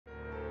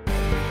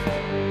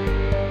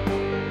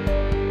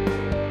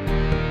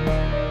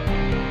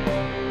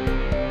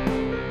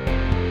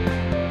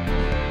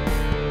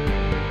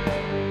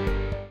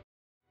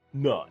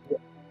none.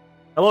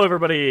 Hello,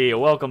 everybody.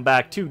 Welcome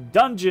back to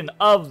Dungeon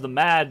of the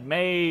Mad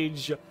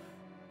Mage.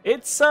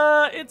 It's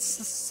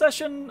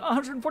session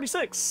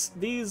 146.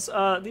 These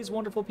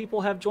wonderful people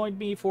have joined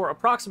me for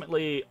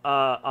approximately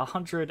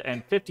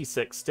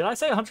 156. Did I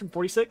say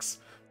 146?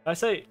 Did I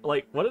say,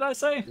 like, what did I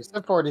say? You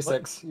said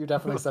 46. What? You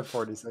definitely said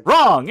 46.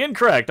 Wrong,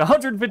 incorrect.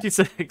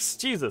 156.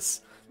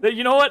 Jesus.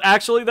 You know what?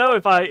 Actually, though,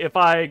 if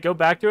I go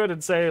back to it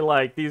and say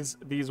like these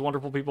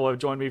wonderful people have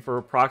joined me for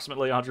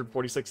approximately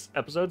 146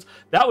 episodes,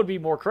 that would be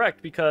more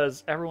correct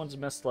because everyone's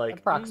missed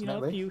like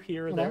a few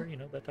here or there,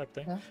 that type of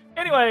thing. Yeah.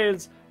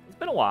 Anyways, it's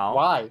been a while.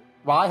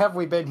 Why have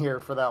we been here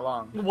for that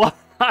long? Well,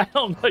 I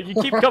don't know. You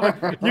keep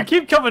coming. You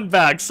keep coming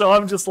back, so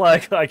I'm just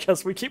like, I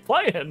guess we keep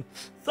playing.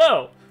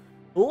 So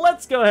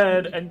let's go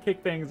ahead and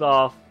kick things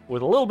off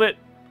with a little bit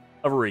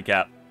of a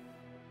recap.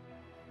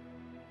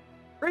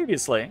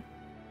 Previously,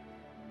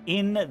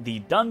 in the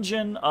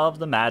Dungeon of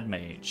the Mad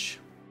Mage,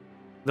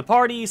 the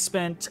party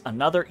spent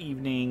another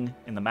evening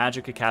in the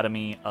Magic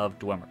Academy of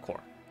Dwemercore,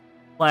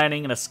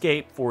 planning an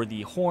escape for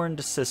the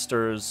Horned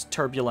Sisters'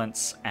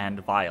 turbulence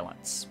and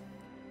violence.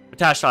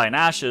 Matashtai and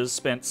Ashes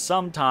spent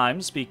some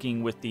time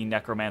speaking with the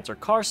Necromancer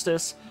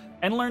Karstis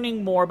and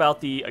learning more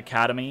about the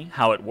Academy,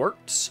 how it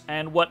worked,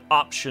 and what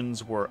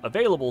options were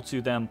available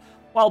to them,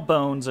 while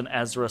Bones and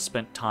Ezrah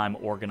spent time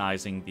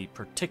organizing the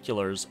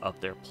particulars of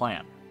their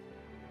plan.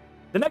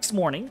 The next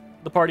morning,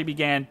 the party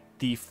began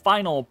the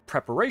final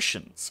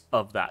preparations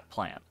of that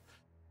plan.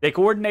 They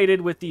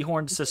coordinated with the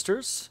Horned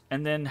Sisters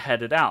and then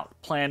headed out,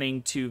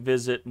 planning to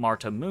visit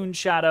Marta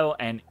Moonshadow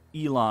and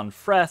Elon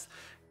Freth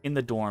in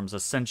the dorms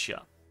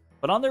Essentia.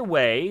 But on their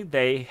way,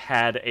 they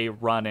had a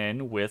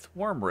run-in with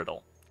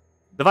Wormriddle.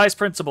 The vice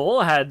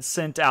principal had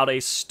sent out a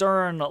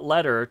stern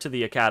letter to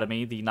the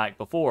Academy the night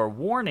before,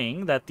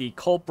 warning that the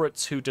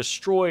culprits who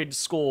destroyed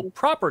school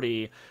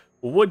property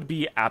would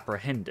be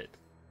apprehended.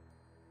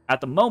 At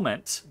the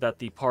moment that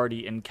the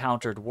party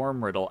encountered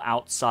Wormriddle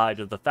outside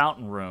of the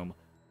fountain room,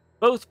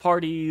 both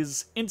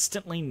parties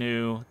instantly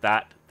knew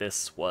that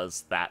this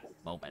was that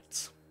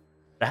moment.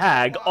 The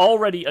hag,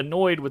 already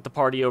annoyed with the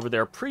party over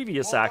their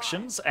previous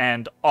actions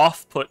and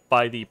off-put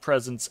by the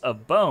presence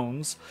of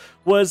Bones,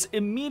 was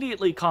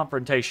immediately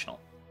confrontational.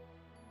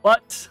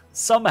 But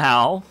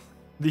somehow,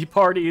 the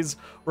party's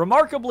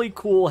remarkably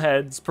cool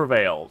heads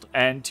prevailed,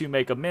 and to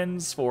make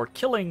amends for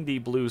killing the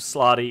blue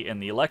slotty in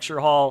the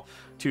lecture hall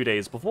 2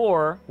 days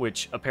before,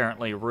 which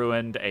apparently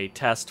ruined a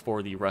test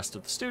for the rest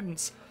of the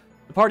students,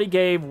 the party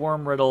gave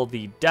Wormriddle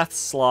the Death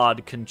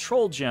Slod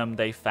control gem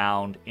they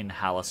found in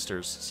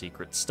Halaster's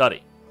secret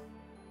study.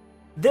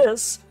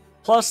 This,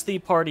 plus the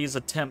party's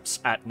attempts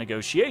at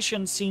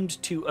negotiation,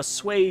 seemed to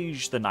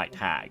assuage the Night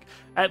Hag,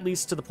 at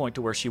least to the point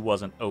to where she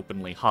wasn't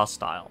openly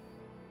hostile.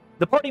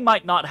 The party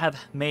might not have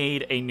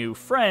made a new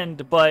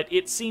friend, but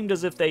it seemed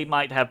as if they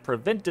might have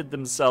prevented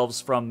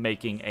themselves from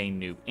making a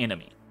new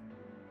enemy.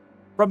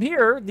 From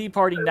here, the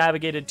party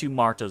navigated to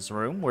Marta's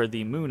room, where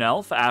the Moon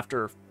Elf,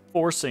 after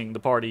forcing the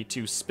party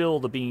to spill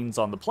the beans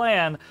on the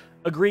plan,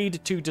 agreed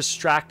to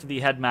distract the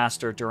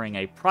headmaster during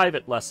a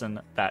private lesson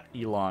that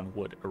Elon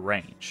would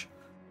arrange.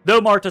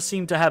 Though Marta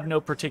seemed to have no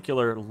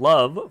particular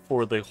love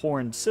for the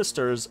Horned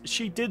Sisters,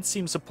 she did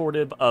seem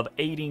supportive of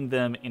aiding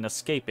them in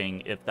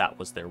escaping if that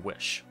was their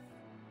wish.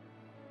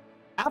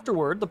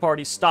 Afterward, the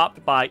party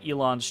stopped by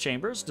Elon's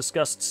chambers,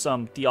 discussed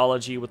some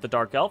theology with the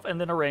Dark Elf, and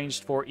then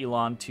arranged for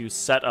Elon to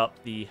set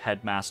up the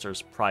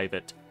headmaster's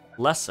private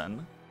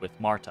lesson with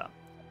Marta.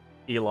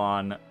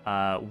 Elon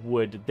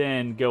would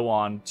then go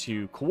on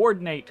to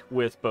coordinate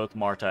with both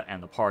Marta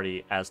and the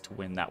party as to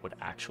when that would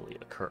actually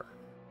occur.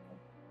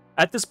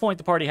 At this point,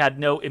 the party had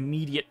no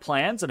immediate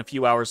plans and a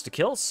few hours to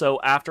kill,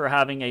 so after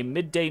having a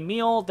midday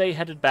meal, they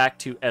headed back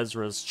to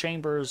Ezra's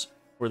chambers,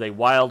 where they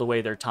whiled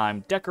away their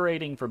time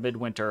decorating for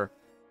midwinter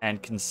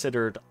and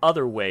considered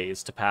other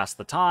ways to pass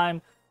the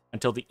time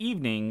until the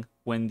evening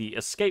when the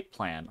escape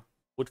plan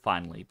would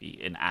finally be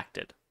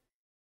enacted.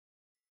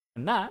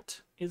 And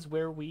that is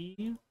where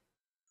we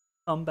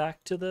come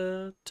back to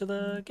the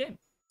game.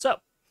 So,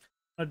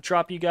 I'll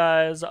drop you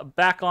guys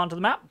back onto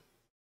the map.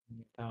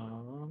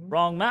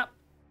 Wrong map.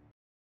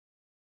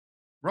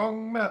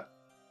 Wrong map.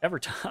 Every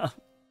time.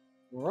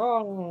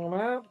 Wrong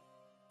map.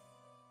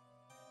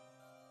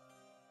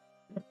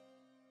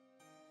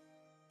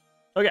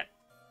 Okay.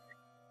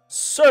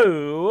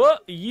 So,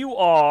 you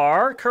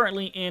are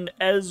currently in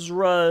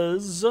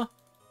Ezra's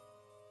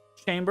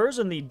chambers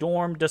in the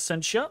dorm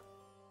Descentia.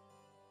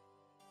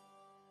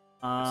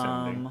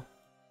 Well,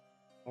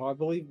 I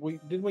believe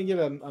didn't we get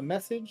a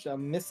message, a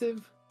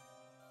missive?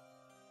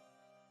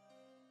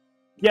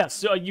 Yes,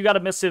 so you got a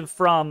missive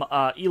from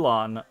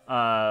Elon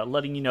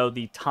letting you know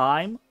the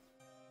time.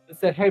 It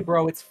said, "Hey,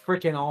 bro, it's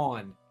freaking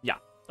on."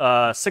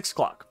 Yeah, 6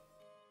 o'clock.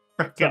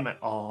 Frickin'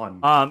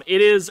 on.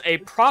 It is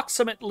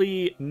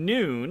approximately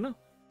noon.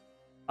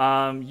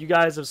 You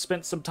guys have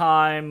spent some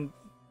time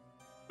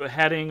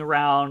heading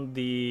around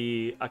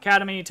the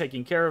academy,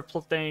 taking care of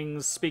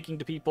things, speaking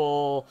to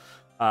people,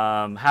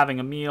 having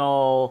a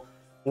meal,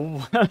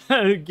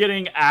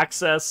 getting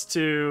access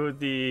to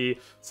the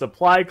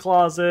supply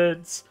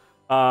closets,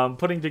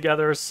 putting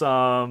together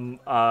some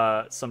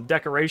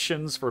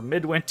decorations for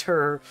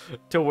midwinter,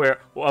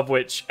 of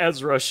which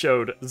Ezra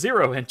showed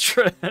zero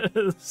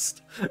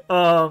interest.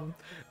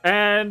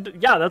 And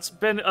yeah, that's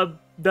been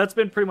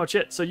pretty much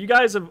it. So you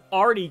guys have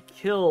already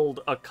killed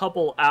a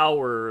couple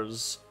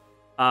hours,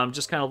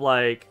 just kind of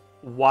like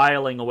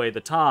whiling away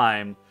the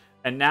time.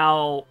 And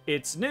now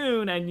it's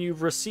noon, and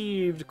you've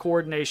received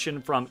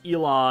coordination from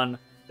Elon.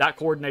 That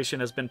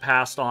coordination has been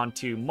passed on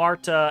to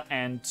Marta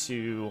and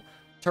to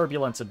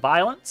Turbulence and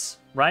Violence,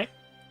 right?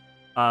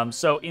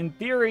 So in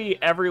theory,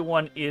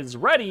 everyone is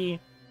ready.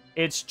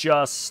 It's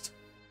just,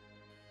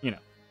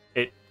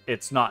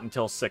 it's not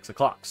until 6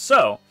 o'clock.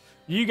 So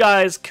you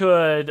guys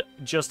could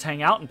just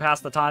hang out and pass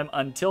the time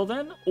until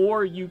then,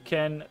 or you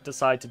can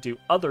decide to do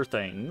other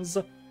things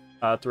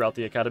throughout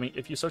the academy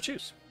if you so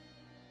choose.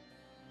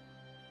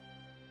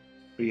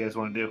 What do you guys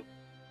want to do?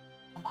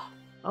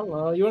 I don't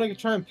know. You want to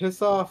try and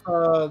piss off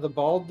the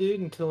bald dude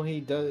until he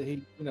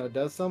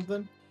does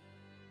something?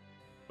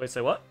 Wait,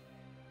 say what?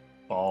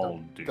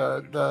 Bald dude.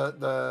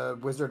 The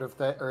Wizard of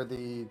Thay, or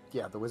the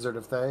Wizard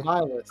of Thay.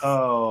 Nihilus.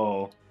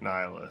 Oh,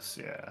 Nihilus,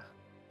 yeah.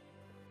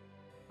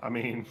 I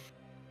mean,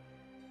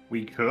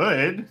 we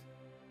could.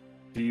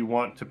 Do you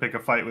want to pick a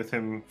fight with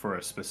him for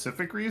a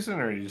specific reason,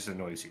 or he just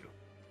annoys you?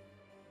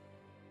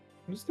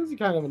 Just because he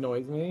kind of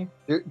annoys me.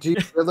 Do you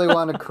really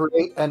want to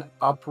create an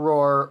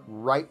uproar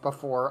right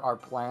before our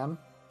plan?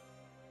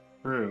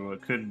 True,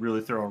 it could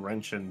really throw a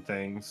wrench in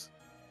things.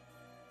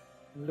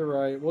 You're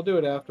right. We'll do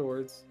it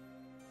afterwards.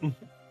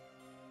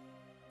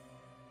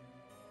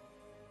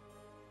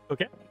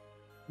 Okay.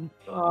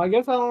 I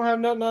guess I don't have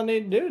nothing I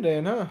need to do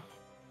then, huh?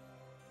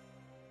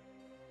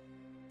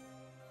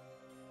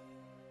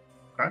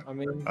 Okay. I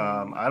mean,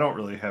 I don't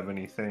really have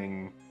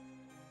anything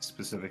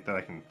specific that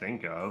I can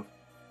think of.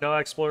 No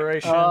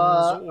explorations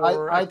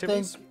or I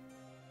activities?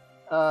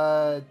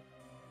 think.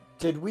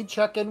 Did we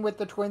check in with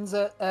the twins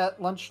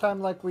at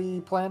lunchtime like we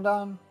planned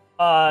on?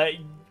 I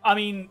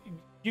mean,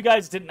 you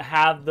guys didn't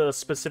have the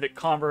specific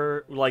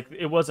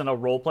it wasn't a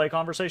roleplay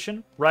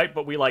conversation, right?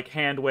 But we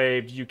hand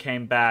waved, you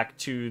came back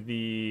to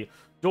the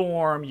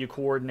dorm, you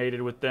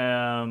coordinated with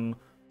them,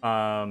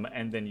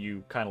 and then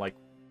you kind of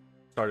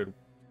started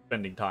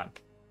spending time.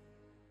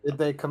 Did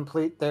they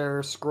complete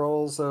their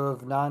scrolls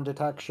of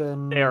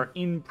non-detection? They are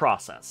in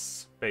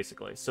process,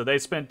 basically. So they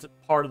spent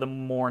part of the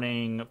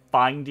morning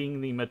finding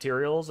the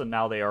materials, and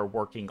now they are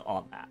working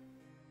on that.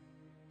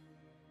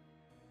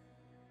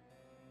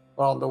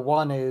 Well, the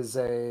one is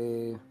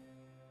a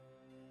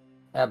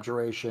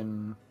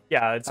abjuration.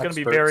 Yeah, it's going to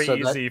be expert, very so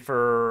easy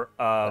for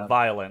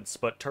violence,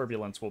 but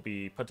turbulence will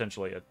be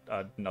potentially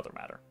another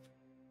matter.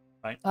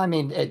 Right? I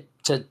mean,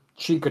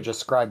 she could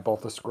just scribe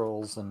both the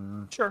scrolls,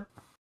 and Sure.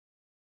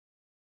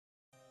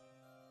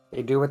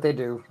 they do what they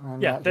do. I'm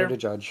not here to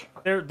judge.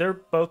 They're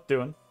both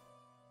doing.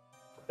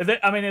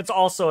 I mean, it's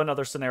also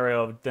another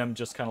scenario of them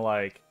just kind of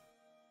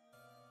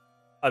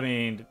I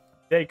mean,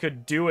 they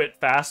could do it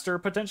faster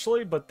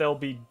potentially, but they'll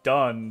be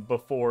done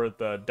before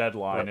the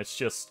deadline. Right. It's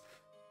just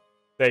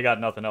they got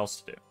nothing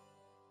else to do.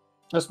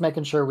 Just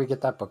making sure we get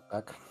that book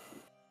back.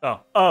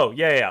 Oh,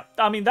 yeah.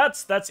 I mean,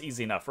 that's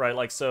easy enough,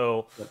 right?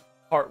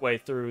 Partway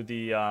through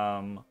the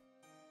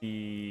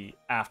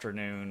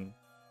afternoon,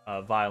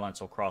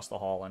 Violence will cross the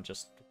hall and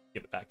just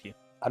give it back to you.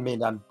 I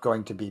mean, I'm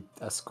going to be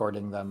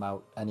escorting them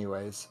out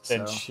anyways.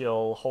 Then so.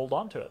 she'll hold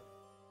on to it.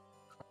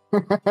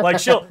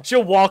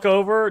 She'll walk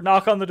over,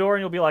 knock on the door,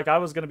 and you'll be like, I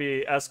was going to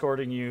be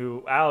escorting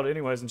you out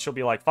anyways, and she'll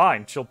be like,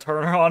 fine. She'll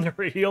turn her on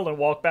her heel and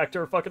walk back to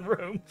her fucking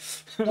room.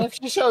 If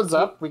she shows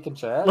up, we can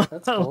chat.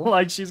 That's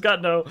cool. She's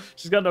got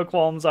no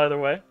qualms either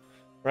way,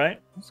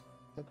 right?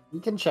 We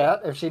can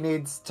chat if she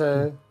needs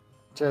to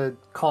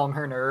calm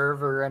her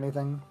nerve or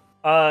anything.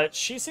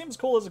 She seems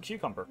cool as a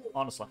cucumber,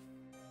 honestly.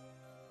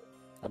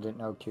 I didn't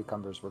know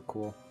cucumbers were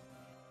cool.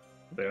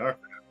 They are.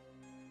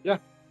 Yeah.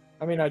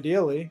 I mean,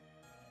 ideally.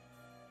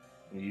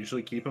 You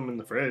usually keep them in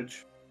the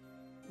fridge.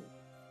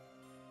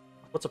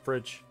 What's a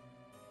fridge?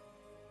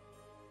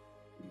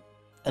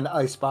 An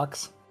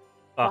icebox.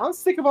 I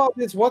was thinking about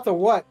this. What the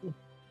what?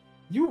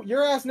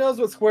 Your ass knows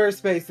what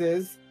Squarespace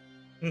is.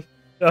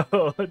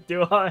 Oh,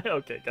 do I?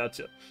 Okay,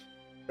 gotcha.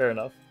 Fair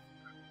enough.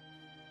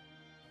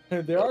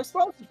 There are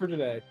sponsors for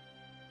today.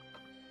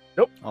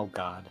 Nope. Oh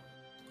God.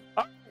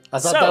 I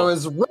thought that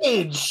was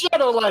Rage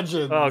Shadow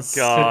Legends. Oh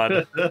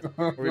God.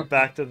 We're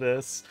back to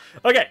this.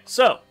 Okay,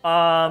 so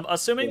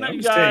assuming that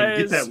you guys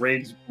get that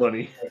Rage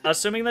money.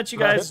 Assuming that you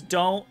guys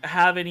don't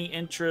have any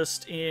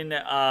interest in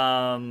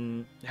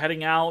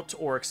heading out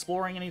or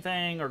exploring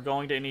anything or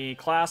going to any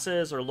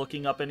classes or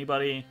looking up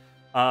anybody,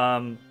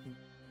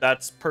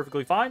 that's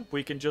perfectly fine.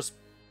 We can just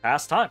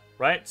pass time,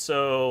 right?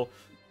 So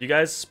you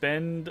guys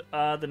spend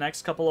the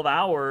next couple of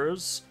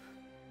hours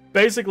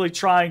basically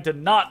trying to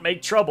not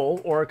make trouble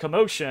or a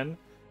commotion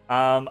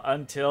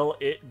until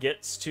it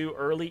gets to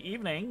early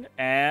evening,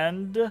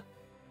 and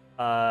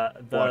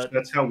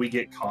that's how we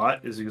get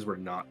caught, is because we're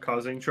not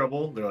causing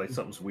trouble. They're like,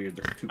 something's weird.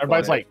 They're too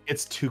Everybody's quiet. like,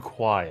 it's too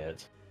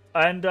quiet.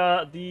 And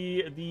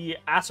the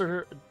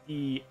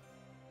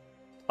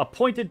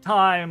appointed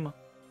time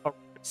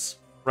mornings,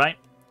 right?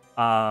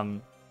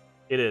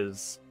 It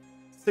is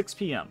 6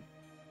 p.m.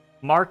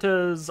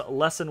 Marta's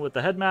lesson with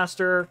the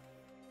headmaster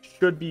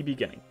should be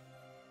beginning.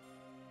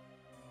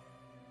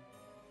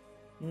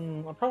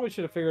 I probably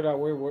should have figured out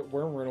where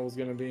Wormriddle was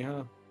going to be,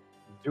 huh?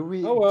 Do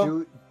we? Oh,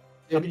 well.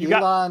 Did You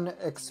got Elon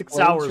 6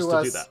 explain hours to to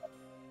us do that.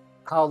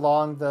 how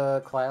long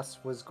the class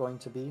was going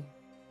to be,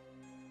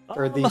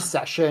 or the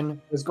session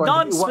was going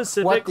to be?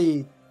 Non-specific. What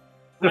the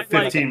The Right,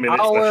 like 15-minute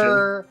session.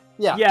 hour?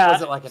 Yeah. Yeah,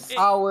 Was it like an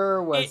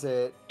hour? Was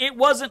it? It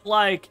wasn't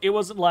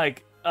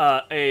like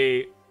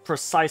a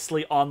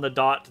precisely on the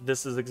dot.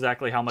 This is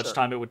exactly how much Sure.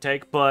 time it would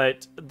take,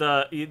 but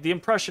the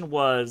impression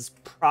was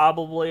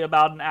probably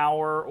about an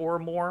hour or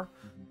more.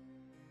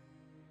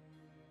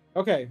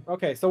 Okay.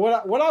 So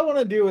what I want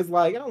to do is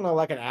like, I don't know,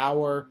 like an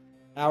hour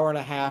and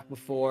a half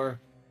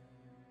before,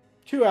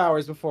 2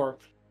 hours before.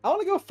 I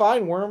want to go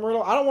find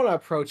Wormriddle. I don't want to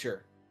approach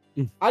her.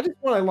 I just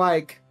want to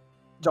like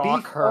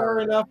Stalk be far her.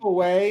 enough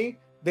away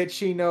that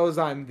she knows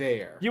I'm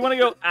there. You want to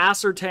go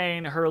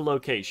ascertain her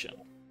location.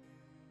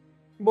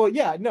 Well,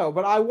 yeah, no,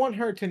 but I want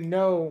her to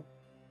know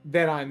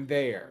that I'm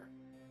there.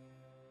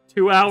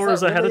 2 Is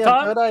hours that ahead really of a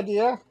time? good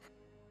idea.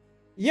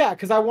 Yeah,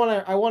 because I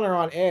want her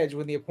on edge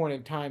when the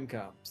appointed time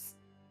comes.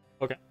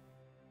 Okay.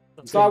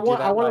 So I Could do want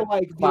that, to like,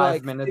 like be 5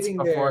 like minutes sitting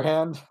there.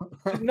 beforehand.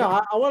 No,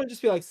 I want to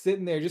just be like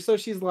sitting there, just so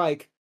she's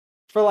like,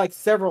 for like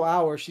several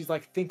hours, she's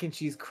like thinking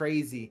she's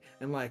crazy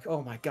and like,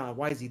 oh my god,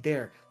 why is he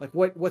there? Like,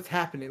 what's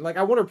happening? Like,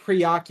 I want her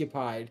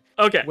preoccupied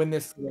Okay. when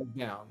this goes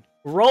down.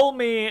 Roll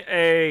me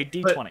a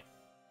d20.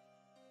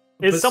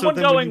 Is But so someone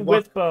then when going you walk-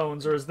 with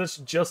Bones, or is this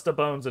just a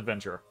Bones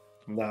adventure?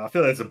 Nah, I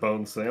feel that's a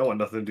Bones thing. I want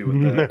nothing to do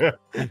with that.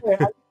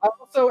 Okay, I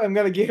also am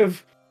gonna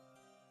give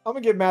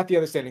Matt the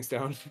other standing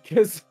stone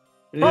because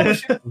probably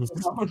should have the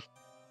stone.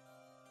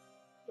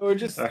 Or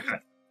just Alright.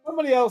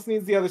 somebody else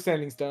needs the other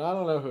standing stone. I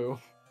don't know who.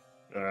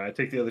 Alright,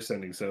 take the other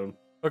sending zone.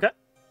 Okay.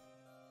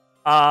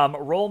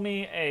 Roll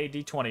me a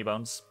d20,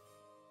 Bones.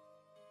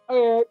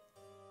 Okay,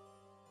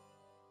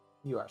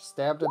 You are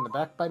stabbed in the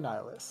back by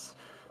Nihilus,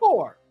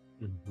 4.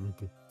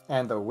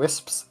 and the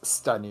wisps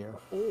stun you.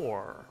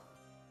 4.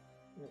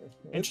 It's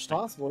Interesting.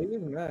 possible. He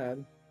isn't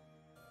mad.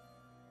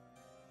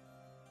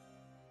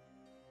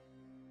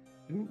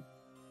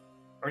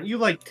 Aren't you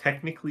like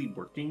technically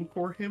working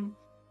for him?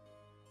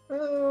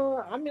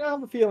 I mean, I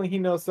have a feeling he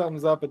knows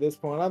something's up at this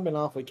point. I've been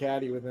awfully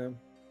catty with him.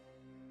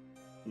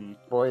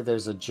 Boy,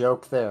 there's a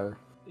joke there.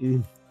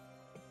 It's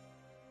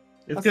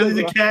I because said he's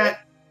a what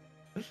cat.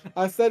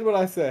 I said what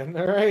I said.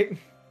 All right.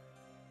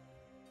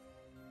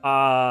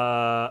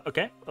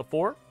 Okay, a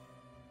 4.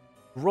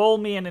 Roll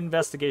me an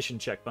investigation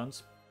check,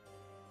 Bones.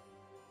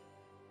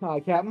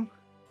 Hi, Captain.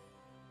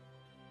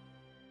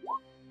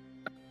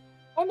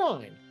 A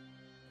 9.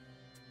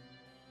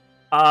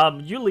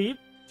 You leave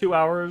 2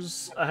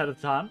 hours ahead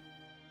of time.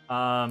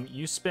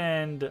 You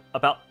spend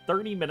about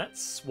 30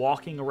 minutes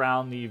walking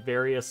around the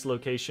various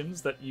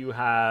locations that you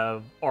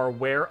are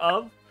aware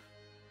of,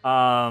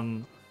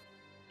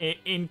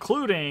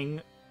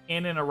 including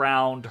in and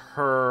around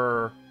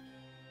her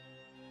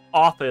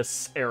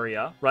office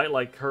area, right?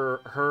 Like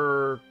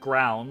her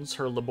grounds,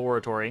 her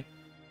laboratory,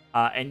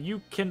 and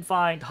you can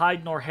find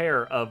hide nor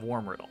hair of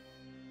Wormriddle.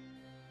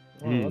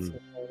 Oh, that's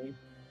exciting.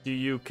 Do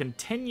you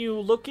continue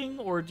looking,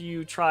 or do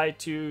you try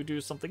to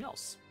do something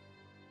else?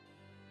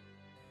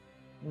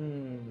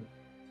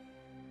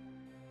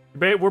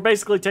 We're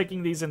basically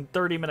taking these in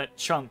 30-minute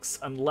chunks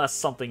unless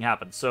something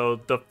happens. So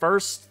the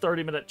first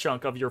 30-minute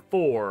chunk of your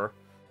 4,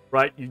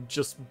 right, you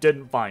just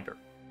didn't find her.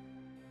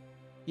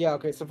 Yeah,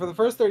 okay. So for the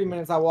first 30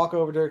 minutes, I walk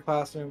over to her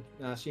classroom.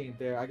 Nah, she ain't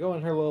there. I go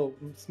in her little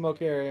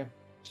smoke area.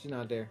 She's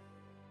not there.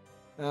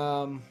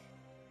 And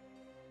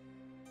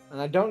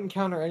I don't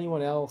encounter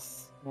anyone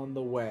else on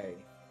the way.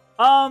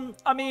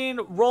 I mean,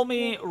 roll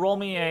me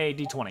a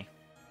d20.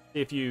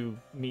 See if you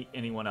meet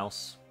anyone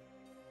else.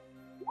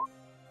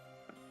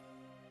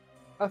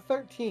 A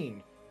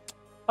 13.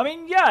 I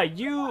mean, yeah,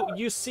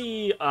 you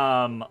see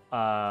Elon,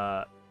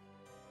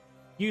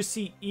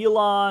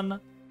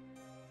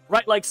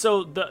 right? Like,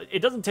 so it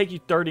doesn't take you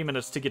 30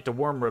 minutes to get to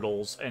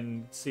Wormriddle's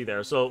and see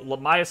there. So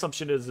my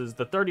assumption is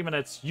the 30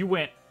 minutes you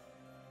went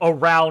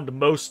around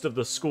most of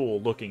the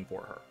school looking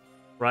for her,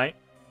 right?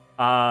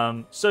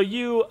 So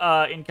you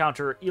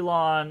encounter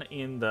Elon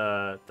in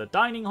the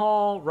dining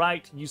hall,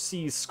 right? You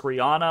see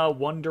Skriana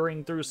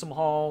wandering through some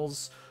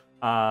halls.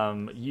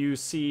 You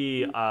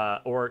see,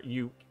 or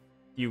you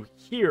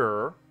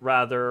hear,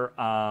 rather,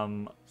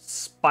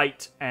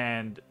 Spite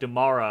and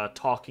Damara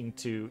talking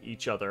to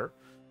each other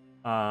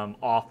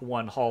off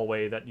one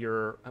hallway that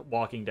you're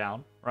walking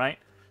down, right?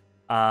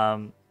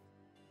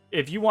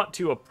 If you want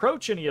to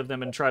approach any of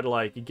them and try to,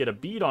 like, get a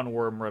bead on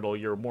Wormriddle,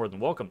 you're more than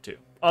welcome to.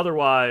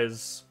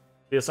 Otherwise,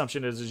 the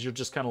assumption is you're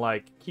just kind of,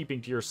 like,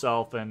 keeping to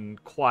yourself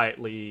and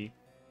quietly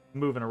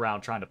moving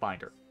around trying to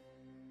find her.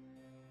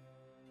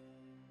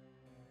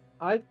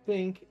 I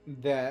think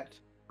that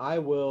I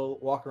will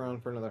walk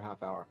around for another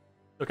half hour.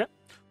 Okay.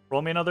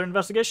 Roll me another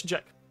investigation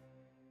check.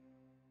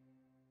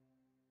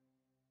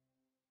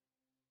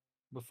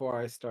 Before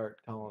I start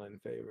calling in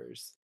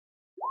favors.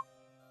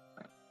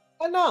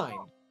 A 9.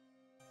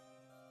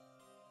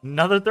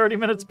 Another 30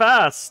 minutes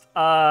passed.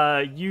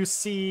 You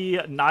see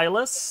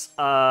Nihilus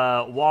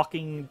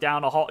walking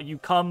down a hall. You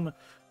come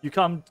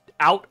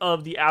out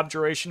of the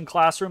abjuration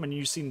classroom, and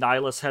you see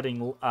Nihilus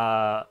heading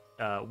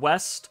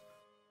west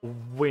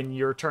when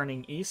you're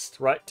turning east,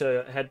 right,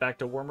 to head back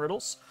to Worm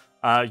Riddles.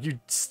 You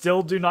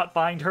still do not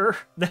find her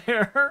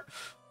there.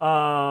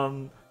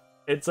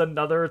 It's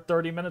another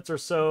 30 minutes or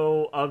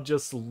so of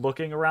just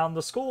looking around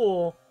the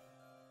school,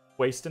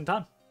 wasting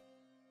time.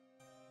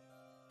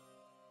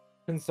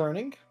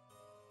 Concerning.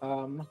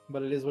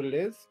 But it is what it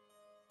is.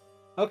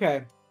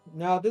 Okay.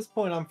 Now at this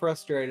point I'm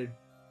frustrated.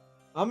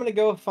 I'm gonna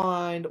go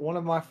find one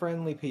of my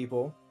friendly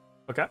people.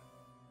 Okay.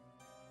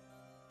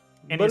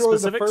 Any Literally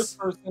specifics?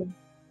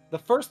 the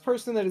first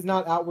person that is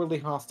not outwardly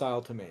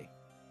hostile to me.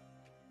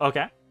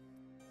 Okay.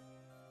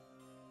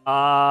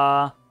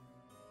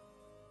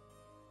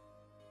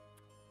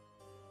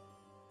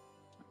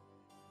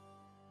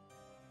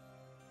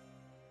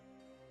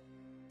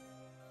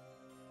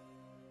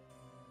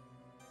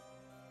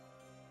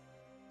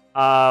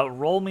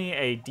 Roll me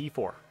a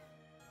d4.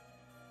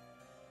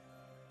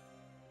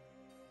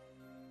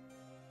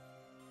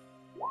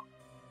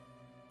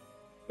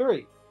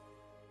 Three.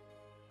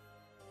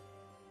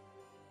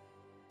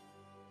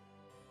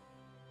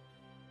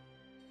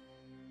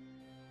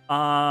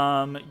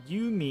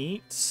 You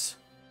meet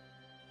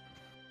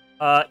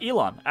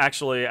Elon,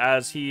 actually,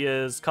 as he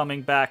is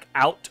coming back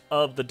out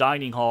of the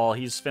dining hall.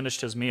 He's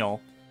finished his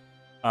meal.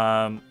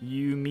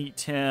 You meet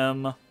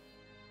him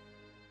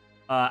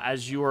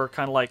as you are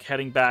kind of like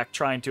heading back,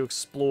 trying to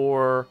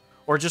explore,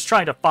 or just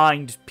trying to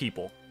find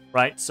people,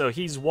 right? So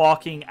he's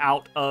walking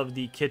out of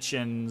the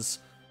kitchens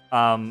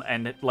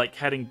and like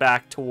heading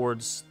back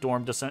towards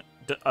Dorm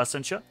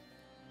Essentia.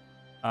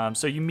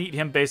 So you meet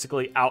him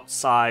basically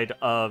outside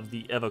of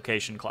the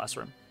evocation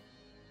classroom.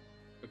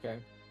 Okay.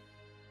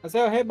 I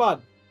say, oh, hey,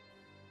 bud.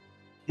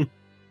 Hey,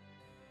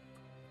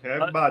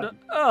 bud.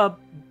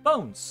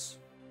 Bones.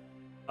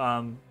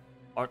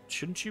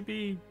 Shouldn't you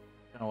be?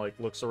 Kind of like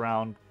looks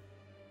around.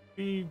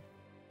 Be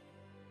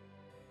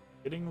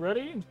getting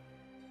ready.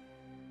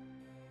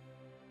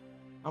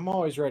 I'm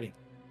always ready.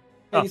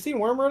 Hey, Oh. you seen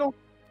Worm Riddle?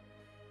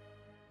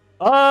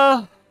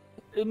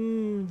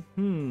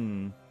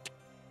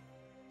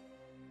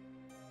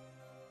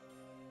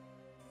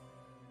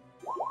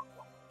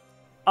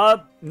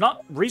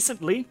 Not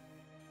recently.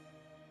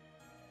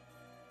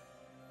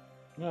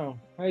 No.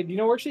 Hey, do you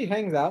know where she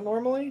hangs out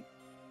normally?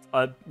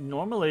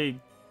 Normally,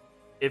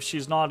 if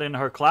she's not in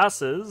her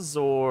classes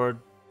or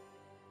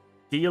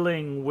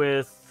dealing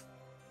with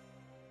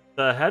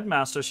the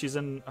headmaster, she's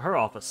in her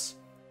office.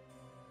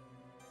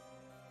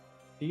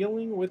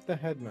 Dealing with the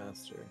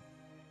headmaster.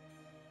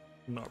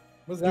 No,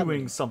 What's that doing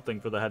mean?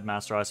 something for the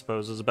headmaster, I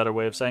suppose, is a better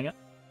way of saying it.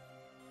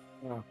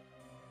 Oh.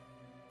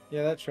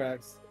 Yeah, that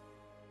tracks.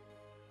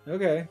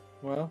 Okay,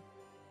 well.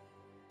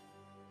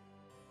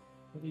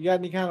 You got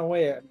any kind of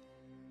way?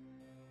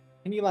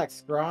 Can you, like,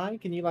 scry?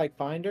 Can you, like,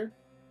 find her?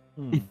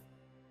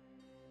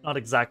 Not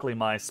exactly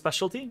my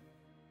specialty.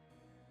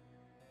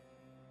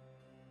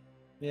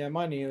 Yeah,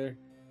 mine either.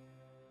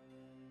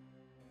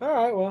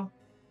 Alright, well.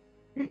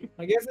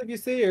 I guess if you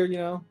see her, you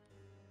know,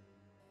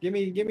 give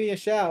me a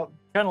shout.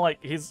 Kind of like,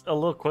 he's a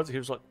little quizzy. He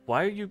was like,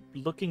 why are you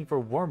looking for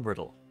Worm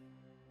Riddle?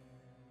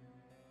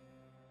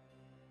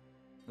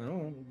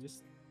 No,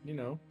 just, you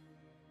know.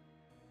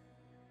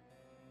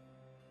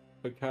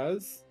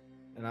 Because,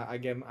 and I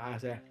give him, I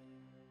say,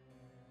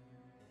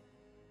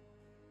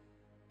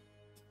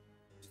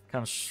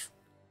 Kind of.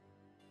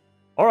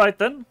 All right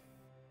then.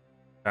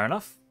 Fair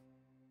enough.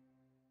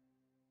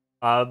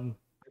 give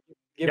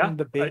Yeah, him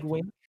the big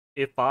wink.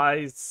 If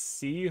I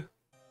see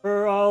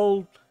her,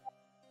 I'll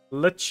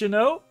let you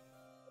know.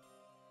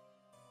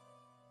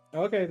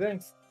 Okay,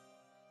 thanks.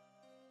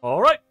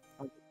 All right.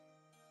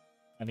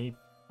 And he.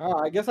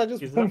 I guess I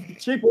just He's up.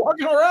 keep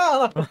walking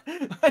around.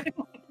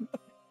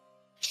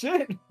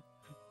 Shit.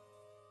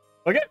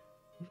 Okay.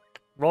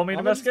 Roll me an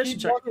I'm gonna just investigation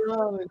keep check. walking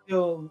around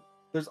until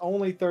there's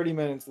only 30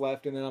 minutes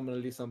left, and then I'm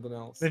gonna do something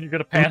else. Then you're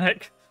gonna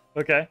panic.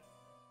 Okay.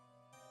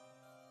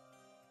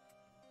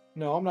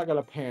 No, I'm not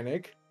gonna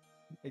panic.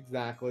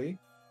 Exactly.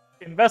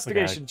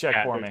 Investigation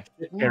check for me.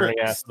 Carrying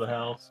ass to the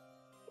house.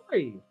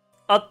 3.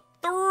 A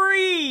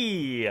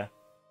 3.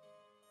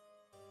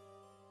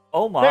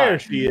 Oh my. There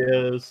she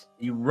is.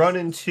 You run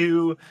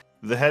into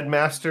the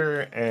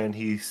headmaster, and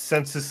he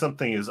senses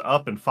something is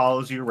up and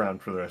follows you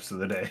around for the rest of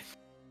the day.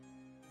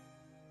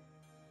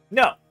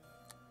 No.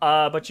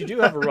 But you do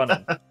have a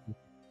run-in.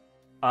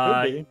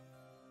 Could be.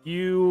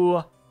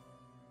 You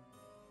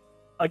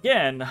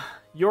again,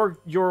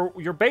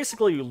 you're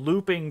basically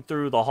looping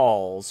through the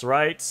halls,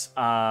 right?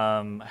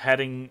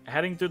 Heading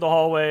through the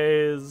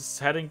hallways,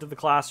 heading to the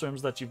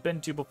classrooms that you've been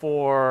to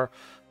before,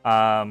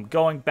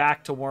 going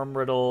back to Worm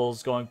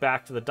Riddles, going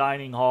back to the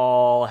dining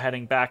hall,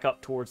 heading back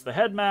up towards the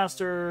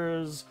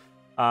headmasters,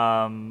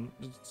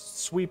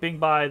 sweeping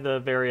by the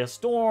various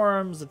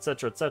dorms,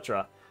 etc.,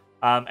 etc.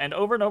 And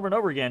over and over and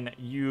over again,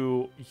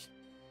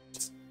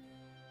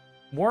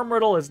 Worm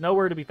Riddle is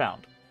nowhere to be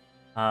found.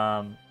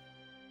 Um,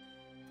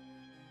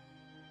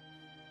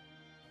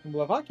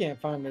 Well, if I can't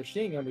find her, she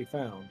ain't gonna be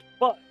found.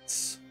 but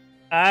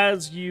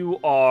as you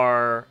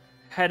are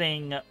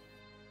heading,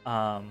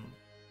 I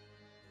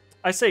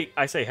say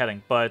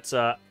heading, but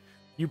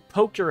you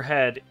poke your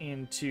head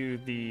into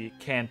the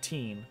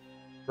canteen,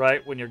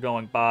 right when you're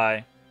going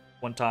by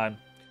one time.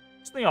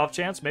 Just the off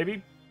chance,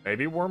 maybe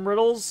Worm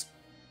Riddle's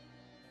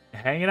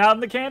hanging out in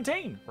the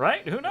canteen,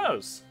 right? Who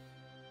knows?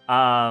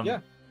 Yeah.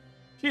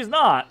 She's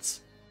not,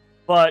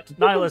 but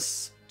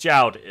Nihilus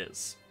Jowd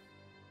is.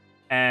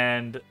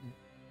 And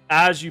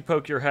as you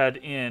poke your head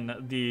in,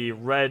 the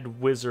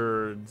red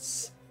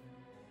wizard's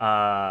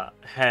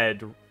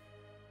head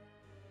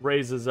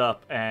raises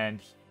up and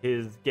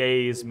his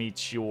gaze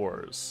meets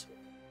yours.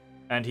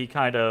 And he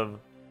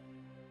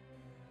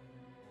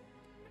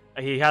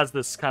has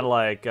this kind of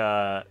like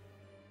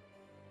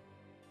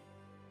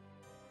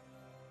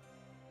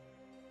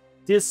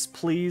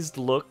displeased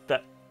look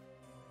that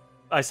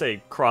I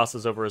say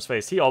crosses over his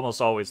face. He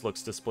almost always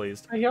looks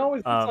displeased. He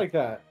always looks like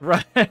that.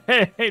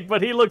 Right,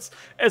 but he looks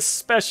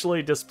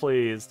especially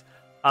displeased.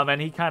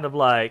 And he kind of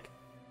like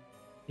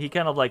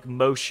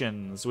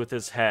motions with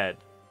his head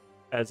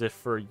as if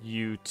for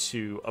you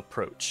to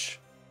approach.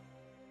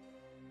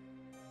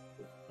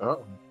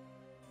 Oh.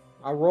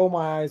 I roll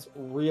my eyes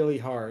really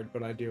hard,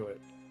 but I do it.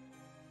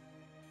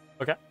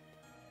 Okay.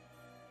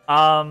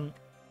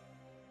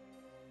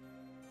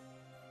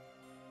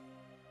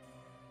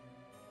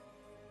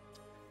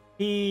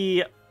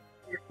 He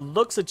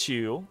looks at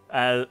you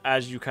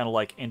as you kind of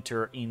like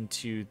enter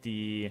into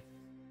the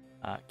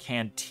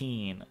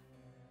canteen.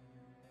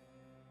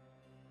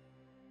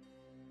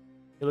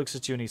 He looks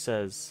at you and he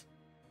says,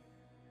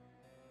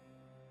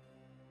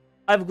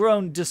 "I've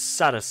grown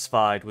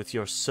dissatisfied with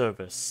your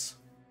service."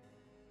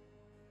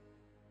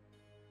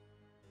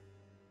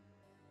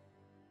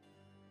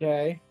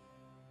 Okay.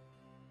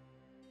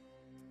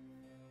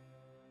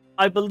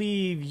 "I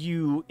believe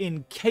you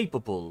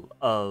incapable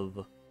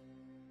of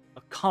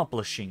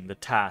accomplishing the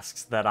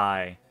tasks that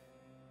I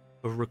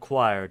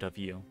required of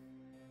you."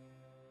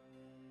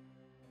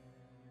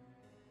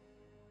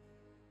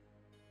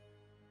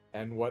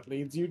 And what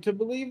leads you to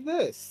believe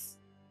this?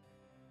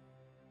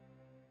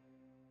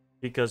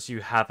 "Because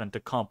you haven't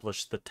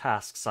accomplished the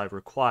tasks I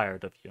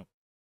required of you."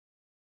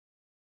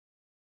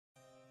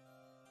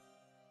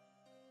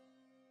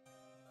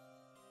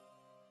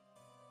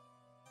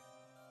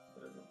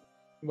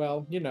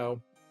 Well, you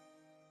know,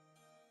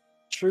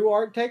 true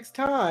art takes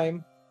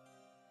time.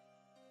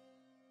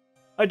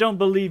 "I don't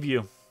believe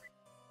you.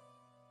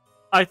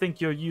 I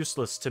think you're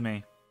useless to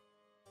me,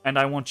 and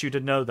I want you to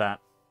know that."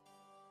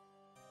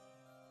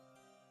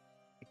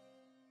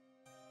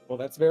 Well,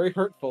 that's very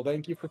hurtful.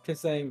 Thank you for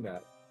saying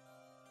that.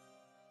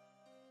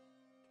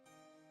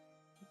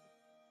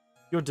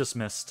 "You're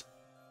dismissed."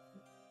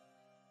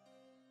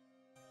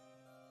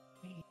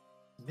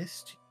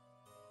 Missed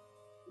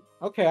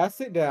Okay, I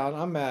sit down.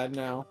 I'm mad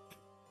now.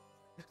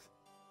 you.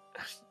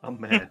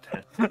 I'm mad.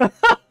 So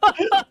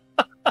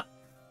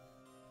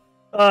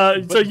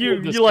But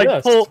you you're like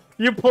dismissed.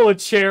 pull a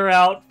chair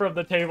out from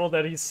the table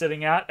that he's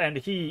sitting at, and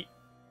he's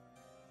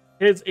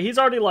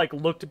already like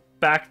looked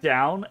back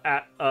down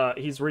at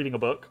he's reading a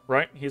book,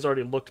 right? He's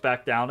already looked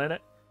back down in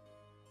it,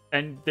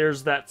 and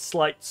there's that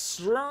slight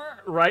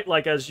right,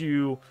 like as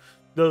you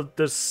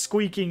the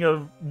squeaking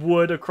of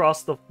wood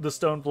across the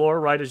stone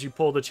floor, right, as you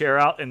pull the chair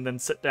out and then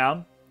sit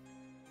down,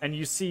 and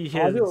you see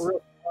I'll his. do it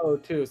real slow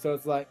too, so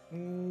it's like.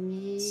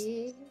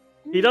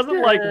 He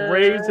doesn't like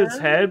raise his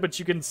head, but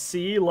you can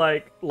see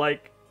like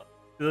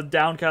the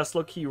downcast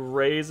look. He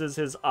raises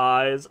his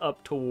eyes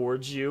up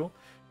towards you,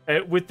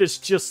 with this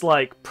just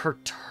like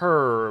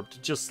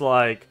perturbed, just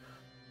like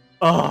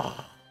look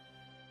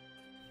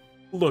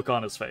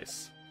on his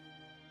face.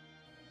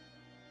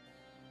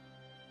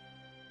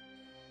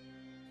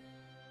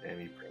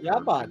 Yeah,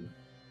 bud.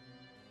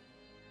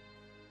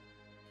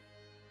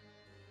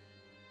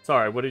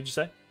 Sorry, what did you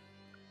say?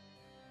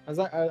 I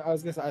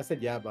was gonna say, I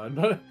said yeah, bud.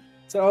 But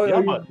so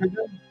Yeah, bud.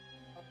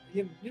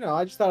 you know,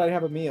 I just thought I'd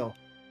have a meal.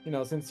 You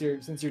know, since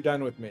you're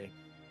done with me.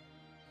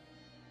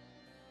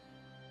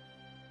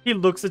 He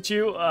looks at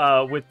you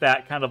with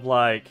that kind of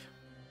like,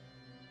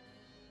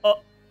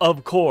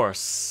 of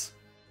course.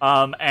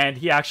 And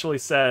he actually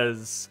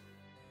says,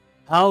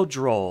 "How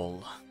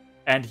droll."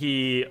 And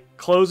he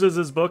closes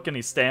his book and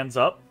he stands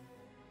up.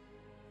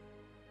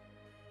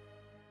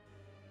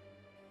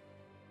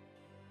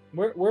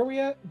 Where are we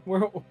at?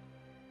 Where?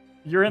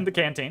 You're in the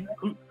canteen.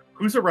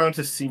 Who's around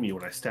to see me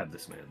when I stab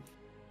this man?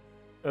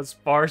 As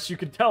far as you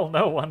can tell,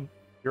 no one.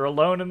 You're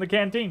alone in the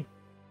canteen.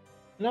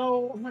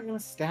 No, I'm not gonna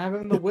stab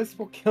him. The wisp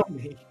will kill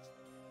me.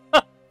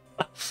 I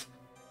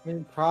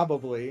mean,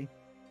 probably.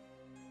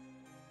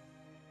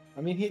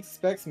 I mean, he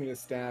expects me to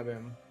stab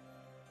him.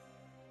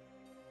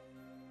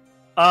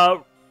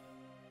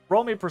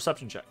 Roll me a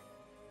perception check.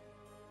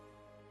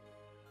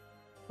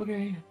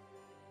 Okay.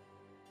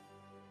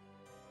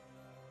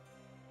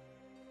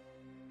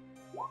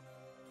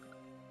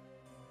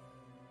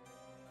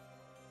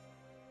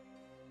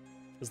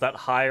 Is that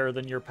higher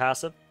than your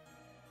passive?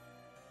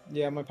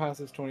 Yeah, my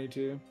passive's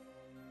 22.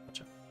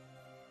 Gotcha.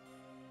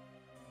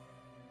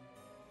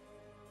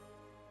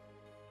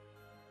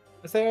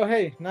 I say, oh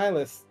hey,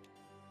 Nihilus.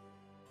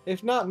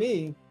 If not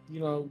me,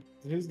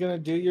 who's gonna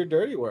do your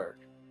dirty work?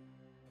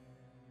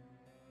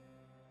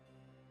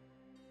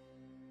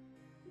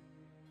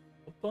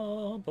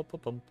 Bum, bum,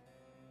 bum,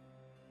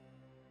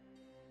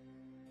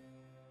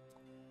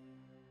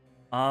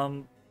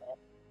 bum.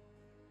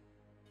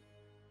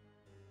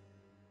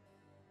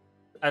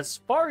 As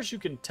far as you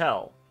can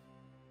tell,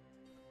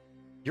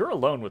 you're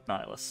alone with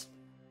Nihilus.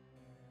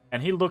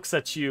 And he looks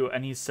at you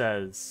and he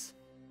says,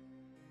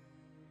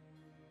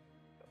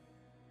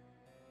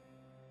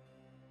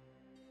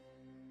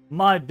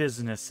 "My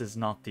business is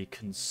not the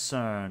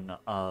concern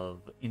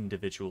of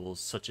individuals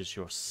such as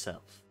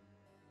yourself.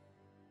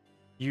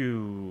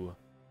 You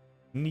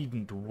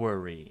needn't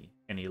worry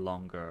any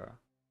longer."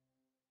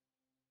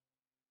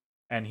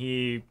 And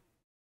he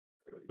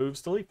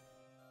moves to leave.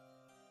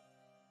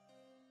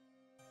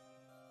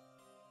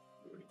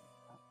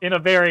 In a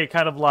very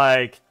kind of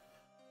like,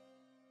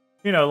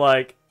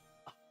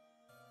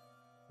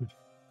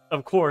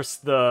 of course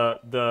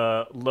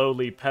the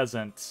lowly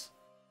peasant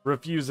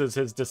refuses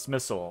his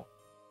dismissal,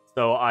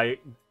 so I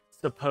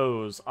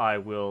suppose I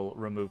will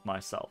remove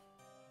myself.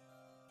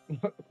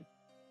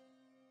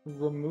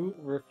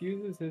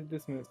 Refuses his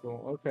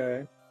dismissal.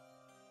 Okay.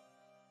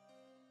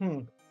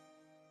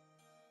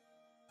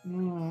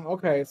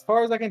 Okay, as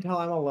far as I can tell,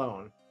 I'm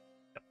alone.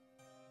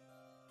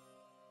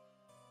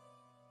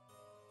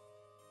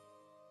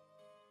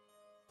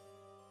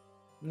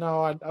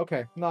 No,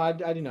 okay. No, I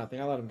do nothing.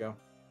 I let him go.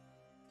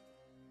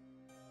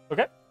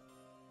 Okay.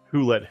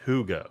 Who let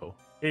who go?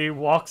 He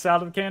walks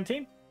out of the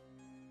canteen,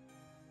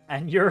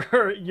 and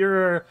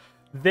you're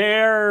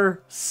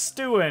there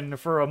stewing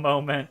for a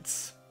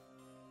moment,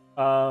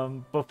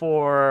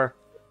 before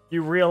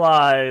you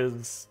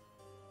realize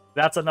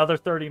that's another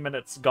 30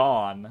 minutes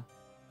gone,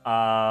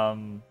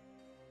 and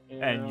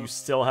you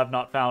still have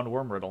not found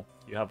Wormriddle.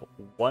 You have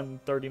one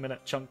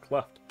 30-minute chunk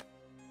left.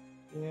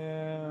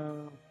 Yeah.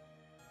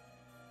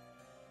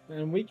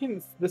 And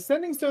the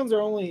sending stones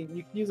are you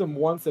can use them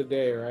once a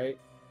day, right?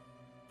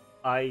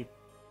 I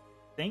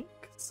think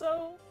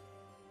so.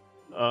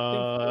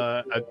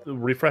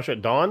 Refresh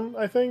at dawn,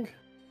 I think.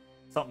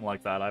 Something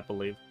like that, I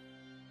believe.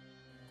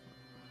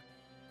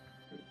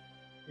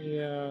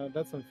 Yeah,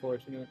 that's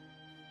unfortunate.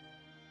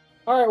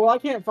 Alright, well, I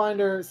can't find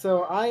her,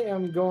 so I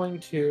am going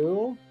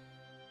to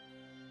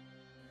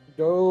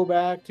go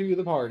back to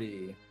the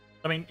party.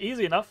 I mean,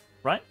 easy enough,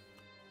 right?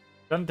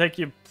 Doesn't take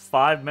you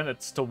 5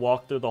 minutes to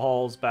walk through the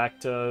halls back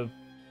to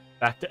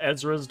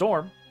Ezra's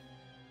dorm.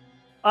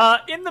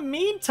 In the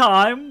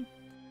meantime,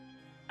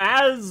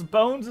 as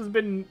Bones has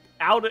been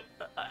out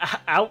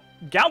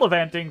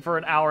gallivanting for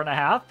an hour and a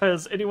half,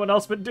 has anyone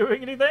else been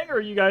doing anything, or are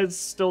you guys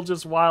still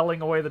just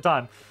whiling away the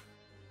time?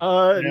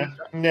 Yeah,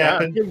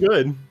 I'm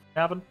good.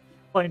 Happen?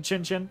 Playing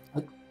Chin Chin?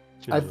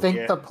 I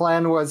think the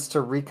plan was to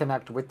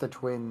reconnect with the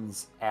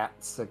twins at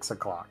 6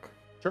 o'clock.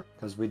 Sure.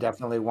 Because we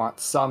definitely want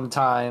some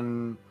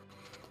time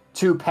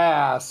to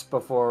pass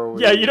before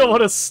we... Yeah, you don't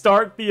want to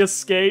start the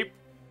escape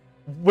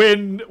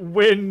when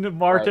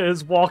Marta Right.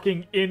 is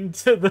walking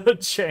into the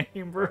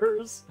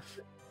chambers.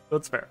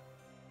 That's fair.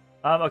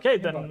 Okay,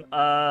 then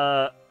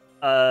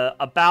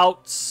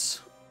about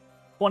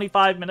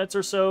 25 minutes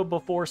or so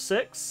before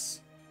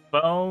 6,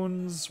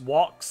 Bones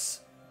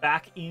walks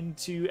back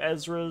into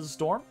Ezra's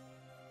dorm.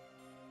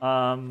 You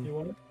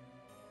want it?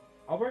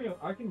 I'll bring him.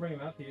 I can bring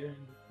him out to you in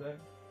just a sec.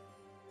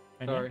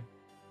 And Sorry.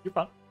 you're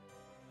fine.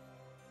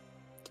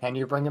 Can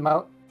you bring him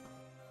out?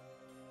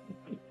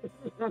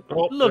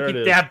 Oh, Look there at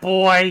it is. that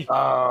boy!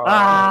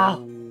 Ah!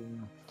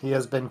 He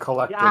has been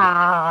collected.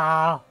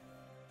 Ah!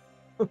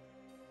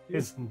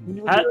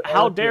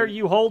 How dare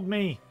you hold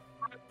me?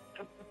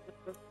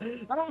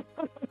 He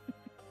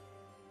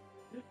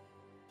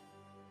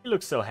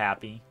looks so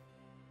happy.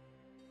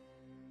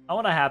 I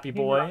want a happy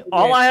boy.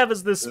 All I have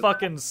is this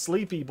fucking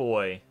sleepy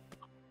boy.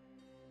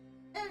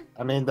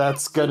 I mean,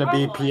 that's gonna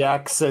be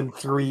PX in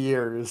 3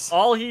 years.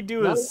 All he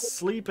do is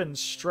sleep and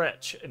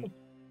stretch and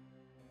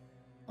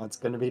That's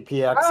gonna be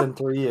PX in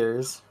 3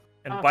 years.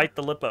 bite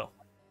the lippo.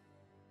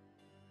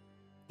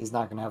 He's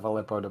not gonna have a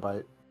lipo to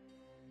bite.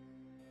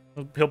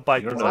 He'll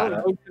bite You the don't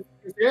know dog.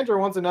 that. Sandra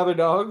wants another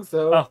dog,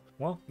 so Oh,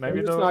 well, maybe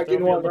she's there'll not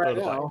getting be a one right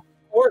lippo to bite. now.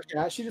 Or a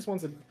cat. She just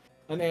wants an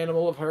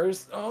animal of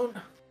hers. Oh.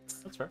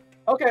 That's fair.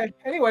 Okay.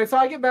 Anyway, so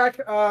I get back,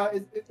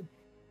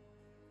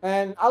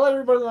 and I let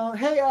everybody know.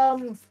 Hey,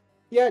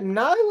 yeah,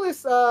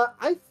 Nihilus,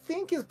 I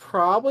think is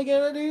probably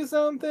gonna do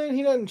something.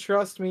 He doesn't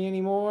trust me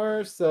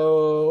anymore,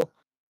 so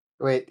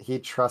Wait, he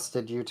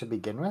trusted you to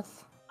begin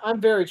with? I'm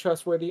very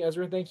trustworthy,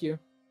 Ezra. Thank you.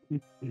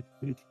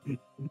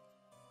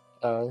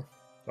 All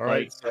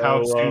right. Like, So,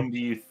 how soon do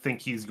you think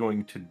he's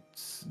going to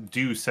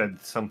do said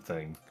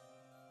something?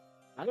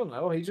 I don't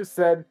know. He just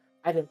said,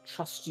 "I don't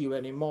trust you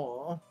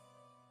anymore.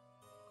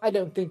 I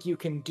don't think you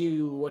can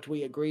do what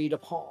we agreed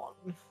upon."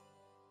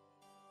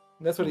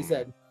 That's what he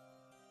said.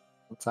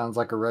 It sounds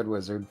like a red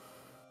wizard.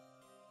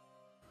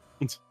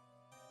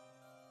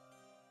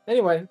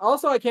 Anyway,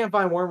 also I can't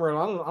find Wormwood.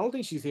 I don't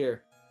think she's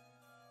here.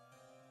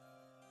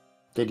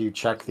 Did you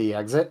check the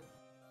exit?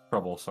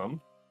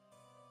 Troublesome.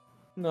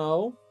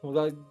 No.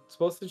 Was I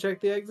supposed to check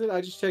the exit? I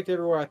just checked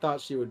everywhere I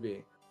thought she would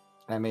be.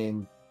 I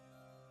mean,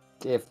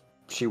 if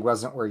she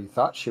wasn't where you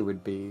thought she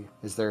would be,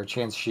 is there a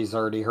chance she's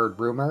already heard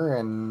rumor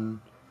and...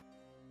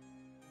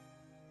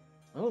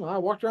 I don't know. I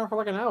walked around for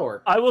like an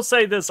hour. I will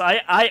say this.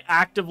 I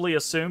actively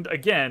assumed,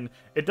 again,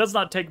 it does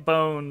not take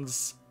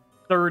Bones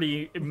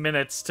 30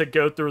 minutes to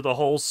go through the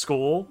whole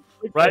school,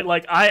 right?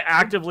 Like, I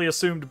actively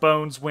assumed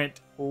Bones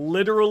went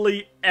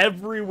literally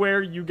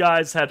everywhere you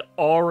guys had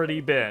already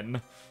been.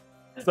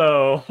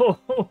 So,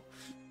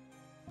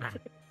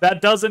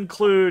 that does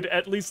include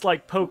at least,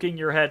 like, poking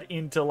your head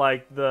into,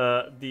 like,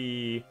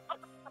 the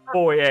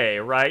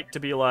foyer, right? To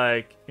be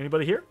like,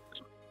 anybody here?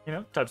 You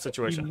know, type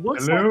situation.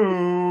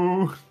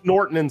 Hello.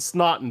 Snorting and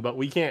snotting, but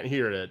we can't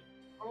hear it.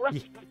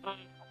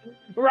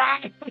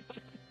 Right.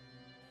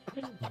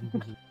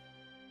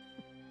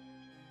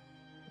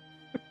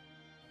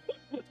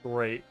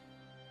 Great.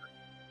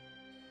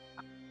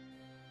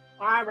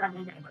 I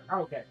remember.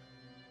 Okay.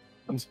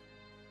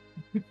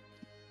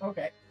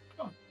 Okay.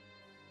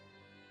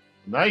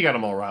 Now you got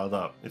him all riled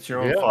up. It's your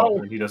own Yeah. fault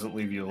when he doesn't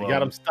leave you alone. You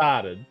got him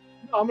started.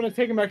 I'm gonna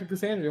take him back to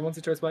Cassandra once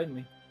he starts biting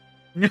me.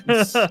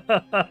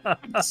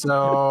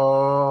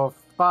 So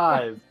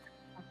 5,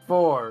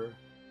 4,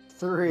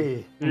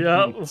 3,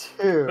 Yep.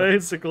 2.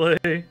 Basically.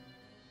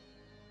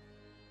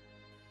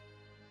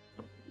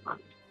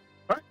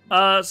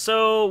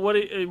 So what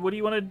do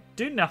you want to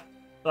do now?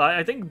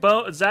 I think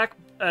Zach,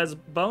 as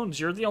Bones,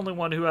 you're the only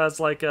one who has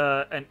like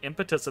an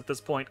impetus at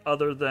this point,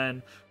 other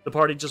than the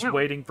party just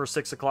waiting for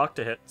 6 o'clock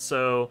to hit.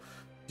 So,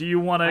 do you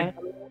want to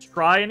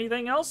try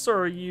anything else, or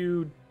are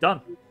you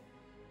done?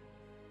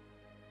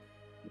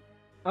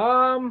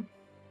 What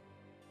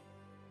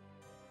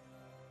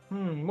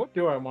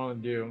do I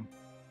want to do?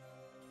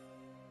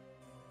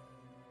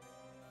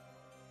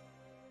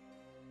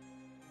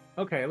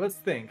 Okay, let's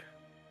think.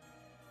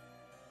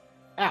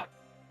 Out.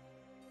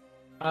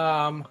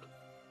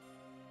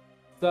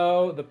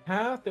 So the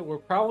path that we're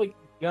probably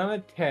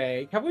gonna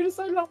take. Have we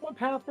decided on what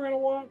path we're gonna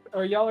walk,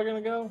 or y'all are gonna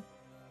go?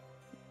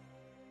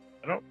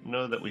 I don't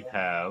know that we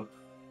have.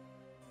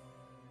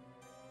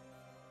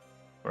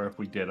 Or if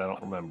we did, I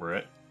don't remember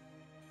it.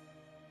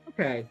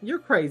 Okay, you're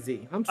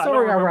crazy. I'm I sorry.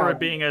 don't remember riled it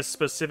being a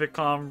specific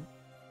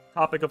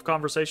topic of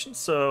conversation.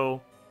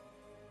 So,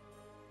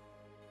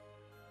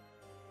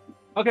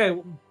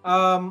 okay.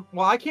 Well,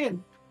 I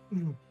can't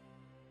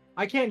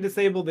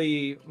disable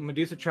the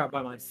Medusa trap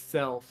by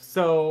myself.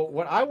 So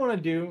what I want to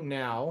do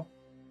now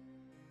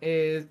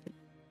is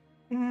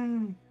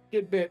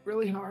get bit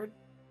really hard.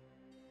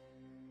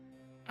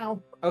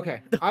 Ow.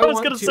 Okay. I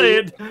was gonna say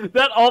it.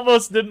 That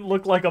almost didn't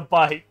look like a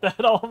bite.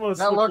 That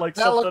almost looked like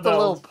something else. That looked a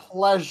little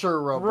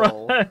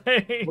pleasurable.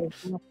 Right.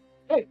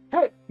 Hey,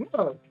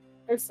 no.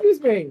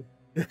 Excuse me.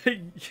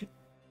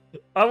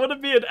 I want to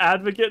be an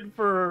advocate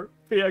for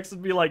PX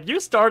and be like, you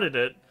started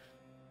it.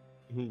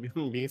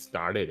 We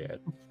started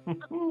it.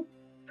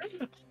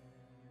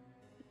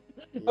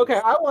 Okay,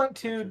 I want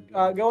to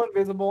go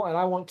invisible, and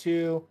I want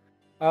to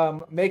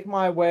make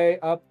my way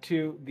up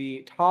to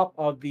the top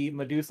of the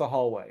Medusa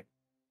hallway.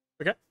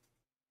 Okay.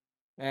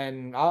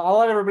 And I'll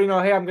let everybody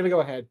know, hey, I'm gonna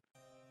go ahead.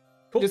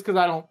 Cool. Just because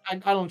I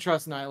don't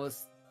trust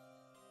Nihilus.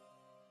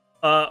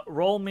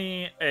 Roll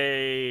me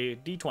a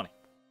d20.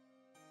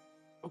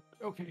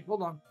 Okay,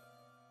 hold on.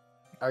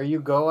 Are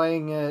you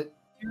going Here,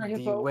 the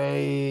Hippo.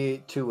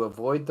 way to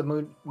avoid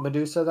the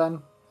Medusa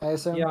then, I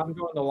assume? Yeah, I'm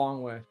going the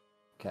long way.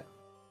 Okay.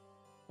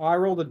 Oh, I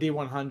rolled a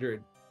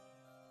D100.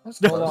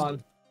 That's Hold close.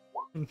 on.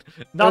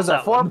 It Not was a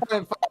that one.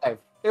 4.5.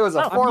 It was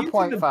a I'm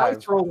using the 4.5.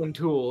 dice rolling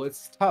tool.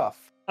 It's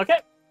tough. Okay.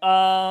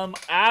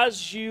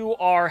 As you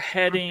are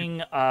heading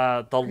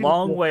the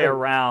long way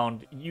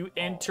around, you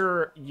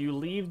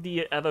leave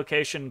the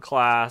evocation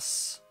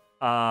class,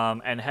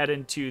 and head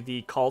into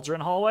the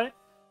cauldron hallway.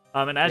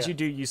 And as you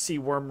do, you see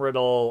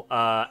Wormriddle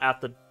at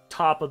the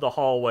top of the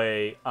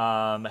hallway,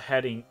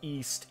 heading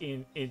east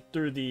in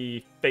through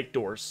the fake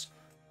doors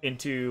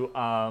into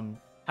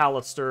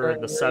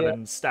Halaster the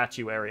Seven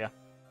statue area.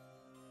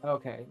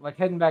 Okay, like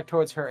heading back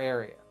towards her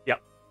area.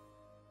 Yep.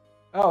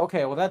 Oh,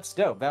 okay. Well, that's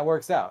dope. That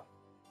works out.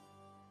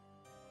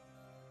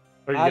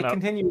 Are you I gonna...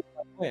 continue with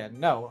my plan.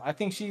 No, I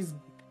think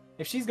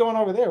if she's going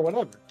over there,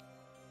 whatever.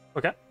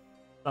 Okay.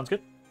 Sounds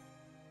good.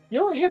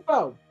 You're a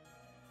hippo.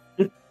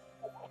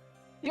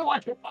 You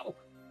want hippo?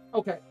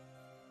 Okay.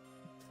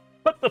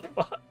 What the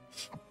fuck?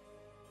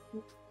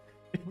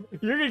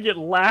 You're gonna get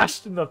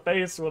lashed in the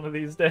face one of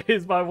these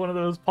days by one of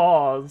those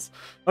paws.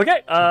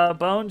 Okay,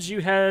 Bones, you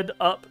head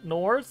up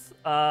north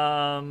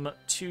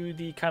to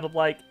the kind of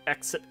like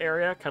exit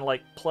area, kind of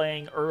like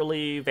playing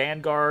early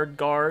Vanguard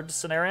guard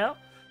scenario.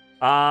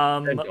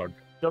 Vanguard.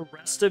 The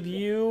rest of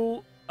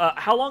you,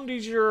 how long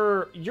does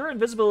your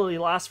invisibility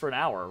last? For an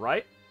hour,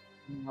 right?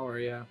 An hour,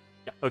 yeah.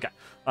 Yeah, okay.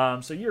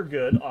 So you're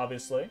good,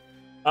 obviously.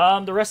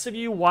 The rest of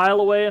you while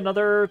away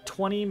another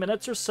 20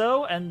 minutes or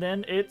so, and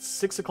then it's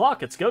 6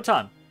 o'clock. It's go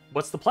time.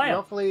 What's the plan?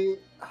 Roughly,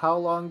 how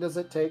long does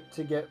it take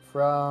to get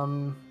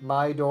from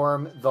my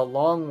dorm the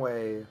long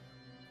way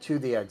to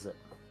the exit?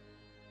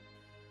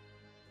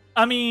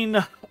 I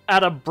mean,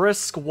 at a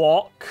brisk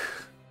walk,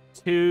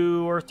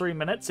 2 or 3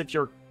 minutes. If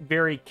you're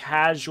very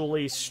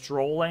casually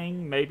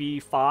strolling, maybe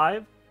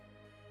 5.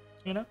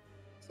 You know?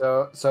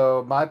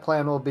 So my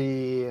plan will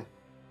be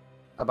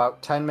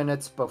about 10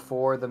 minutes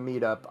before the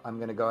meetup. I'm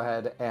going to go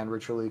ahead and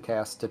ritually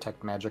cast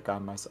Detect Magic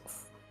on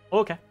myself.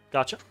 Okay,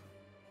 gotcha.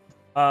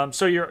 So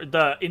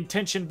the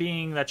intention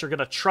being that you're going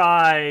to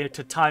try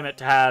to time it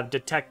to have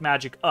Detect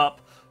Magic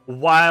up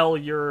while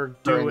you're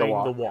doing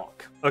the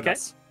walk. Okay,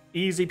 Yes.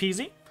 Easy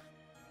peasy.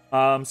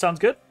 Sounds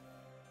good.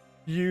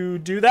 You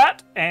do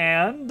that,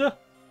 and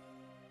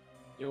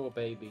Yo,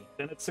 baby.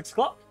 then it's 6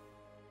 o'clock.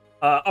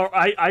 Or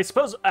I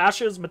suppose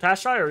Ashes,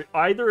 Matashtai, are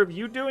either of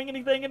you doing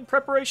anything in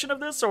preparation of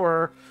this,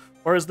 or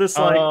is this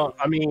like?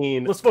 I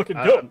mean, let's fucking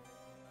go.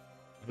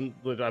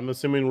 I'm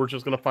assuming we're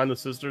just gonna find the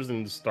sisters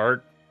and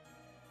start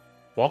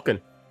walking.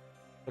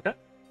 Okay.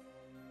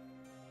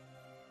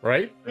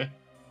 Right?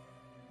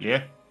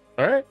 Yeah.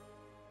 All right.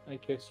 I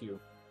kiss you.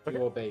 Okay.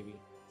 Yo, baby.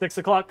 6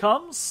 o'clock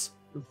comes.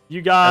 You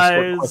Escort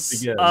guys. quest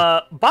begins.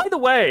 By the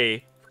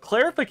way,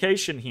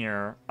 clarification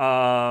here.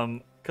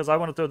 Because I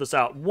want to throw this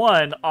out.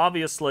 One,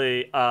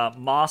 obviously,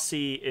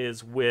 Mossy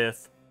is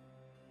with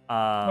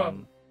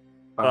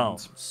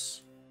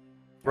Bones,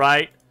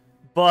 right?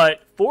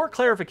 But for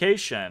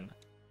clarification,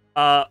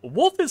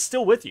 Wolf is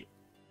still with you.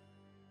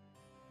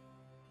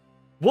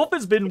 Wolf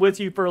has been with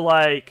you for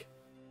like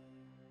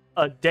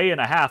a day and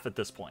a half at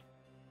this point.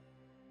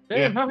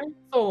 Damn, how many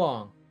so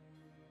long?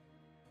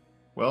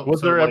 Well,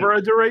 Was so, there like, ever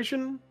a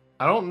duration?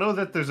 I don't know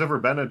that there's ever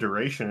been a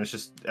duration. It's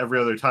just every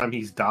other time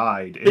he's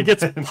died, It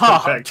gets back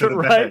popped, to the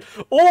right?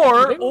 bag.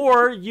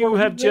 Or you Well,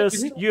 have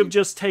you have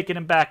just taken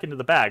him back into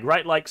the bag,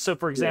 right? Like, so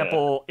for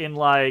example, in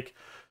like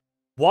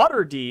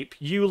Waterdeep,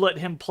 you let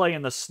him play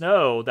in the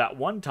snow that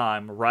one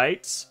time,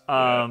 right?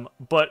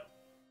 But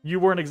you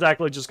weren't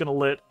exactly just going to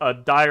let a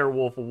dire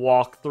wolf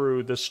walk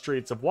through the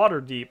streets of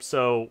Waterdeep.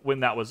 So when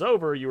that was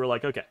over, you were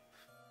like, okay,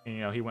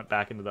 and, he went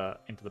back into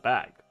the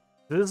bag.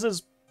 This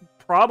is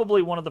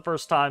probably one of the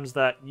first times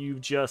that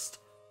you've just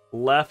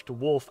left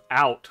Wolf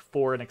out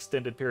for an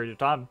extended period of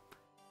time.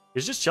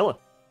 He's just chilling.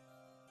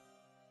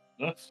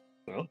 That's,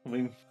 well, I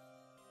mean,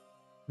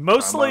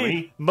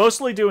 Mostly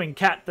doing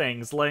cat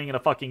things, laying in a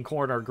fucking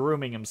corner,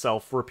 grooming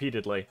himself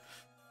repeatedly.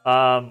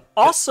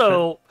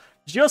 Also,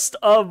 just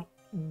a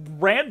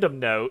random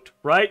note,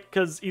 right?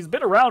 Because he's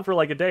been around for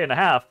like a day and a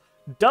half.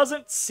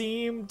 Doesn't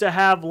seem to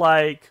have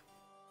like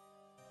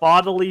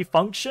bodily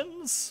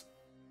functions,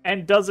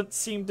 and doesn't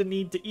seem to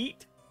need to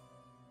eat.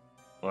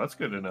 well, that's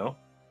good to know.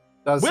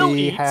 Does Will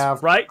he eat,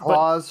 have right?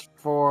 claws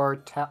for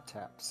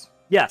tap-taps?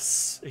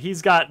 Yes,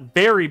 he's got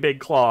very big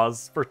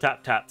claws for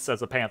tap-taps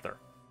as a panther.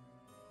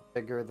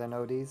 Bigger than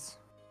Odie's?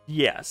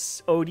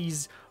 Yes,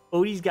 Odie's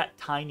got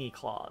tiny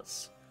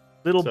claws.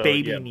 Little So,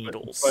 baby yeah,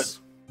 needles. but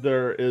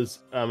there is,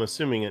 I'm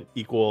assuming, an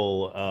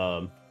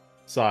equal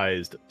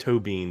sized toe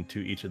bean to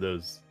each of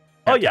those.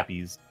 Oh, yeah.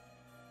 tappies.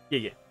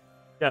 Yeah.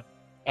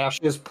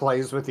 Ashes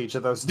plays with each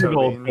of those Big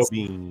old toe toe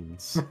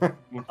beans.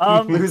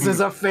 beans.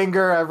 Loses a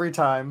finger every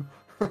time.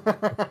 Toe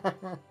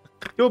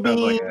Sounds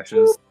beans. like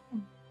Ashes.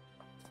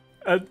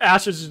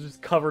 Ashes is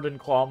just covered in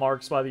claw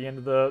marks by the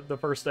end of the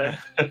first day.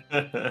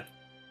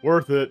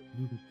 Worth it.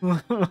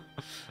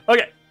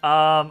 Okay,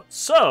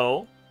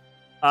 so,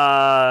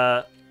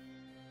 wrong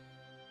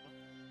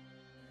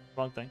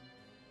thing.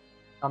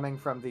 Coming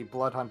from the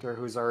blood hunter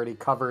who's already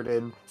covered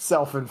in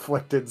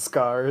self-inflicted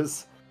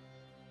scars.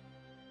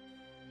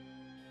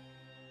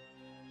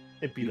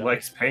 He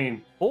likes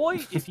pain. Boy,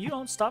 if you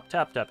don't stop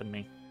tap-tapping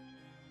me.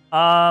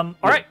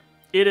 Alright,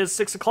 it is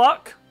 6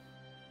 o'clock.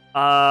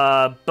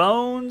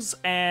 Bones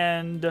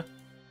and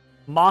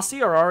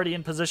Mossy are already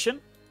in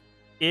position.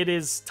 It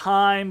is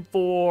time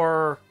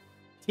for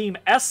Team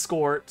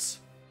Escort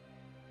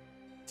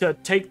to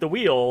take the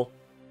wheel.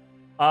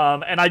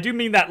 And I do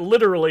mean that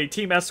literally.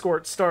 Team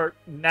Escort, start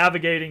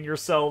navigating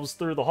yourselves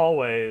through the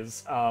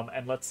hallways.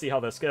 And let's see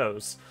how this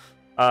goes.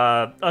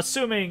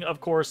 Assuming, of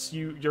course,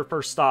 your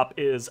first stop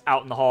is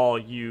out in the hall,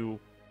 you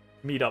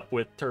meet up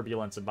with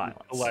Turbulence and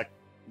Violence.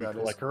 That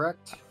is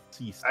correct.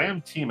 I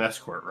am Team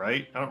Escort,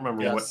 right? I don't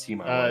remember what team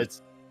I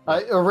was.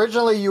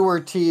 Originally, you were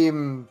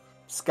Team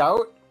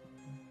Scout,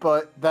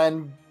 but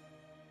then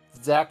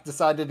Zach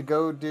decided to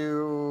go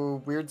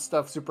do weird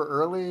stuff super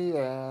early,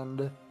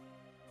 and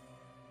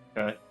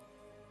Okay.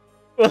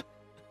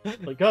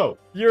 Like, go.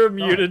 You're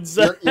muted,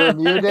 Zach. you're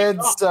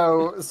muted.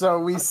 So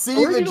we see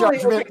the Originally,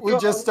 judgment, okay, we so-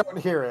 just don't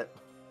hear it.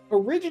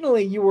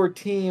 Originally, you were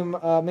team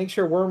make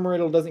sure Worm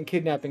Riddle doesn't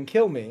kidnap and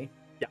kill me.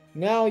 Yeah.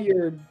 Now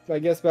you're, I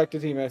guess, back to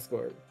Team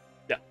Escort.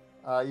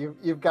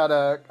 You've got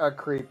a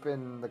creep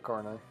in the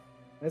corner.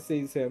 I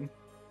sees him.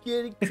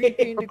 Get creep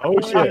in the Oh,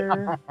 shit.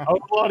 corner. How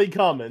bloody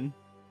coming?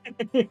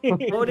 Otis, He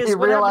what happened to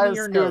realized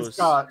your he was nose?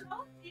 caught.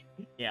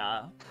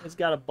 Yeah, it's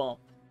got a bump.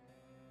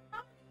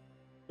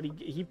 But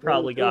he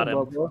probably got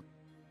him.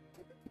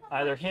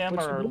 Either him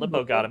What you or doing, Limbo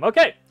bro? got him.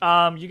 Okay,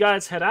 you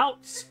guys head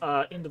out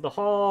into the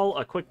hall.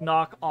 A quick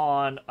knock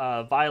on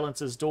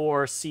Violence's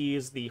door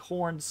sees the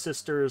Horned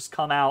Sisters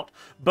come out,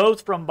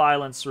 both from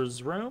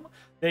Violence's room.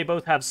 They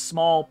both have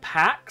small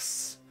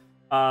packs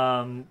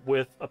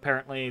with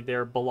apparently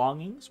their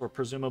belongings, or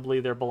presumably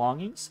their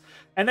belongings.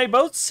 And they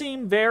both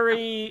seem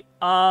very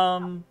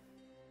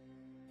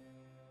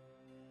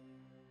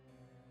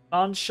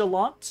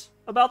nonchalant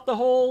about the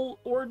whole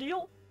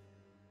ordeal.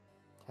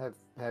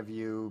 Have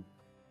you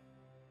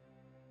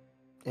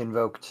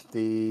invoked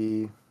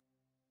the...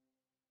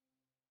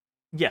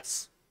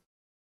 Yes.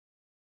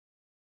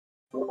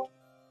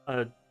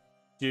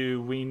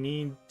 Do we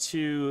need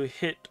to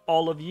hit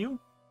all of you?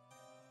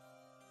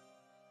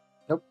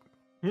 Nope.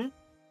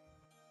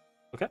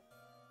 Okay.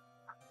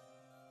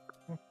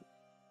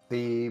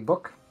 The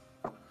book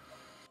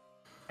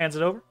Hands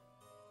it over.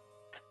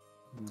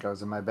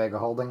 goes in my bag of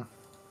holding.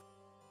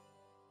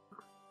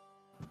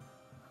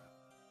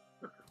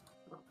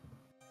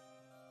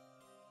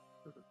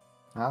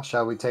 Now,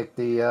 shall we take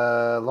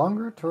the long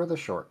route or the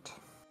short?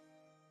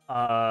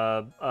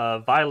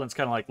 Violence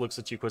kind of like looks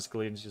at you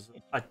quizzically and she's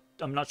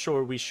I'm not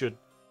sure we should.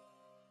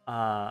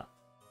 The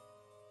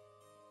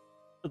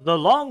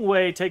long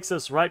way takes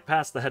us right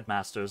past the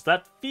headmasters.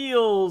 That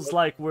feels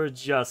like we're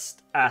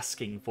just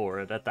asking for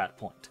it at that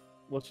point.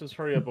 Let's just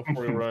hurry up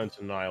before we run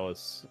into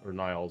Niles, or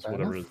Niles, Fair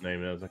whatever enough. his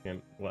name is. I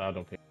can't. Well, I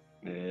don't care.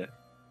 Yeah.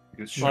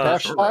 It's Matashtai?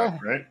 short route,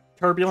 right?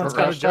 Turbulence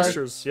Short kind of route.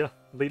 gestures. Yeah,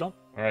 lead on.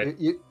 All right.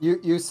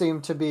 You seem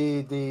to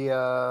be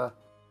the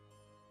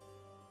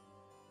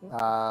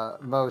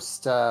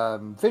most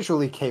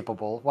visually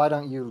capable. Why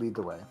don't you lead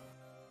the way?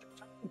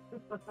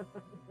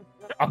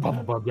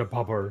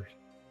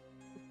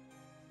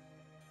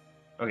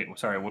 Okay,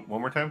 sorry, one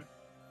more time?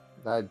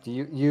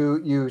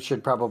 You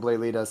should probably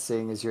lead us,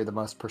 seeing as you're the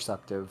most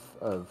perceptive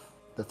of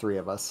the three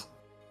of us,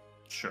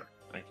 Sure,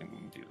 I can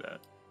do that.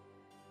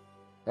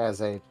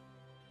 as a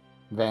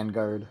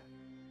vanguard.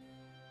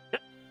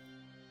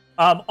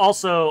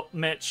 Also,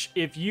 Mitch,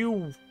 if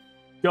you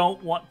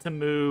don't want to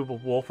move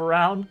Wolf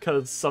around,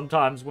 because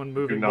sometimes when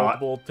moving not.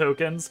 multiple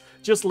tokens,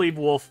 just leave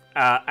Wolf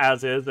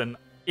as is, and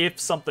if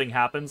something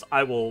happens,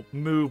 I will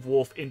move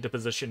Wolf into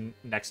position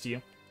next to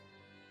you.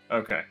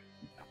 Okay.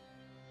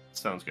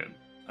 Sounds good.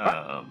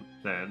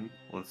 Then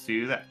let's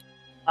do that.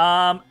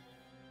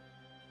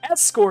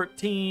 Escort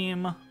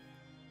team,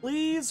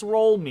 please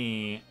roll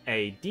me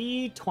a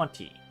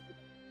d20.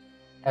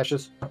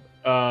 Ashes.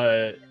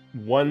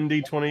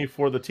 1d20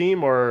 for the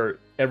team, or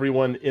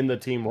everyone in the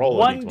team roll a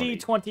One d20?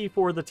 d20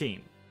 for the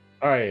team.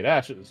 All right,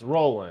 Ashes,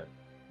 rolling.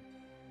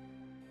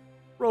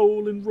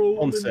 Rolling,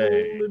 rolling,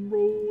 Say. rolling,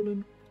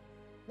 rolling.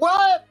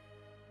 What?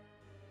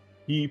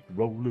 Keep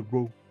rolling,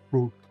 roll.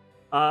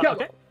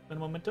 Okay. In a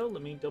momento,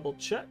 let me double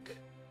check.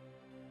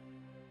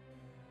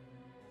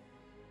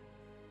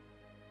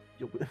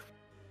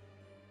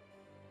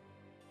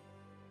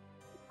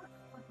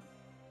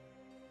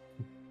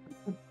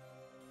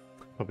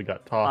 Probably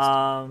got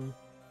tossed.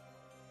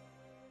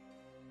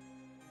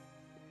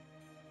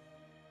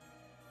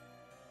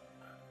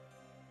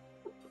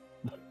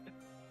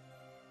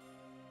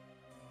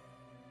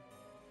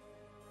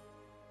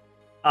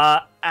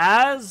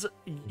 As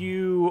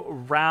you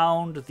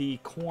round the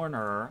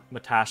corner,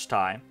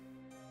 Matashtai,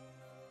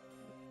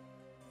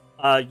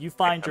 you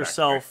find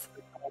yourself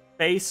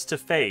face to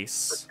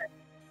face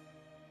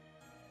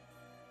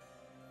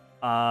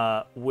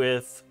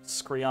with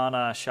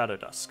Skriana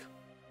Shadowdusk.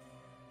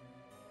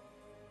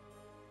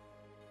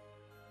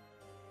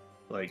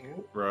 Like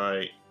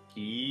right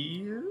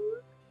here?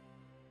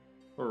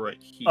 Or right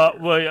here?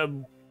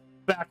 Well,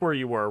 back where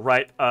you were,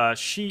 right?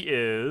 She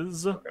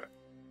is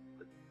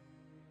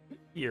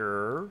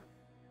here.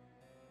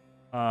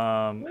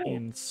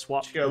 In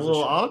swap. She got a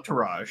little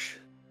entourage.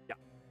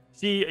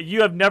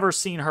 You have never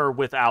seen her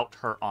without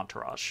her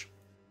entourage,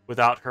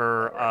 without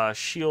her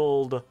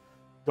shield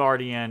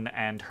guardian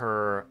and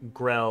her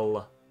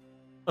Grell,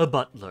 a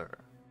butler.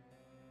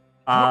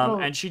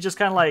 And she just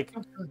kind of like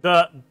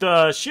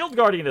the shield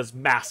guardian is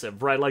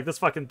massive, right? Like this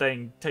fucking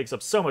thing takes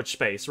up so much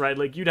space, right?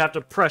 Like you'd have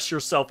to press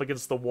yourself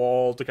against the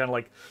wall to kind of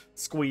like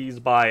squeeze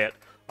by it.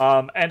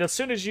 And as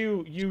soon as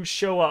you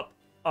show up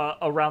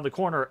around the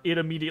corner, it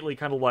immediately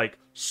kind of like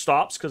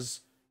stops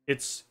because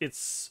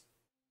it's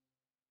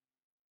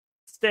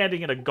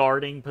standing in a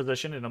guarding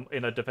position,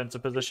 in a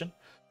defensive position.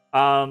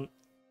 I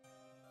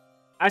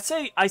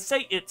say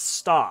it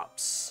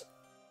stops.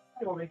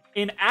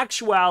 In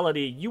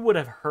actuality, you would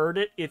have heard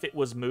it if it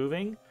was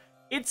moving.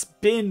 It's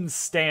been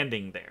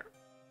standing there.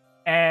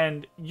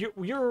 And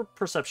your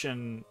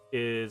perception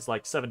is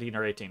like 17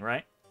 or 18,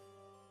 right?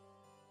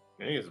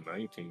 I think it's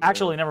 19.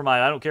 Actually, never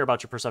mind. I don't care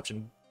about your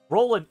perception.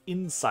 Roll an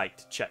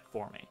insight check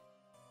for me.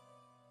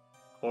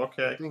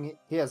 Okay. I think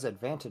he has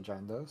advantage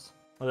on those.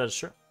 Oh, that is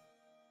true.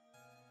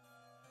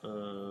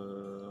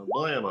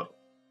 Blammo.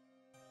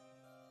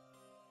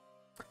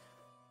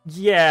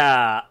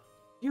 Yeah,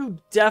 you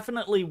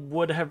definitely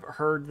would have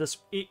heard this,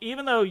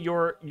 even though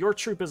your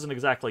troop isn't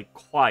exactly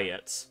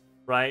quiet,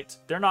 right?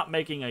 They're not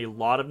making a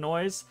lot of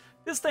noise.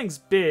 this thing's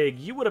big.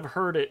 You would have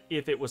heard it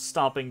if it was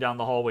stomping down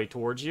the hallway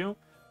towards you.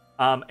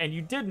 And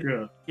you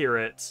didn't hear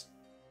it.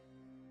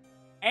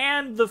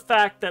 And the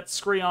fact that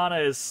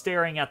Skriana is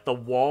staring at the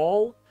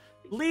wall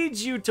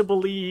leads you to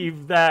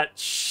believe that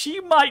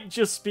she might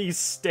just be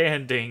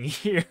standing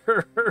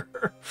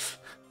here.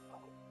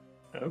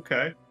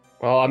 Okay.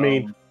 Well, I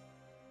mean,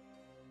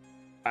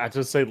 I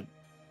just say,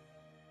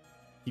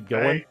 keep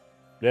going.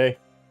 Hey.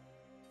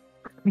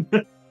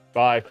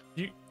 Bye.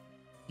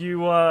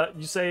 You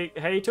say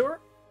hey to her?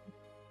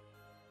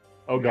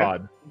 Oh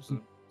God.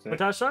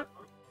 Matashtai?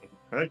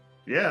 Hey,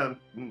 yeah.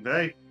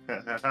 Hey,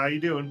 how you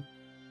doing?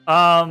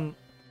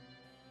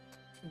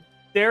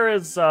 There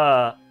is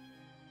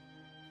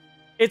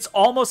it's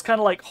almost kind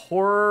of like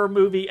horror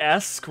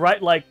movie-esque,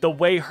 right? Like the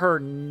way her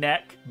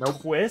neck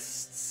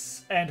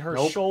twists and her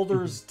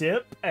shoulders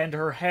dip and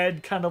her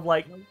head kind of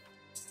like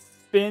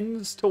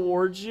spins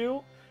towards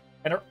you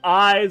and her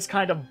eyes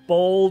kind of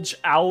bulge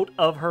out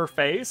of her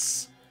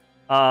face.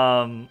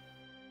 And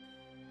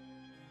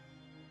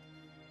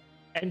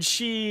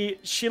she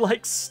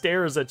like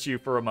stares at you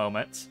for a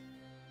moment.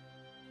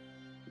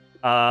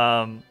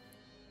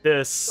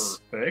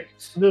 This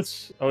she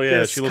looks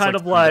kind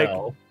of like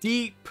Chanel.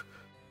 deep,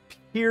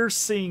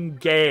 piercing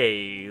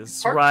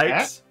gaze, Part right?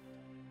 cat?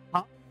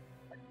 Huh?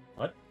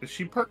 What? Is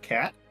she part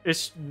cat?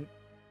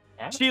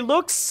 She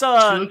looks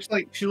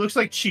She looks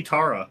like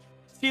Chitara.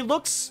 she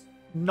looks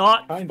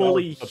not Kind of.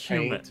 fully The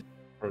human.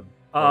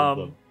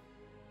 paint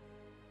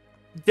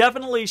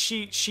Definitely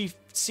she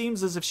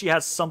seems as if she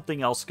has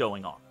something else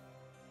going on,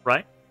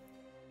 right?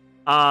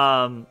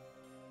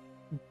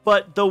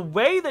 But the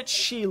way that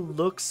she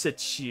looks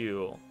at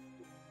you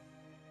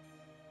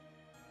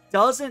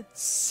doesn't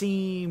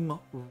seem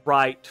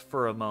right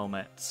for a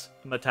moment,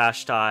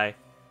 Matashtai.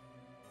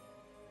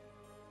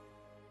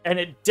 And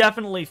it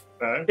definitely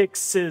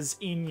fixes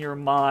in your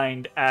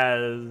mind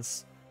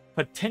as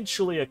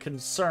potentially a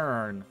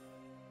concern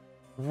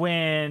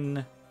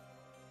when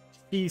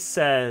she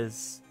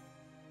says,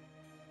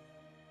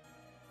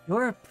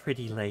 "You're a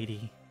pretty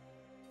lady."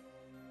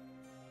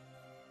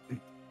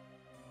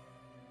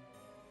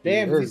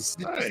 Damn, did you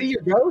see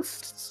your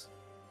ghosts?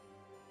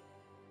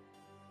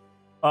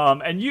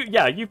 And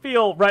you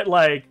feel, right,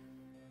 like,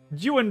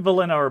 you and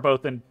Valena are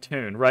both in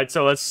tune, right?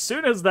 So as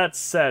soon as that's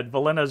said,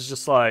 Valena's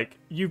just like,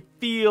 you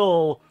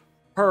feel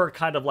her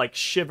kind of, like,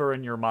 shiver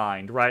in your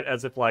mind, right?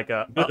 As if, like,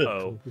 a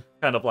uh-oh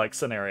kind of, like,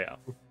 scenario.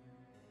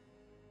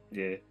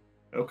 Yeah.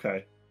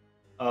 Okay.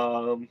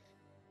 Well,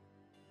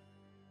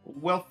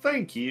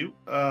 thank you.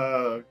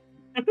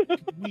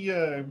 We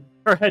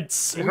Her head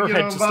just,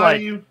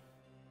 like,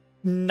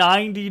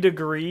 90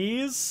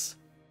 degrees?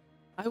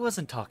 I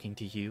wasn't talking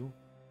to you.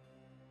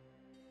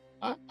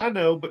 I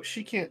know, but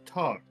she can't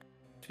talk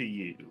to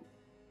you.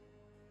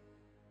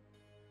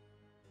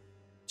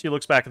 She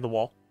looks back at the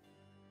wall.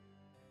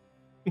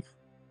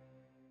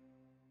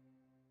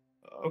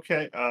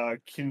 Okay,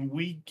 can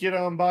we get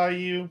on by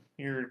you?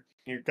 Your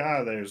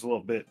guy there's a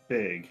little bit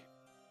big.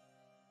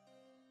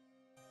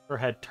 Her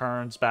head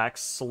turns back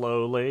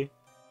slowly.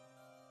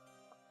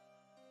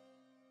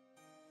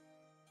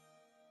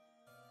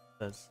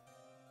 Says,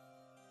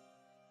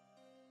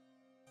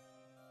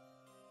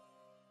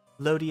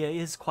 Lodia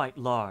is quite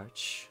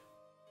large.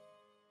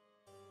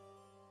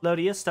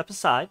 Lodia, step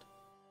aside.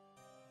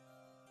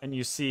 And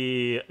you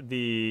see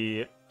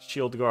the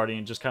shield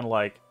guardian just kind of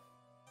like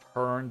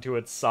turn to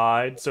its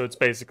side, so it's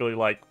basically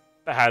like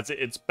has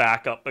its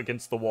back up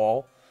against the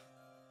wall.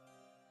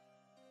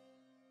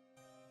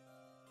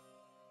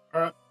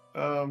 Alright,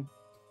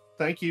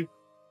 thank you.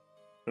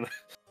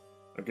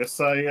 I guess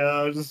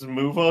I just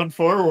move on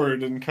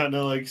forward and kind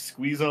of like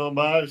squeeze on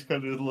by, just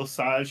kind of do a little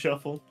side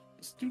shuffle.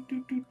 Just do.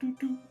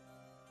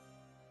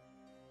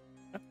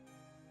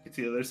 Get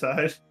to the other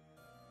side.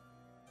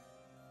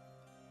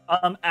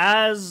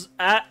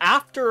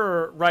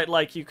 After, right,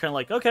 like, you kind of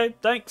like, okay,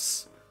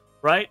 thanks,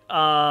 right?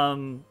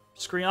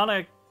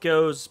 Skriana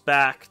goes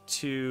back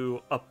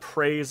to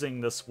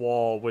appraising this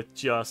wall with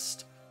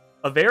just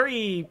a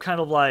very kind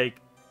of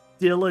like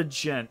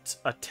diligent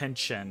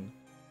attention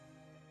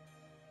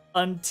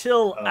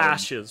until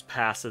Ashes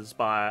passes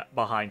by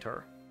behind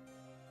her.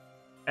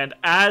 And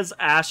as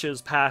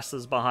Ashes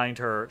passes behind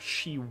her,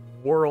 she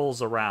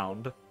whirls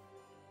around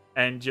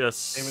and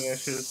just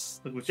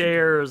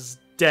stares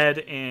dead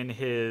in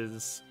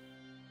his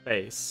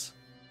face.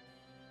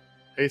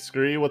 Hey,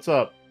 Scree, what's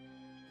up?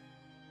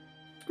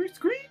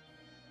 Scree.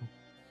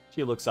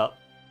 She looks up.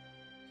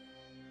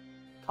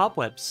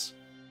 Cobwebs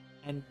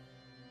and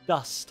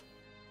dust.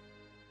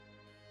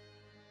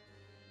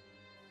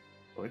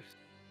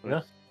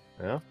 Yeah.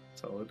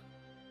 Solid.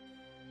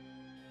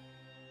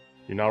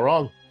 You're not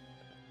wrong.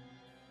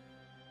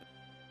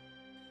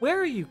 Where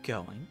are you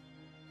going?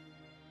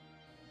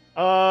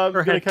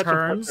 Her head catch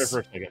turns. There for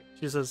a second.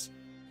 She says,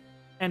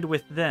 and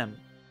with them.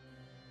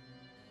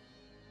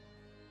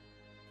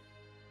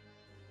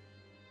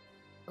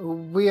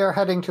 We are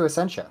heading to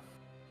Essentia.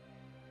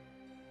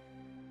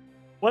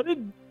 What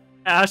did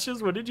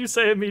you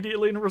say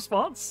immediately in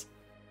response?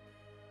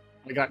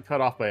 I got cut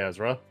off by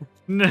Ezra.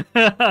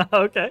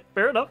 Okay,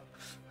 fair enough.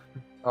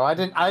 Oh, I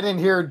didn't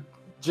hear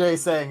Jay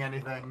saying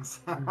anything.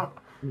 So.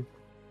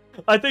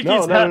 I think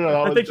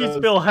I think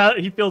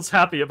he feels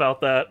happy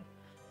about that.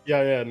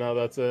 Yeah. No,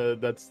 that's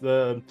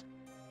the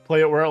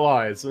play it where it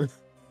lies.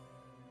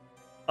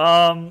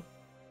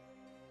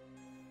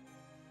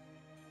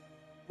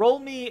 Roll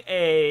me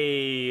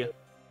a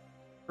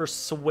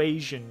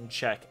persuasion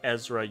check,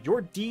 Ezra.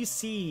 Your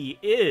DC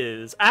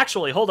is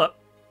actually, hold up.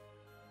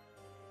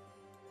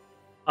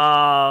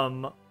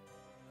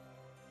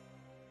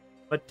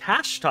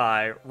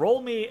 Matashtai,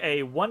 roll me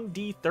a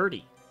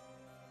 1d30.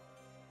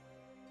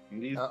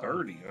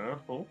 D30, huh?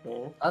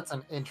 Oh. That's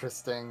an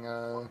interesting.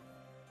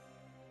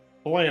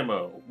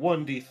 Blammo,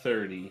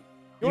 1d30.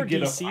 Your You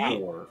get DC a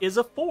 4. is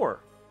a 4.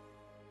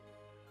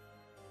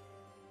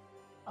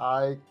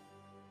 I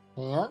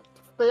can't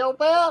fail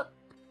that.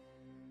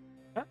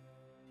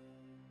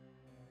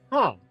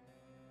 Huh.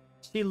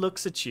 She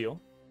looks at you.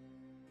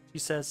 She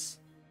says,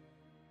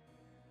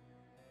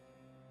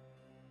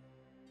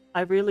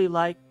 I really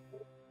like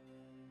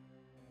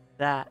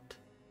that.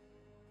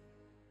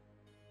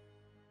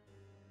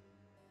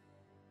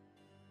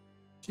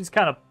 She's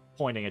kind of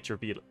pointing at your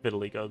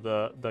vitiligo,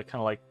 the kind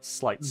of like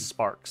slight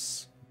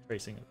sparks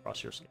tracing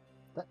across your skin.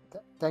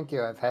 Thank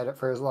you. I've had it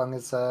for as long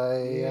as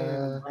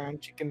I brown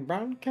chicken,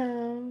 brown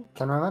cow.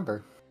 can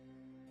remember.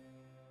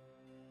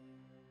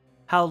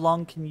 How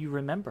long can you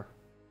remember?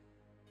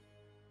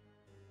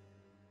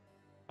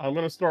 I'm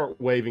gonna start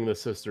waving the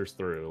sisters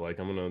through. Like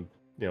I'm gonna,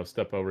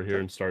 step over here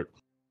and start.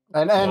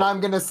 And I'm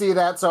gonna see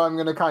that, so I'm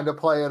gonna kind of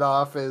play it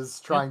off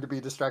as trying to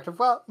be distractive.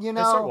 Well,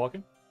 Start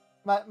walking.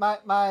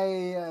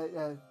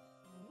 My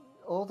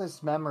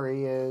oldest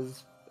memory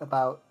is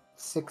about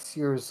 6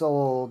 years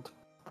old,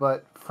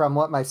 but from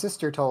what my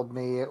sister told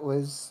me, it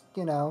was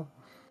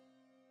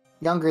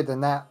younger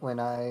than that when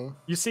I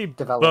You see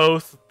developed.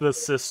 both the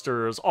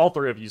sisters, all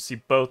three of you see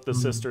both the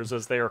sisters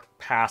as they are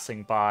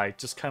passing by,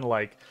 just kind of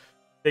like,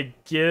 they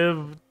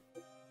give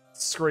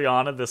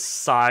Skriana this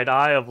side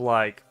eye of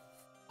like,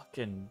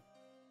 fucking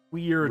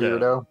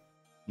weirdo.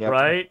 Yep.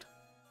 Right?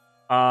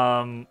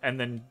 And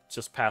then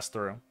just pass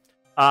through.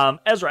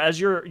 Ezra, as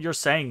you're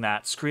saying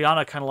that,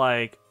 Skriana kind of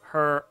like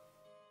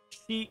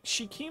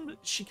she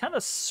kind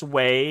of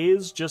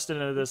sways just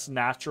into this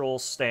natural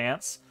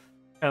stance,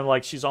 kind of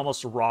like she's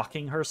almost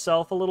rocking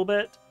herself a little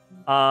bit.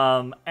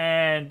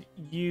 And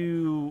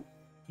you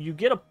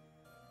get a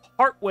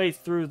part way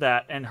through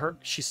that, and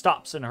she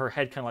stops, and her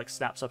head kind of like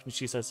snaps up, and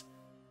she says,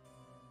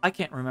 "I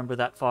can't remember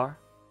that far.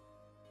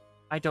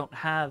 I don't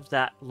have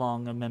that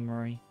long a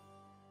memory.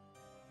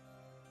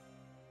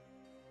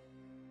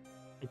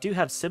 I do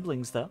have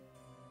siblings, though.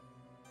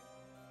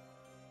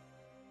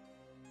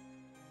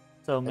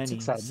 So many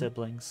exciting.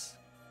 siblings.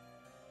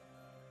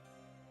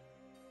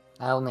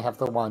 I only have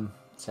the one,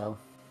 so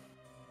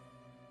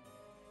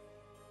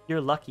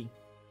You're lucky.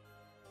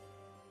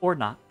 Or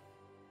not.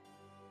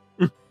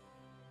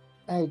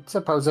 I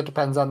suppose it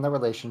depends on the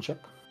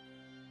relationship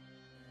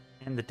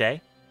And the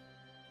day.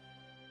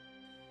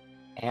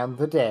 and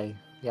the day.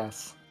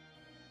 Yes.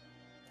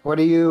 What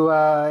are you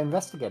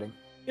investigating?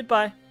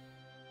 Goodbye.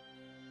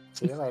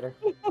 See you later.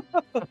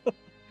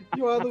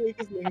 You are the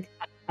weakest link.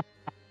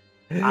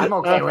 I'm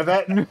okay with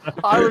it.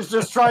 I was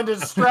just trying to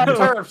distract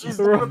her. If she's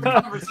done with the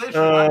conversation,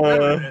 I'm good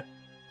with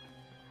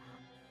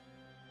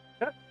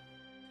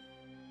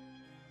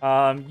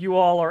it. You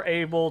all are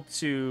able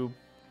to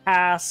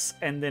pass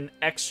and then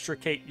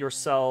extricate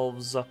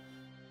yourselves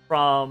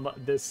from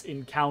this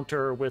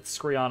encounter with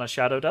Skriana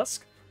Shadow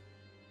Dusk.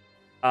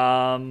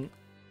 And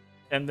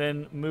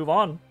then move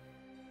on.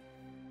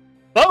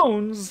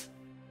 Bones!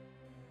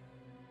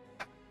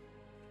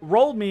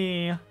 Roll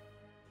me...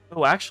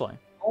 Oh, actually.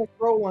 I'll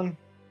throw one.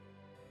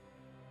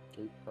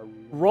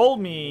 Roll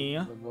me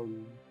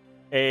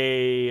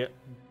a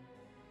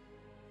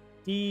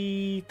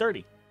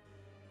D30,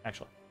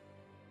 actually.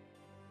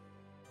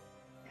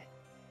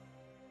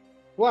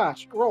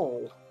 Flash,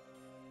 roll.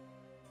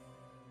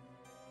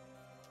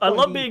 I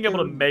love being able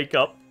to make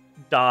up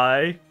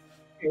die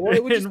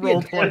in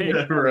role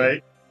playing.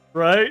 Right.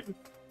 Right?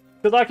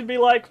 Because I can be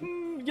like,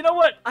 you know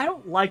what? I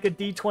don't like a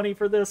D20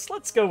 for this.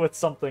 Let's go with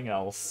something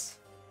else.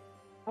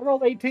 I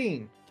rolled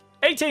 18.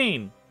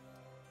 18.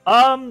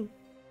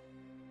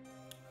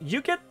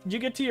 You get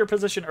to your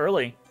position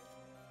early,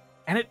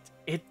 and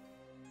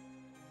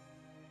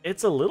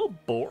it's a little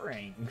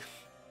boring.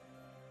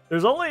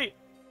 There's only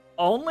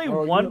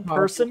one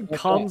person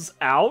comes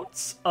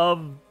out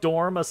of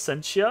Dorm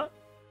Essentia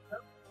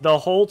the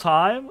whole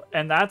time,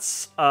 and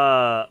that's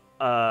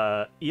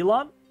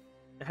Elon.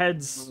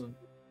 Heads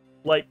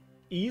like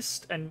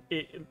east, and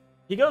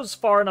he goes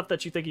far enough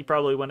that you think he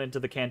probably went into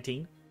the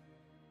canteen,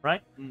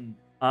 right? And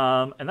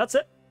that's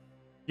it.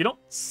 You don't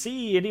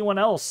see anyone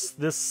else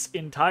this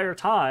entire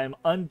time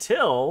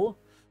until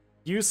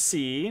you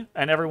see,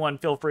 and everyone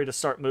feel free to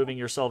start moving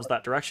yourselves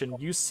that direction,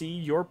 you see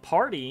your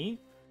party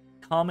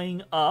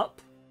coming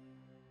up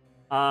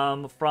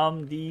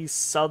from the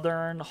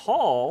southern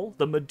hall,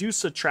 the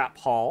Medusa Trap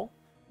Hall,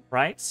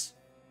 right?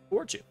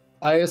 Towards you.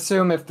 I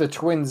assume if the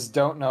twins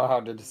don't know how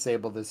to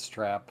disable this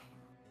trap,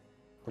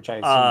 which I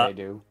assume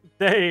they do.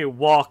 They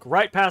walk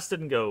right past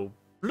it and go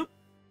bloop,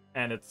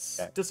 and it's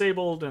Okay.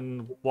 disabled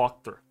and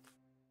walk through.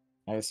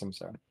 I assume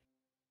so.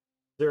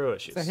 0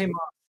 issues. So hey, Mom,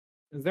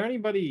 is there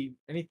anybody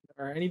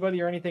or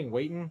anything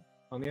waiting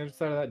on the other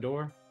side of that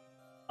door?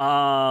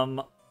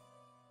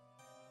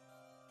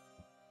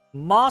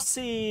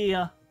 Mossy,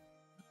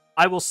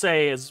 I will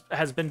say,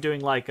 has been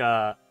doing like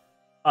a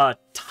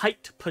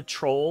tight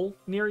patrol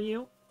near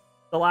you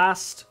the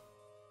last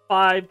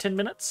 5-10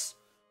 minutes,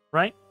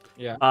 right?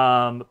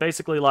 Yeah.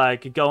 Basically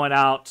like going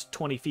out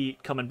 20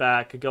 feet, coming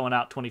back, going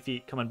out 20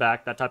 feet, coming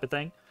back, that type of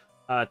thing,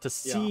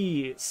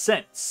 to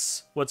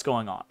sense what's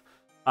going on.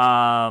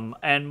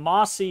 And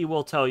Mossy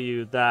will tell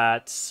you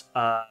that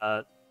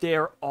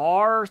there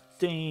are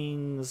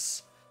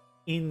things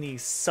in the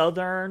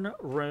southern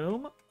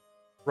room,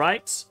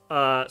 right?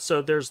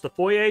 So there's the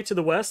foyer to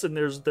the west, and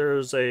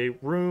there's a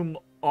room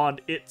on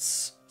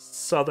its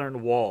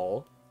southern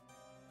wall.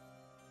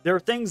 There are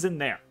things in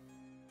there.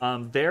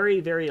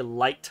 Very, very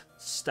light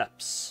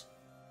steps.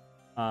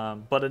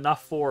 But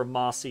enough for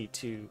Mossy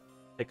to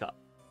pick up.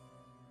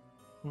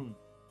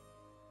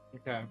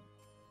 Okay.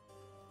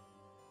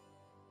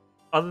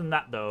 Other than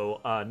that, though,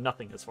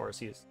 nothing as far as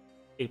he is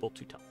able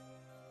to tell.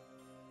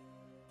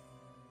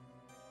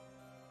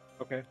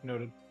 Okay,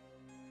 noted.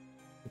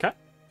 Okay.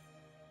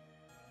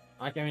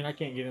 I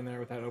can't get in there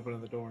without opening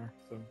the door,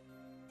 so.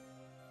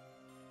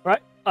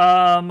 Right.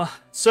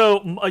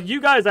 So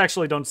you guys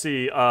actually don't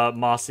see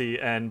Mossy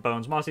and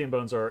Bones. Mossy and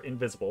Bones are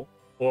invisible.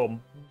 Well,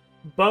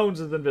 Bones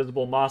is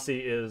invisible. Mossy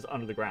is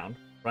under the ground,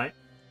 right?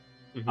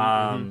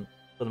 For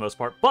the most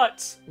part.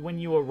 But when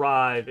you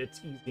arrive,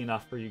 it's easy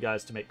enough for you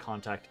guys to make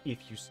contact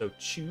if you so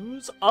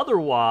choose.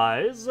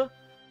 Otherwise,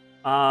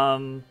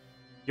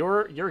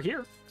 you're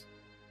here.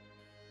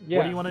 Yeah,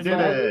 what do you want to do? Did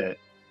it.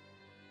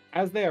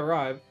 As they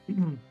arrive,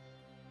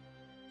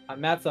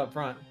 Matt's up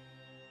front.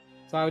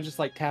 So I would just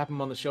like tap him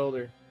on the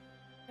shoulder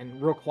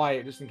and real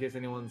quiet just in case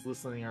anyone's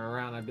listening or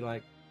around. I'd be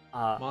like,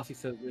 Mossy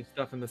says there's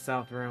stuff in the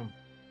south room.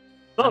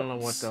 I don't know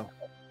what though.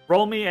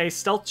 Roll me a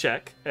stealth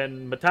check,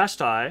 and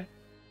Matashtai,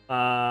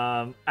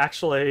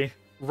 actually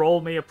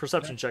roll me a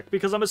perception check,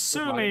 because I'm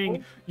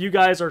assuming you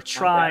guys are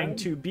trying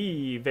to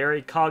be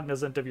very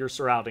cognizant of your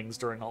surroundings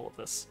during all of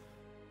this.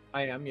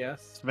 I am,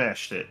 yes.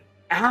 Smashed it.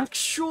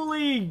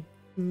 Actually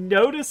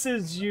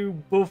notices you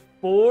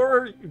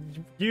before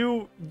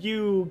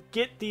you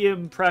get the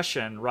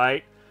impression,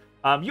 right?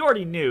 You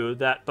already knew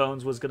that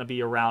Bones was going to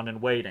be around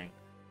and waiting.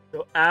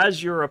 So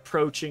as you're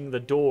approaching the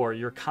door,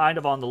 you're kind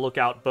of on the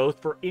lookout both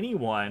for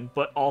anyone,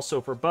 but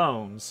also for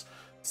Bones.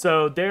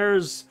 So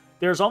there's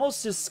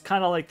almost just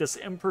kind of like this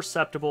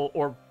imperceptible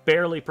or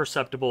barely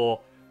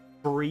perceptible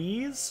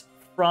breeze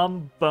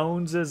from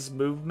Bones's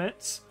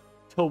movements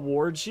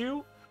towards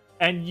you,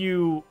 and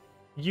you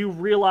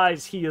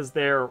realize he is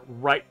there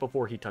right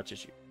before he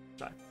touches you.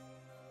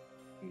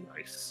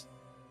 Nice.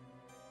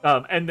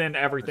 And then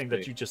everything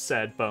that you just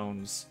said,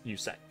 Bones, you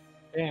say.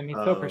 Damn, he's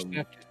so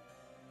perceptive.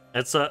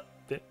 It's a.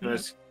 I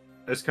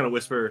just kind of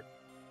whisper,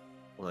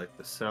 like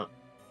the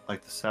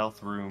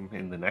south room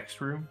in the next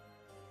room.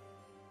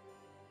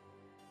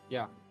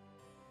 Yeah.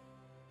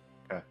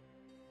 Okay.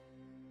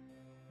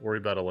 Worry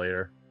about it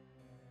later.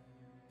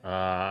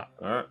 All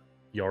right.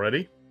 Y'all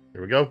ready?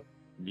 Here we go.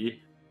 Yeah.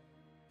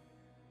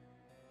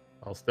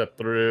 I'll step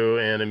through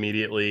and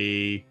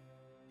immediately,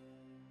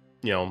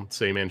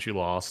 say Manchu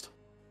lost.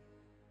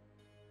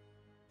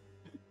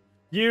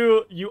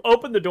 You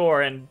open the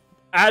door, and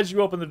as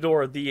you open the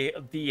door,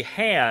 the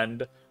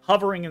hand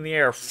hovering in the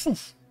air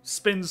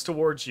spins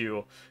towards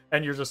you,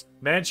 and you're just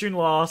Manchun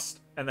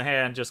lost, and the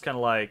hand just kind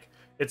of like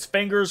its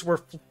fingers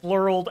were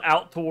flurled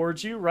out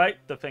towards you, right?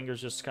 The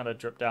fingers just kind of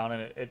drip down,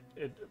 and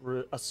it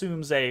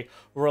assumes a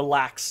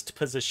relaxed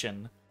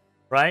position,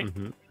 right?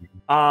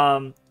 Ezrah,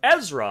 All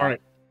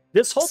right.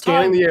 this whole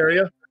Scanning time, the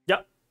area.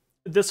 Yep.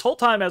 This whole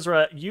time,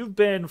 Ezrah, you've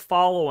been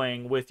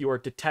following with your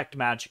detect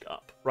magic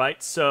up,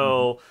 right?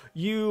 So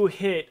you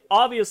hit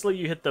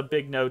the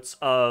big notes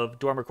of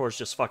Dormercore's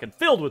just fucking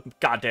filled with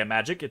goddamn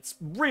magic. It's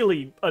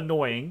really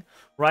annoying,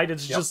 right?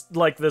 It's just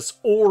like this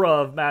aura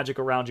of magic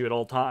around you at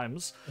all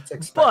times. It's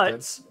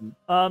expected.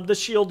 But the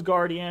Shield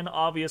Guardian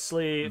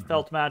obviously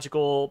felt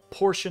magical.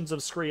 Portions of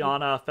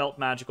Skriana felt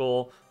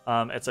magical.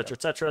 Etc.,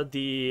 etc.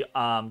 The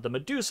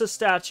Medusa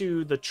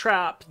statue, the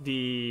trap,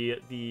 the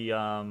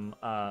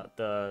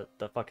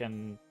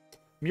fucking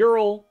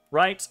mural,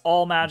 right?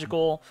 All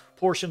magical.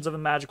 Portions of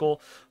them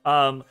magical.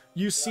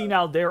 You see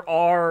now there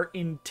are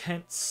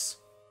intense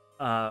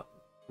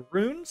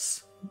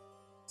runes,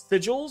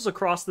 sigils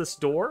across this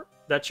door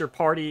that your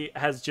party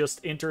has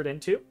just entered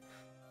into,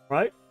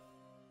 right?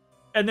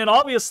 And then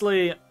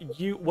obviously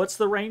what's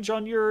the range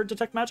on your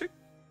detect magic?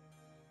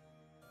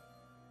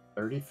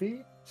 30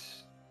 feet?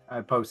 I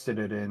posted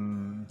it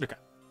in Okay,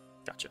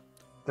 gotcha.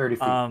 30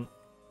 feet.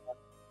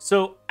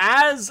 So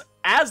as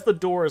the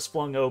door is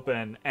flung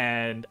open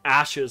and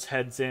Ashes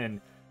heads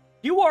in,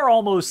 you are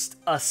almost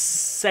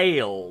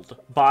assailed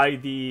by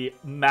the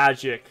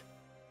magic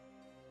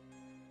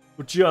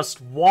just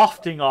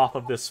wafting off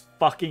of this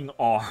fucking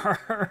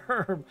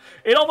arm.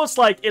 It almost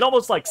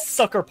like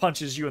sucker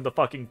punches you in the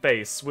fucking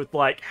face with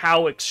like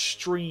how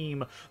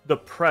extreme the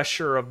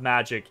pressure of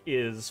magic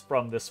is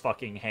from this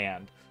fucking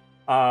hand.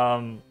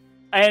 And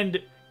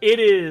it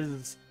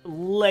is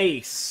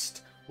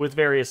laced with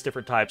various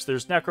different types.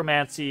 There's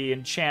necromancy,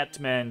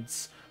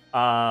 enchantments,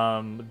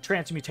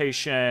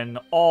 transmutation,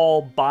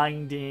 all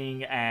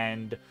binding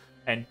and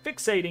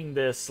fixating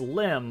this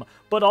limb,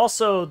 but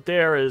also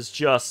there is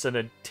just an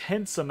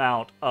intense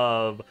amount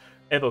of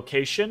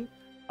evocation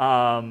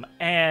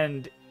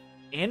and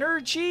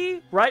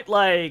energy, right?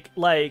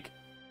 Like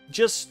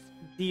just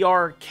the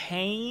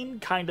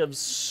arcane kind of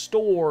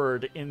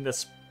stored in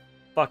this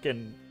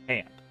fucking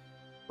hand,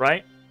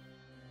 right?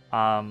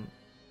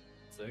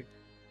 Sick.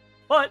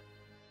 But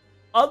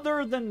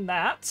other than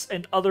that,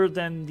 and other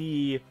than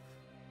the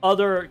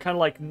other kind of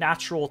like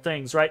natural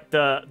things, right?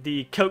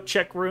 The coat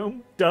check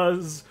room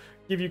does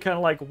give you kind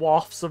of like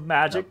wafts of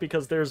magic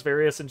because there's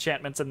various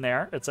enchantments in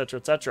there,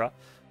 etc., etc.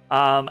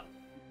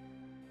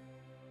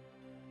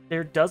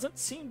 There doesn't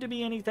seem to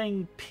be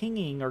anything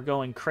pinging or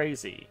going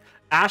crazy.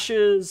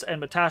 Ashes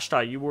and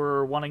Matashtai, you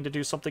were wanting to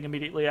do something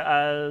immediately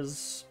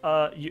as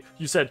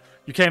you said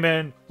you came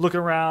in, looking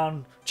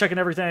around, checking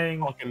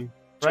everything.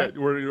 Right?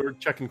 We're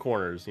checking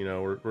corners, you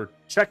know. We're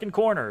checking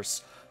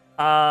corners.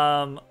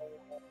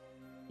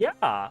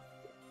 Yeah.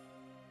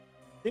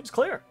 Seems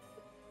clear.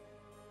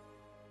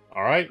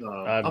 All right.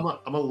 I'm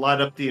gonna light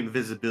up the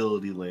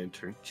invisibility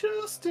lantern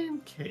just in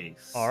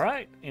case. All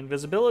right.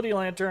 Invisibility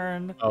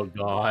lantern Oh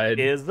God.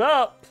 is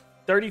up.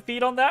 30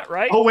 feet on that,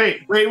 right? Oh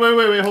wait.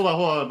 Hold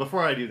on.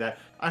 Before I do that,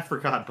 I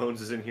forgot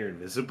Bones is in here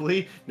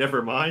invisibly.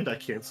 Never mind. I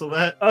cancel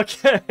that.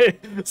 Okay.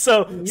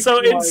 So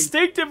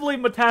instinctively,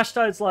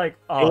 Matashtai's like,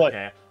 oh,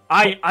 okay.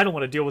 I don't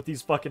want to deal with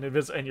these fucking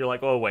invisible. And you're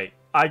like, oh wait,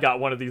 I got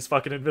one of these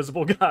fucking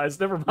invisible guys.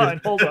 Never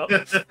mind. Hold up.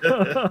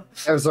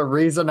 There's a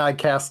reason I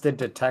casted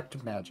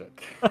detect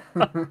magic.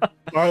 All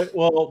right.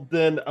 Well,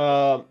 then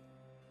I'm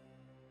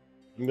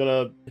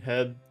gonna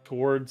head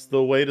towards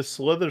the way to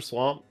Slither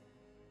Swamp.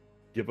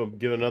 Give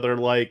another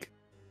like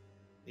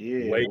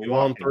way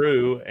on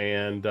through,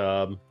 and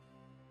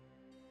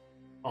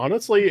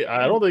honestly,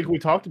 I don't think we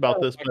talked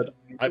about this, but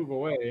I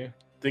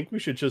think we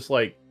should just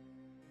like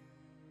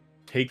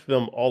take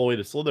them all the way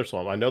to Slither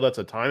Swamp. I know that's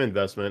a time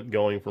investment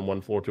going from one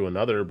floor to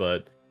another,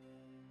 but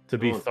to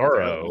be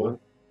thorough,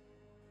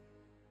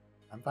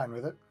 I'm fine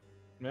with it.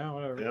 Yeah,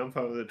 whatever. Yeah, I'm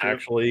fine with it too.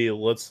 actually,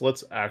 let's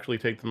actually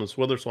take them to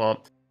Slither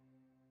Swamp,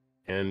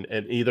 and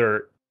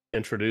either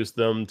introduce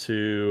them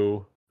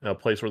to a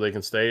place where they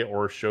can stay,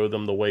 or show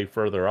them the way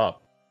further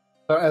up.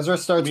 So Ezra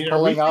starts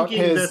pulling out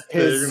his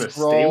they're gonna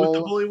scroll. stay with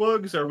the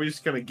bullywugs, or are we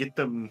just gonna get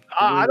them?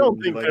 I don't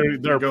think like,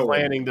 they're going?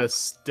 planning to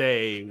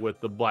stay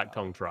with the Black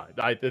Tongue tribe.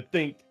 I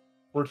think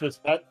we're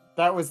just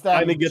That was them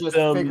trying to get just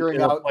them figuring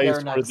in a out place their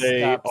where next they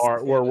steps.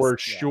 are, where we're Yeah.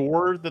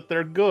 sure that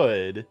they're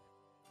good,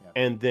 Yeah.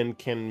 and then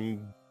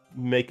can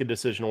make a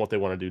decision on what they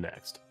want to do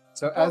next.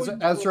 So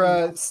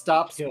Ezra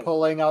stops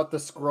pulling out the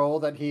scroll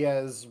that he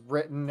has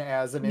written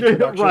as an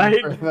introduction.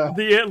 Right? For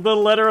The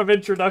letter of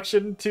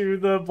introduction to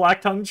the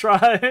Black Tongue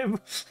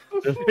tribe.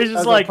 He's just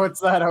Ezra like,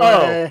 puts that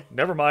away. oh,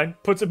 never mind.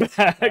 Puts it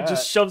back.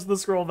 Just shoves the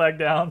scroll back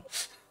down.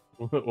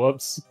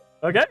 Whoops.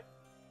 Okay.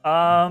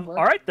 All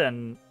right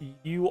then.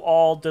 You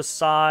all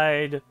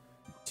decide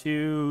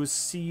to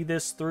see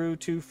this through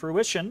to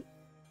fruition.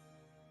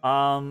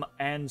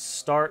 And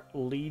start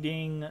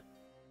leading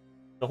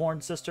the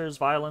Horned Sisters,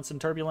 Violence and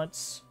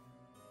Turbulence,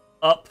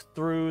 up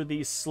through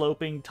the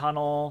sloping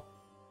tunnel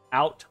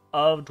out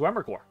of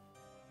Dwemercore.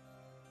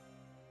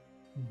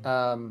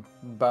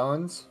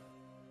 Bones,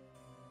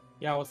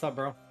 Yeah, what's up,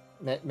 bro?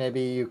 maybe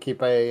you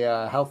keep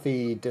a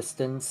healthy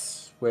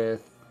distance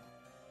with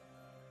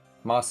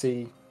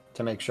Mossy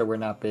to make sure we're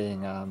not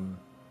being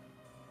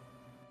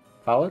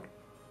followed.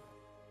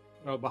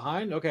 Oh,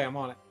 behind? Okay, I'm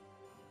on it.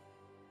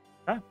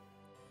 Okay.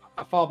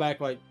 I fall back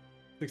like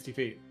 60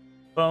 feet.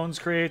 Bones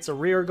creates a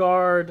rear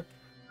guard,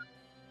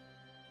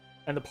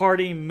 and the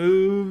party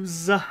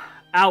moves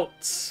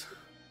out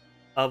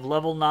of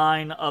level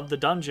 9 of the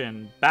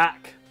dungeon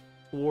back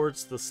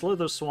towards the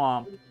Slither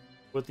Swamp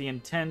with the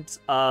intent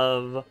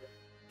of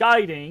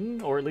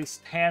guiding, or at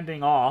least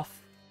handing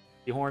off,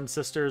 the Horned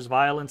Sisters'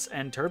 Violence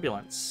and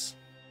Turbulence.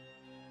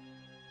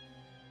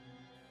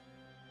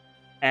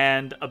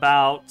 And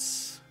about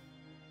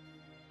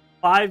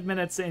 5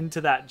 minutes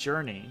into that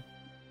journey,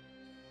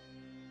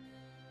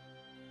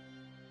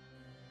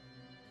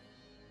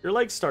 your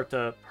legs start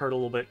to hurt a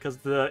little bit because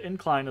the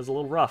incline is a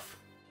little rough.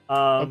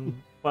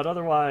 But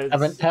otherwise,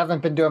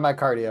 Haven't been doing my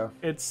cardio.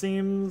 it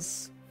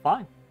seems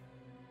fine.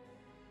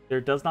 There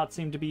does not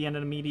seem to be an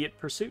immediate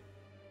pursuit.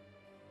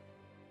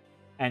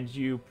 And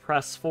you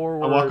press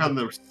forward. I walk on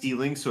the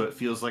ceiling so it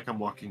feels like I'm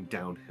walking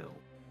downhill.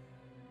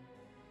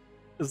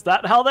 Is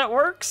that how that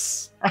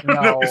works?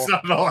 No. It's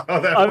not at all how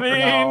that I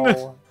works.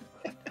 mean,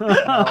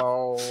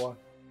 No.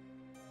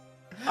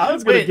 I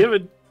was gonna Wait. give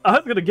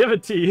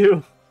it to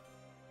you.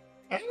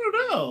 I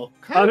don't know.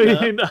 I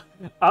Kinda. mean,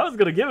 I was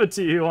gonna give it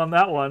to you on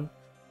that one.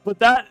 But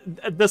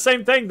the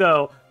same thing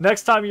though.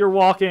 Next time you're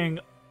walking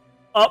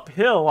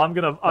uphill, I'm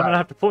gonna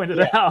have to point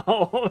it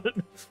out.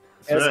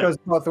 This goes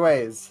both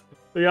ways.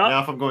 Yeah.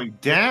 Now, if I'm going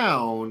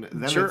down,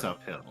 then Sure. it's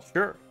uphill.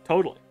 Sure,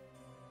 totally.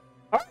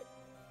 All right.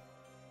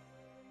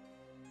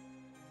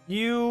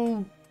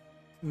 You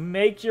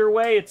make your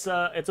way. It's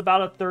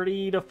about a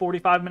 30 to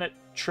 45 minute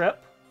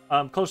trip.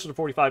 Closer to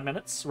 45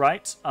 minutes,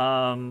 right?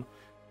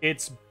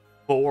 It's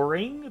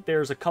boring.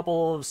 There's a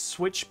couple of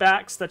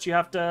switchbacks that you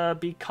have to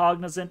be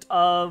cognizant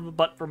of,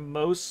 but for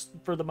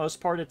the most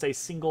part, it's a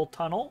single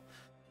tunnel.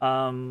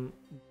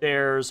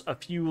 There's a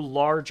few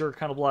larger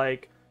kind of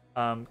like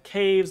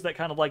caves that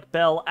kind of like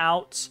bell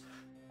out,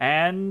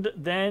 and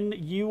then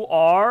you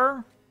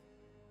are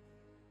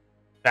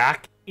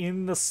back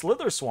in the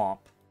Slither Swamp.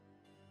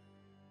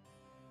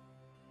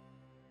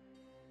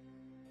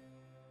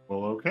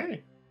 Well,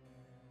 okay.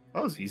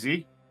 That was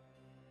easy.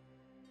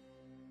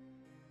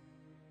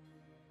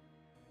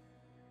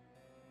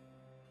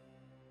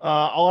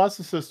 I'll ask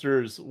the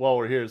sisters while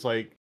we're here. It's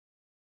like,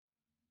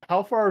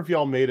 how far have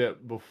y'all made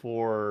it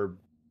before,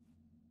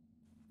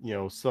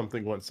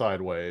 something went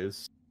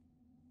sideways?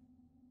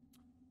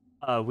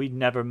 We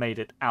never made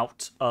it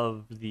out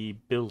of the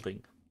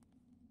building.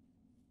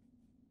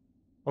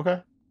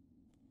 Okay.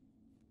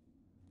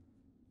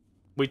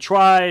 We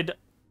tried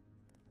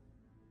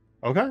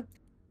Okay.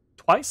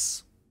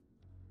 twice.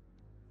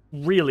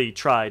 Really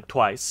tried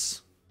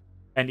twice.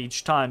 And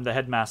each time the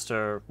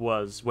headmaster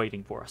was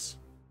waiting for us.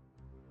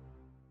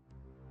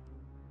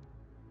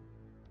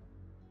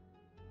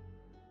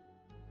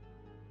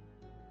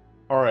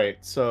 All right.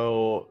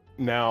 So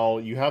now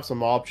you have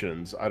some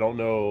options. I don't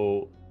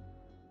know,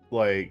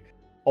 like,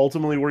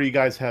 ultimately, where are you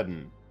guys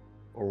heading?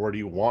 Or where do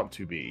you want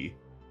to be?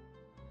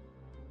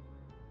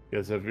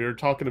 Because if you're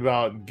talking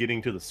about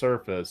getting to the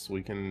surface,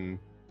 we can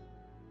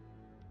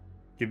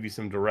give you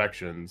some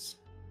directions.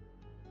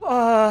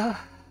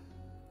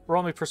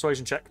 Roll me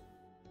persuasion check.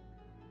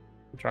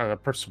 I'm trying to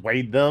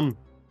persuade them.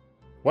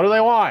 What do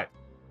they want?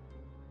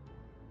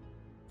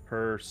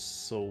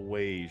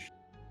 Persuasion.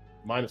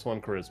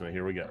 -1 charisma.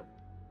 Here we go.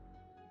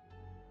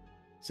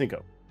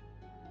 5.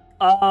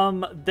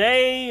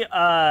 They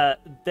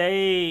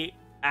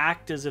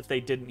act as if they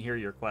didn't hear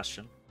your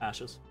question,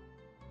 Ashes.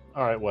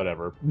 All right,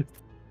 whatever.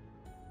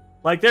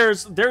 Like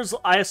there's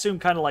I assume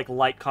kind of like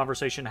light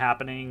conversation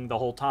happening the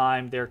whole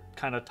time. They're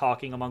kind of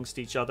talking amongst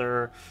each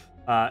other,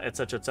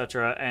 etc.,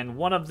 etc. And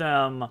one of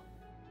them,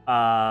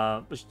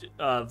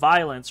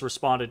 Violence,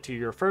 responded to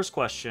your first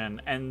question,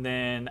 and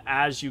then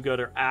as you go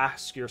to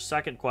ask your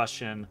second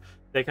question,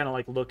 they kind of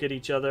like look at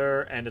each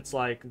other, and it's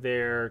like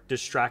they're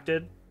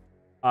distracted,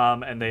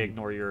 and they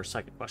ignore your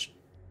second question.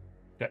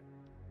 Okay.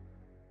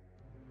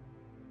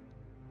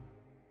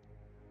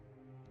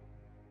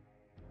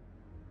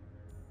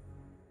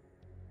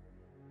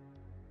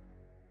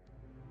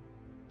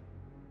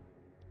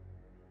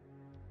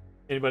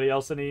 Anybody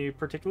else any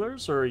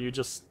particulars, or are you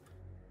just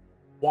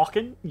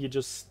walking? You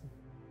just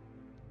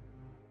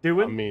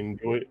doing? I mean,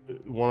 you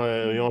want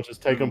to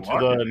just take them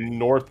to the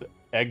north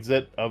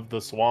exit of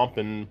the swamp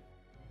and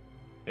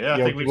Yeah, I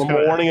think we give just them a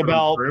gotta warning put 'em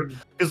about through.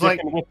 Because like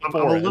sticking with the I'm a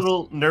forest.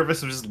 little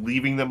nervous of just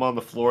leaving them on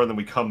the floor, and then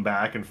we come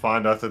back and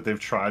find out that they've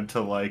tried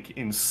to like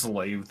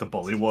enslave the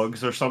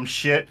bullywugs or some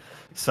shit.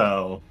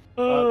 So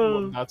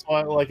that's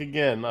why, like,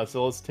 again,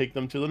 so let's take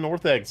them to the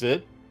north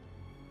exit.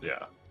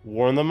 yeah,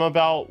 Warn them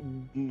about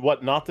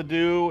what not to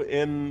do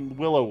in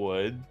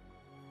Willowwood,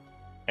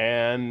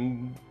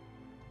 and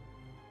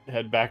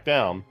head back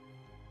down.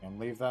 And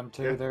leave them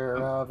to Yeah.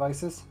 their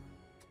vices.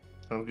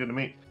 sounds good to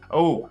me.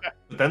 Oh,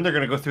 but then they're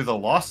gonna go through the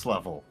lost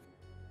level.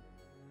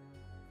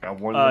 I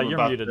warn them You're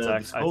about muted, the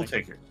Zach, I skull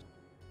think. taker.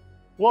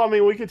 Well, I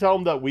mean, we could tell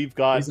them that we've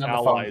got He's on the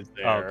phone. allies Oh,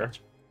 there.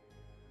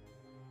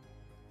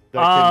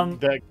 gotcha.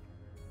 That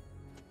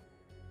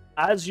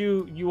As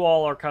you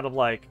all are kind of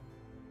like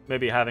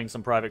maybe having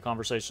some private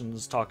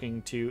conversations,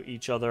 talking to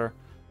each other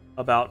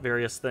about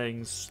various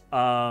things,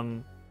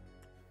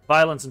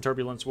 Violence and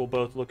Turbulence will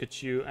both look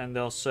at you and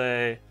they'll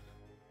say,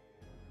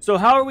 "So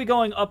how are we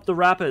going up the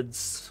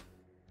rapids?"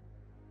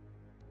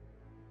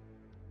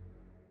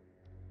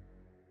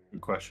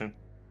 Good question.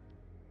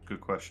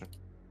 Good question.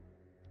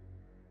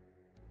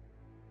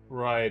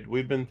 right,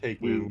 we've been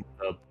taking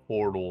the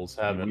portals,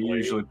 haven't We we?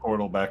 usually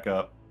portal back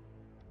up.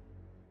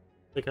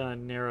 They kind of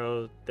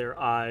narrow their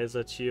eyes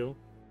at you.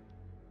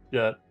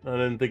 Yeah, I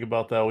didn't think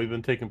about that. We've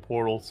been taking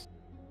portals.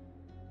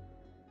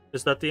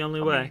 Is that the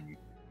only I way? mean,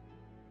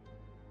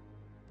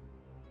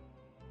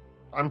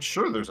 I'm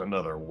sure there's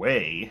another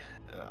way.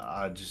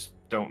 I just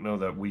don't know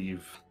that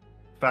we've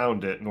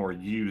found it nor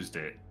used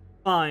it.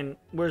 Fine.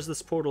 Where's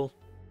this portal?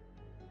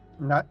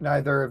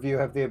 Neither of you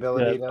have the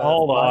ability to.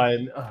 Hold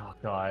on. Oh,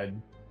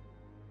 God.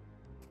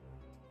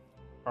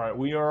 All right,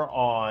 we are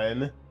on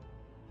Slither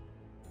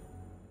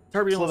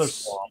Turbulence.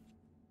 Swamp.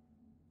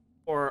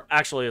 Or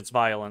actually, it's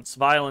Violence.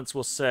 Violence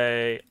will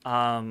say,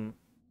 I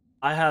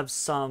have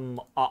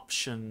some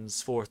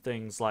options for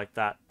things like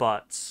that,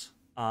 but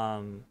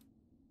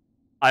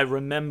I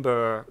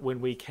remember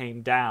when we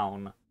came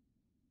down,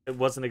 it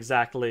wasn't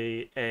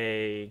exactly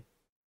a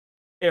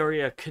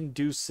area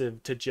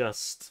conducive to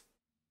just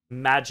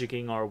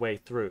magicking our way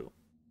through.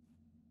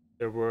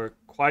 There were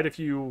quite a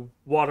few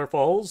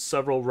waterfalls,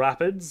 several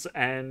rapids,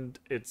 and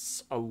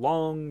it's a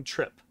long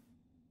trip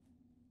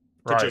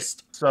to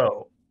just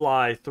So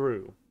fly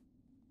through.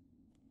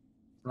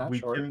 Not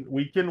short.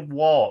 we can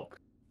walk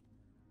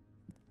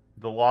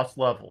the lost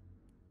level,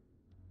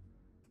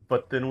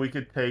 but then we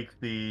could take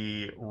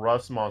the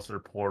Rust Monster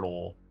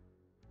portal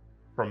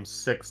from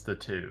 6 to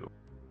 2.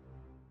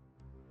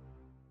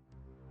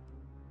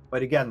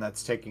 But again,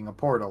 that's taking a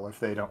portal if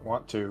they don't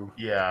want to.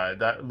 Yeah,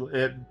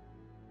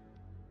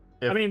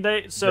 I mean,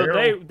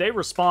 they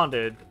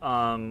responded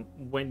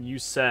when you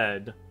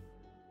said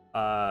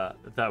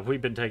that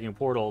we've been taking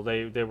portal.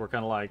 They were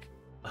kind of like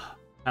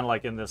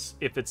in this,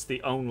 if it's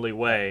the only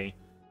way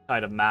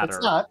kind of matter.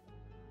 It's not.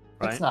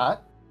 Right? It's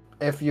not.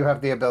 If you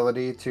have the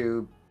ability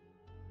to.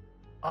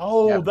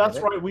 Oh, that's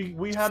right.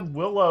 We had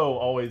Willow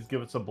always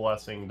give us a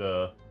blessing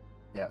to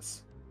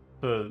Yes.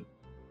 to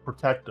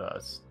protect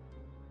us.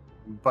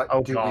 But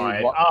Oh do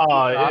God!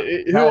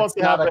 we? Who wants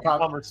to have that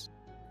conversation?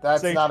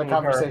 That's not a with her?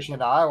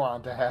 conversation I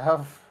want to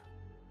have.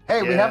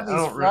 Hey, we Yeah, have I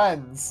these don't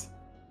friends.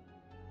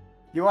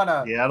 You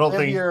wanna? Yeah, I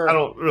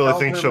don't really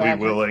think she'll be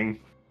willing.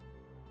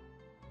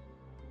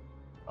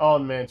 Oh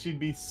man, she'd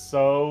be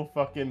so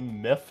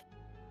fucking miffed.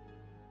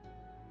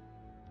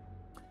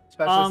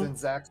 Especially since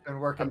Zach's been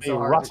working so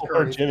hard to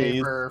curry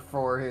favor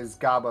for his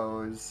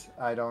gobos.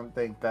 I don't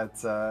think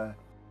that's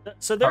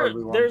So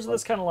there's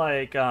this kind of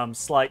like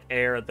slight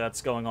air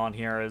that's going on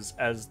here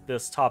as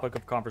this topic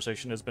of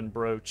conversation has been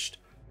broached.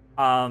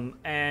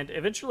 And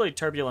eventually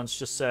Turbulence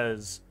just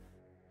says,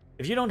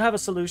 if you don't have a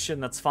solution,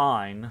 that's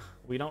fine.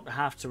 We don't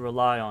have to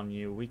rely on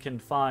you. We can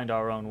find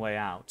our own way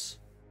out.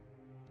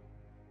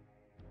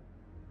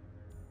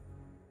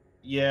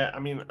 Yeah, I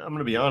mean, I'm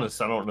gonna be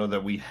honest. I don't know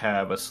that we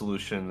have a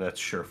solution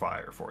that's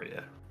surefire for you,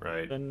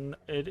 right? Then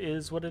it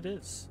is what it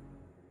is.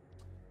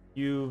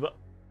 You've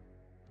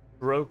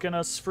broken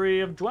us free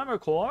of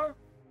Dwemercore.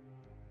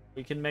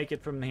 We can make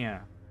it from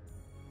here.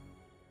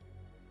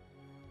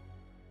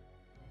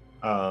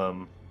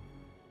 Sorry,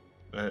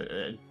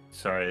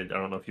 I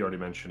don't know if you already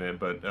mentioned it,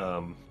 but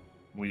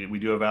we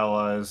do have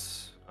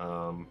allies.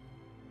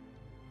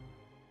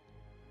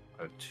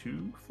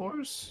 2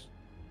 floors.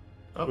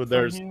 So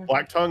there's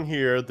Black Tongue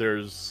here.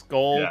 There's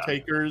Skull Yeah.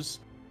 Takers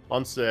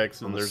on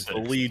 6, and On the there's the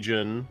 6th.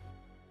 Legion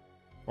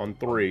on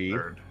 3.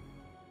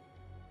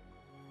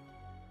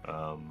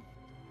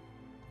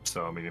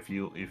 So I mean, if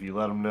you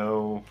let them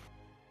know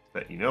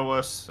that you know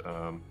us,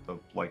 they'll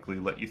likely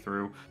let you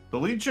through. The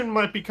Legion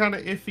might be kind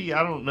of iffy.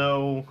 I don't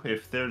know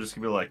if they're just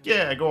gonna be like,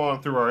 yeah, go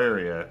on through our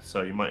area.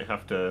 So you might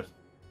have to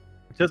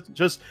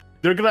Just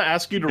they're gonna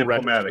ask you to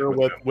diplomatic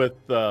register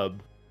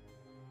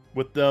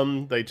with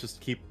them. They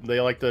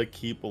like to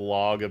keep a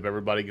log of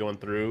everybody going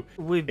through.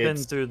 We've been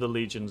through the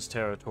Legion's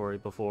territory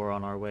before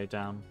on our way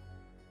down.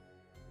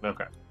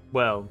 Okay.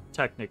 Well,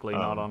 technically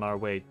not on our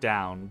way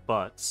down,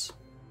 but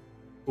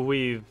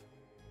we've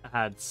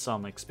had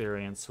some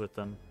experience with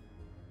them.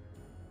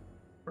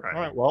 Right.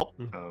 All right, well,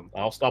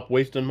 I'll stop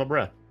wasting my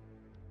breath.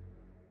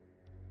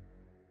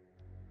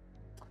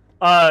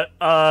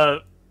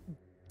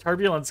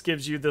 Turbulence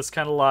gives you this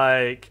kind of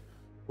like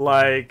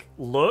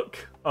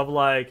look of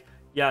like,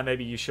 yeah,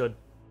 maybe you should.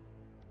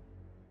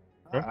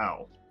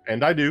 Wow.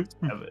 And I do.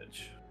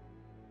 Savage.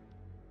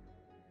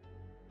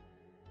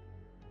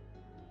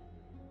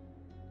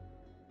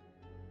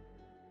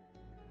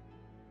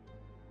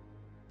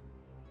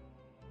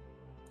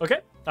 Okay.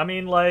 I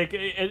mean, like,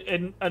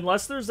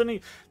 unless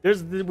we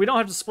don't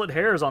have to split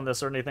hairs on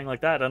this or anything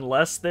like that.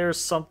 Unless there's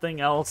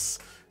something else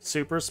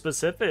super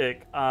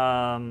specific.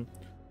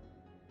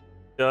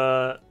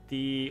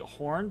 The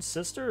Horned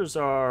Sisters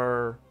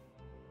they're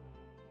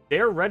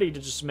ready to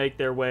just make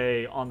their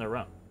way on their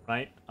own,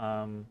 right?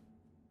 I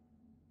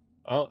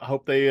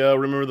hope they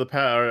remember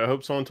I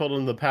hope someone told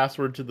them the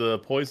password to the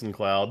poison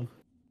cloud.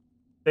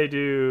 They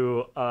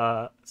do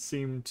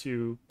seem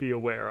to be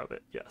aware of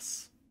it.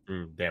 Yes.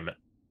 Damn it.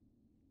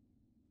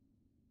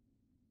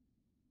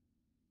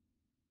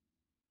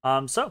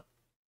 There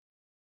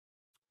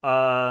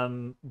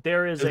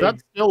is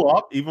that still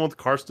up even with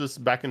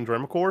Karstus back in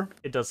Dremacor?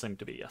 It does seem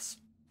to be, yes.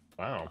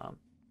 Wow.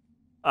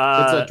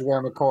 It's a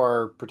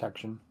Dwemercore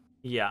protection.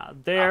 Yeah,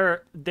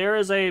 there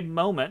is a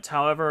moment.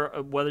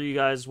 However, whether you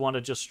guys want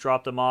to just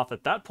drop them off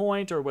at that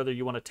point, or whether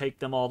you want to take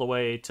them all the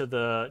way to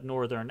the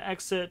northern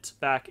exit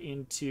back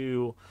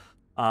into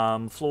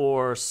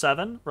floor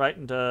 7, right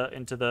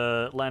into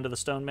the land of the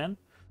Stone Men,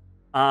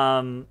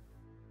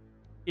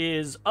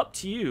 is up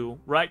to you,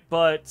 right?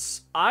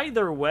 But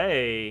either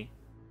way,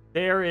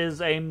 there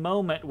is a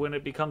moment when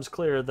it becomes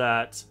clear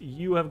that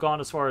you have gone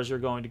as far as you're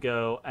going to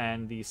go,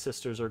 and the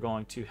sisters are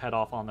going to head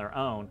off on their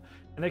own,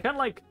 and they kind of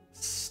like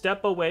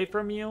step away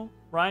from you,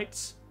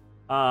 right?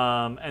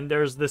 And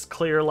there's this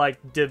clear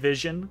like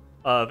division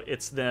of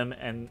it's them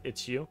and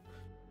it's you.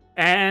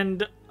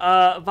 And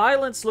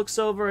Violence looks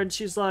over and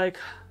she's like,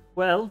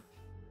 well,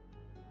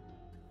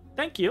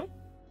 thank you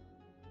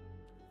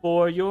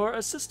for your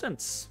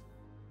assistance.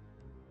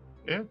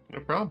 Yeah, no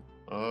problem.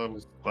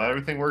 Glad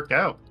everything worked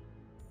out.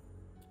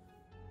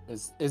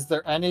 Is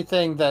there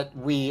anything that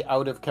we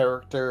out of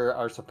character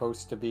are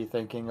supposed to be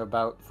thinking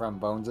about from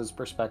Bones'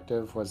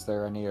 perspective? Was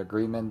there any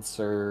agreements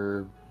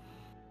or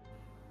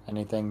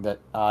anything that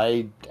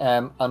I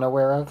am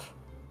unaware of?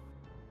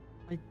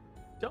 I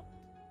don't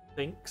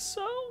think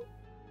so.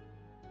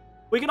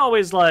 We can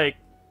always like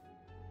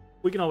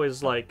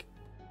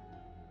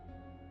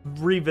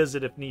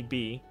revisit if need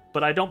be,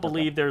 but I don't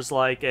believe there's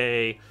like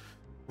a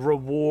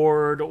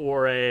reward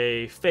or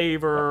a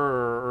favor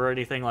or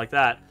anything like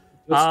that.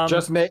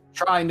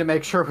 Trying to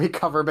make sure we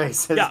cover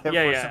bases.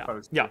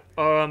 Yeah.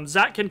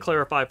 Zach can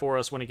clarify for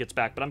us when he gets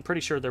back, but I'm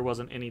pretty sure there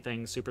wasn't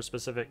anything super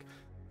specific.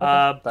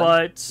 Okay,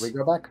 but we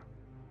go back.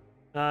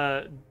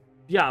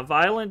 Yeah,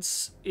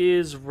 violence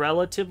is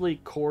relatively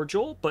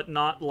cordial, but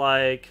not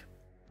like,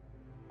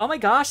 oh my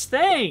gosh,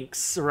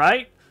 thanks,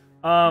 right?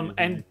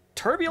 And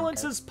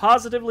turbulence is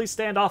positively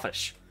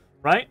standoffish,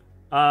 right?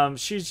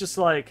 She's just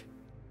like,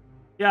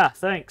 yeah,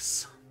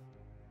 thanks.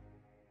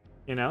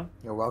 You know?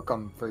 You're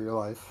welcome for your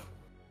life.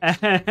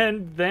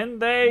 And then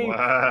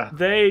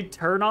they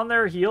turn on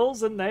their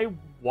heels and they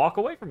walk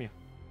away from you.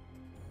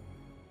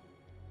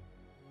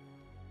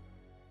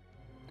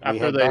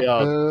 After they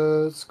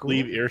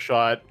leave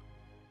earshot,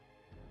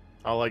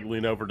 I'll like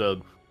lean over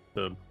to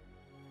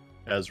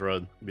Ezra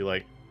and be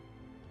like,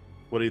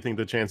 "What do you think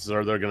the chances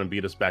are they're going to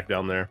beat us back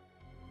down there?"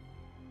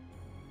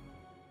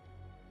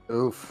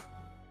 Oof.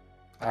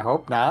 I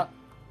hope not.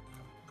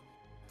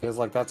 Feels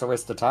like that's a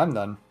waste of time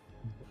then.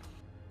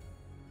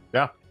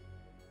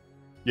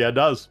 Yeah, it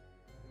does.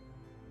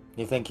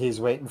 You think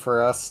he's waiting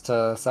for us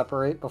to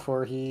separate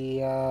before he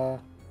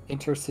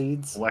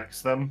intercedes?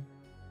 Flex them.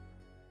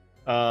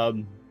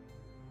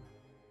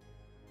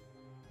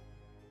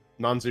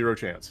 Non-zero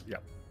chance. Yeah.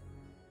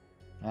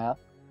 Yeah.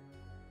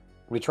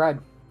 We tried.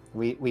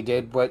 We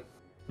did what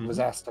was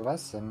asked of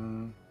us,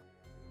 and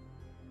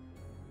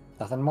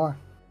nothing more.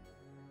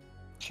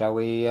 Shall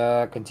we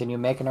continue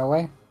making our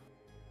way?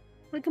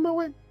 Making my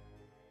way.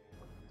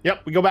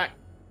 Yep, we go back.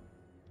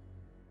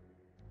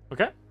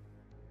 Okay.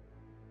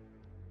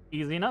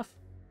 Easy enough.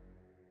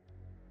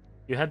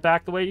 You head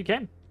back the way you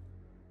came.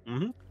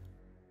 Mm-hmm.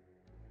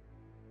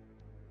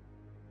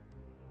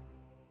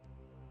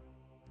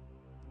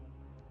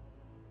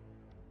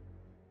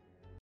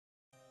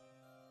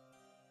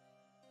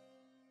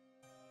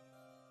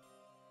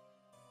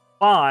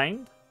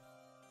 Find,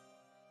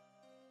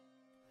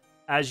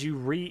 as you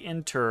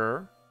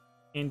re-enter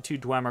into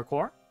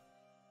Dwemercore,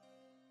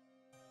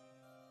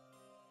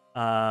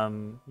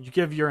 you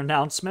give your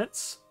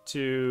announcements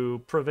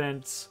to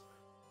prevent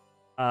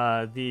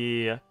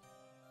the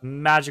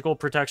magical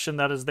protection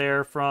that is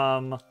there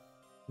from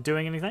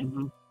doing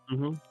anything.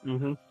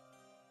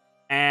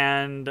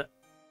 And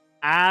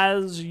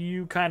as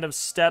you kind of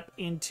step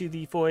into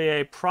the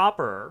foyer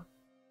proper,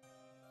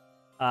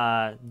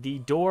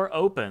 the door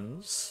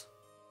opens.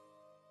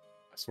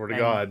 I swear to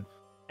God.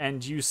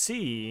 And you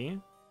see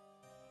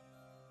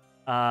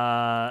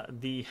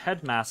the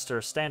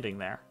headmaster standing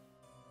there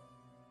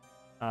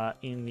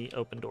in the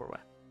open doorway.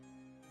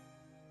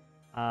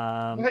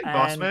 Hey,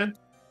 boss man.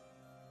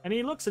 And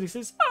he looks and he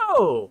says,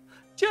 "Oh,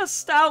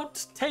 just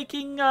out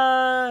taking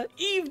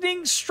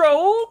evening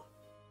stroll?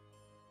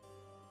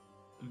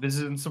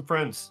 Visiting some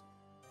friends.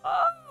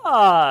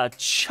 Ah,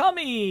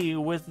 chummy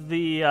with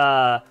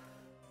the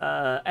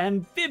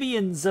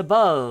amphibians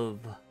above,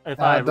 if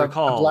I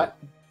recall. The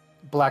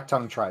Black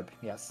Tongue tribe,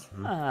 yes.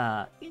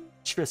 Ah,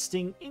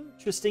 interesting.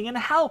 And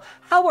how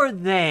are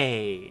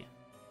they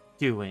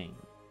doing?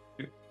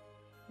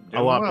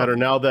 A lot better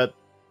now that,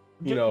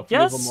 you know,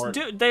 yes,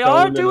 they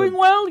are doing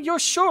well? You're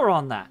sure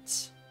on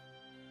that?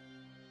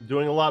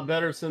 Doing a lot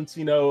better since,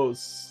 you know,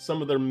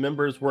 some of their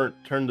members weren't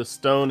turned to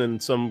stone in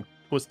some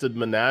twisted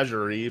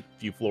menagerie a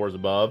few floors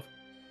above.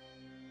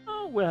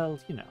 Oh, well,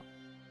 you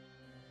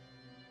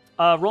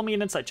know. Roll me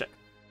an insight check.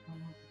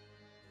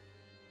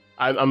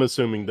 I'm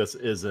assuming this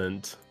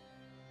isn't.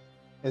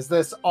 Is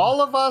this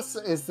all of us?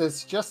 Is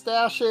this just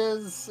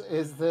Ashes?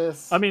 Is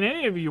this... I mean,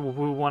 any of you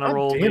who want to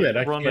roll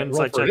an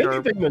insight check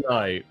are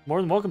tonight. more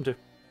than welcome to.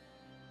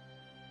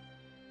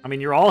 I mean,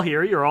 you're all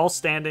here. You're all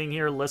standing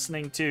here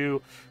listening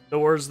to the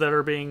words that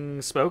are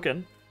being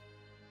spoken.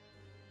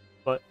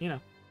 But, you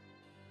know.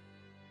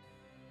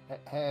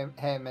 Hey,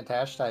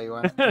 Matashtai,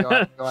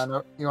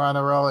 you want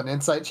to roll an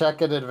insight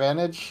check at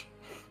advantage?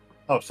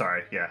 Oh,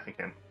 sorry. Yeah, I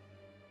can.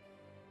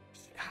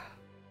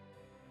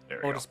 There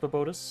we go.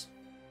 Botus.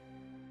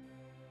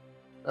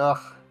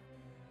 Ugh,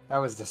 that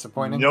was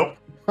disappointing. Nope.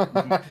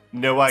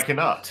 No, I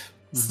cannot.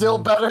 Still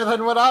better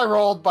than what I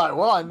rolled by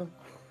one.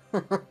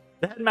 The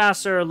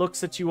headmaster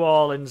looks at you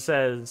all and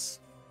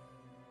says,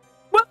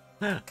 "Well,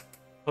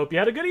 hope you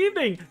had a good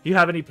evening. You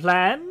have any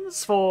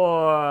plans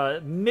for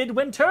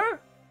midwinter?"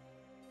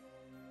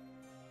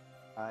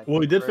 Well,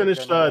 we did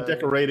finish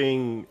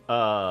decorating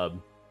the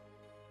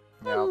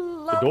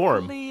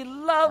dorm.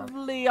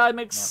 Lovely. I'm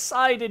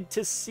excited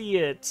to see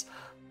it.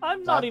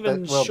 I'm not Not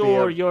even that we'll be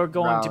sure you're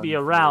going to be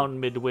around around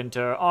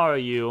midwinter, are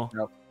you?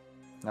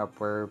 Nope,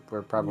 we're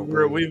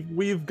probably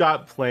we've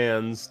got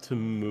plans to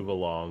move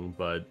along,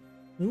 but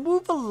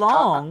Move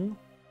along.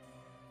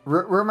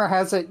 Rumor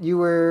has it you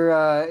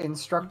were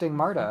instructing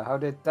Marta. How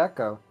did that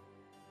go?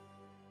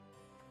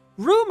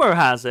 Rumor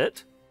has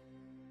it.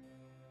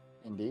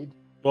 Indeed.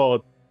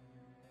 well,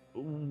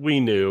 we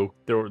knew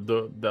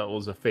that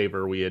was a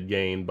favor we had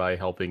gained by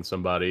helping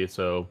somebody.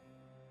 So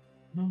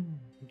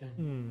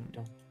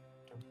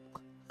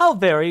How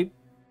very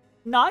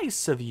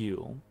nice of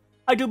you.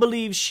 I do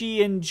believe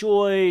she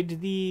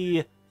enjoyed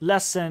the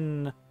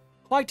lesson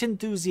quite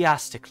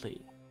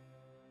enthusiastically.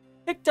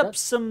 Picked up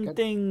some good.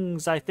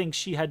 things I think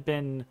she had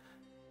been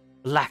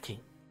lacking.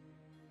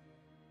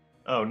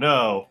 Oh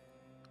no!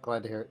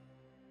 Glad to hear it.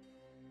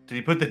 Did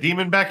he put the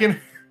demon back in?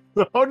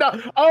 oh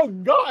no! Oh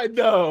God,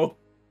 no!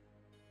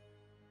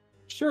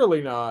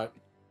 Surely not.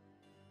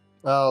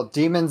 Well,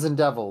 demons and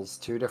devils,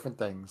 two different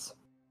things,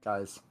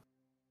 guys.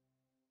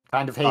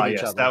 Kind of hate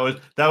each Yes, other.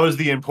 that was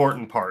the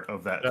important part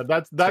of that.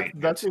 That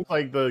statement. seems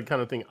like the kind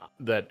of thing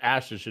that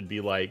Ashes should be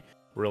like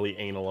really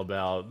anal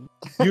about.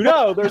 You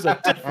know, there's a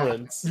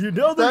difference. You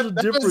know there's a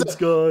difference,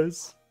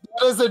 guys.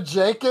 That is a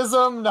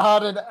Jakeism,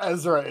 not an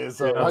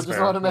Ezraism. Yeah, I that's just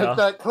fair, want to make yeah.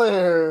 that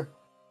clear.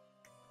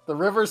 The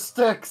river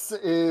Styx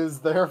is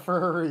there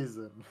for a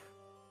reason.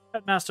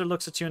 Headmaster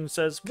looks at you and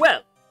says,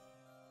 well,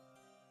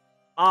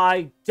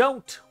 I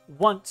don't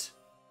want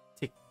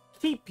to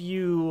keep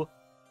you.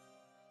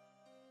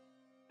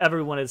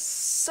 Everyone is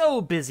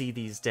so busy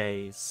these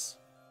days.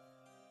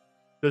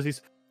 Does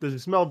he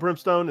smell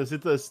brimstone? Is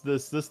it this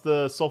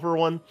the sulfur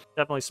one?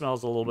 Definitely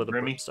smells a little bit of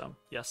Brimmy? brimstone.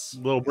 Yes.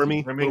 Little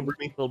brimmy, Brimmy? little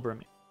brimmy. Little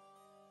brimmy.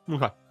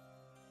 Okay.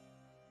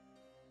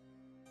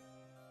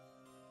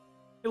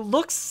 It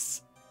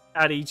looks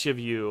at each of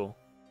you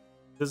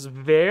this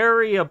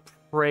very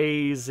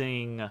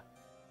appraising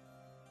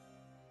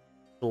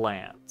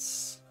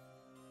glance.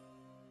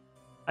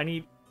 I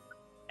need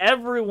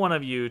every one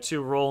of you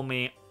to roll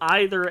me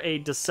either a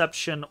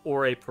deception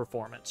or a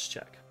performance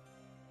check.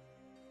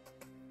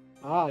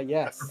 Ah,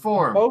 yes.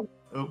 Perform. Both,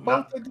 Oop,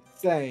 both are the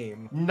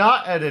same.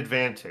 not at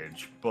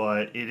advantage,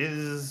 but it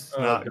is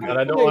Oh not God, good.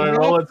 I don't want to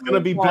roll. It's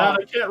gonna be bad.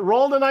 I can't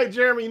roll tonight,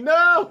 Jeremy.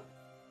 No.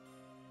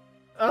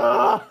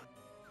 Ah.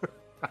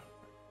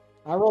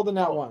 I rolled in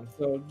that one,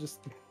 so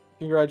just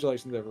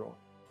congratulations, everyone.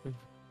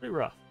 Pretty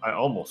rough. I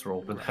almost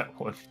rolled in that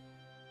one.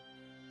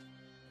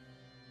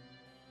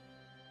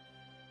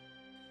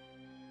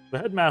 The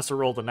headmaster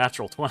rolled a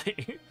natural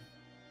 20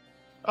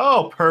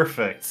 Oh,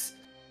 perfect.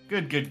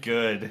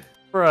 Good.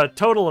 for a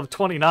total of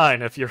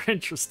 29 if you're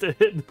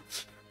interested.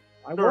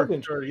 I rolled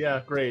in. Sure.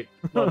 Yeah. Great.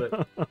 Love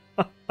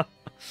it.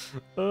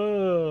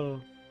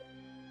 Oh.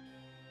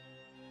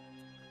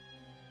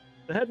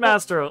 The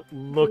headmaster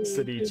looks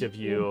at each of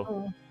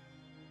you,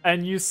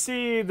 and you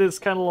see this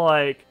kind of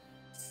like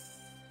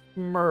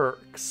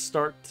smirk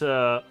start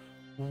to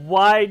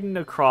widen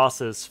across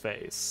his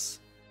face.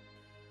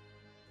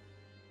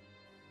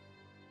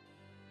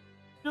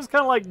 Just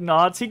kind of like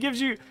nods. He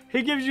gives you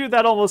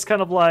that almost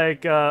kind of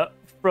like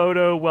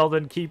Frodo, well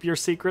then keep your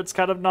secrets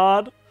kind of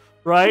nod,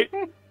 right?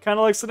 Kind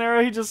of like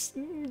scenario. He just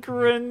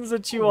grins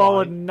at you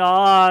all and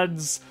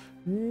nods,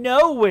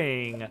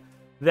 knowing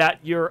that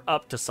you're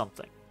up to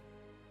something.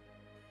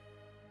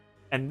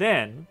 And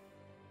then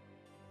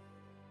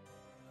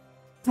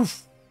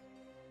poof,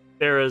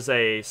 there is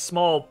a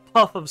small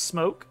puff of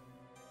smoke,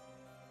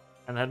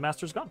 and the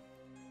headmaster's gone.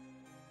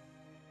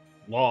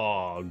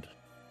 Logged.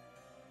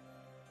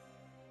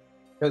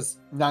 Because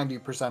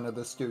 90% of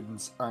the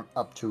students aren't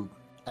up to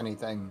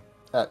anything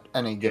at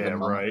any given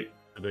moment. Right.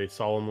 Do they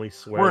solemnly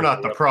swear? We're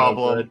not the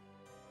problem.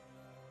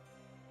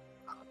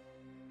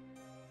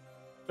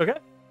 Okay.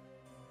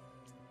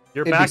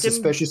 You're It'd be back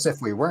suspicious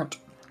if we weren't.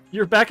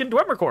 You're back in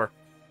Dwemercore.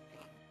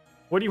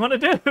 What do you want to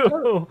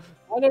do?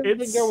 I never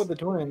did It's- go with the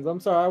twins. I'm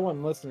sorry, I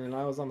wasn't listening.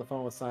 I was on the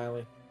phone with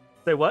Siley.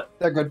 Say what?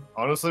 They're good.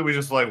 Honestly, we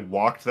just like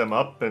walked them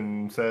up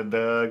and said,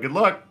 good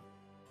luck.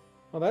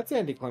 Well, that's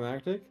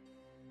anticlimactic.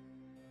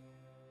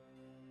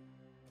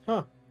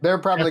 Huh. They're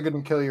probably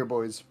going to kill your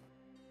boys.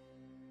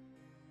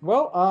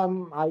 Well,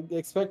 I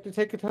expect to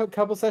take a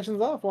couple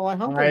sessions off while I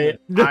hunt I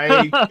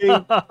them.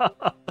 think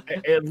I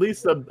at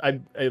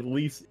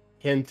least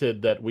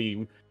hinted that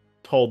we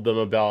told them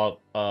about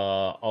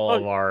all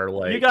of our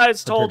like you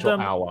guys told potential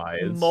them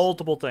allies.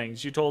 multiple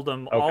things. You told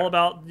them Okay. all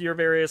about your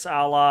various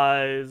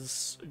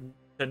allies,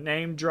 to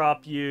name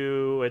drop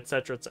you,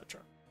 etc.,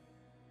 etc.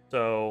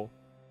 So,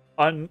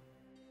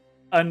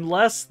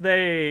 unless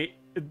the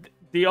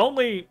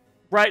only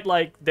right,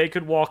 like they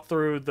could walk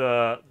through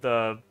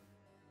the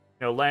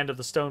land of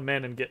the stone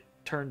men and get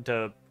turned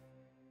to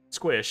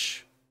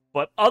squish,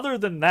 but other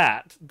than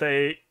that,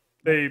 they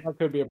That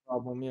could be a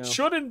problem, yeah.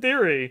 should in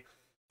theory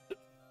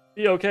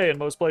be okay in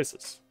most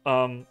places.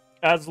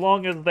 As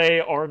long as they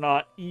are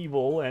not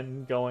evil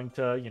and going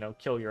to,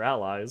 kill your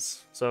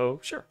allies. So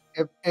sure.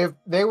 If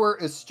they were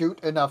astute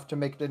enough to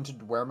make it into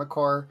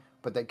Dwemercore,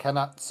 but they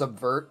cannot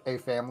subvert a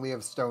family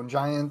of stone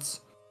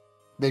giants,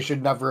 They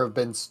should never have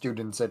been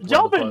students at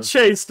Y'all been Dwemercore.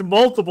 chased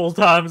multiple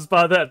times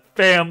by that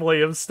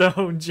family of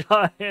stone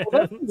giants.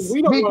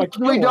 We don't want to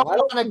kill We them. don't I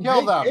don't wanna think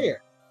kill they them.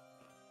 care.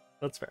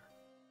 That's fair.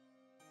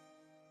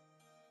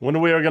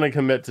 When we are going to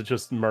commit to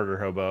just murder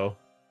hobo?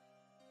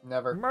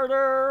 Never.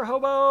 Murder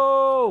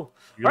hobo.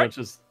 You're gonna Right.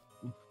 just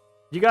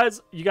You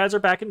guys are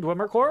back in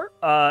Dwemercore.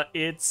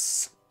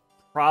 It's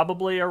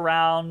probably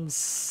around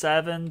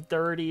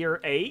 7:30 or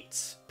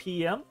 8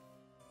 p.m.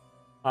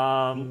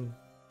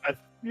 I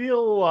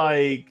feel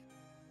like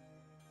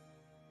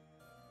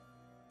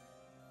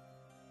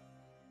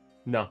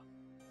no,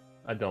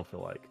 I don't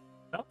feel like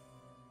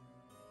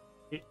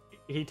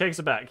He takes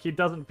it back. He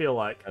doesn't feel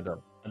like. I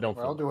don't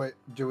Well, feel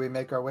do we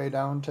make our way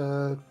down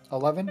to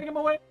 11 Take him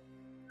away.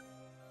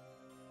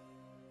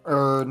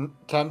 or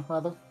 10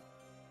 rather?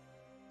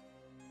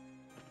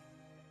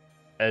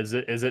 Is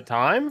it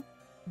time?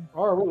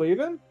 Oh, are we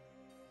leaving?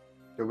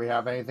 Do we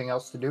have anything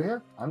else to do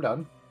here? I'm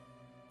done.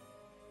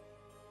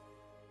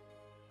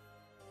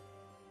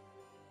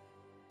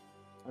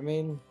 I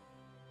mean,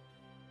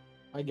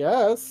 I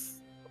guess.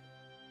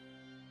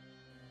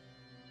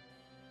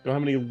 Don't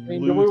have any I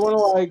mean, do we want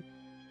to like?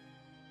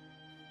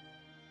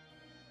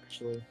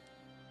 Actually,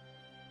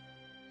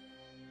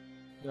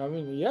 I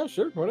mean, yeah,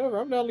 sure, whatever.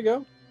 I'm down to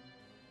go.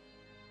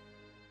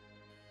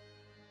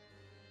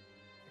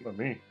 Not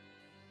me.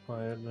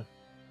 Fine.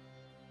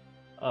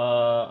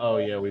 Oh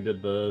yeah, we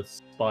did the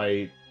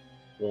Spite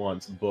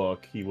once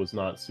book. He was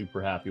not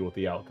super happy with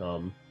the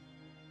outcome.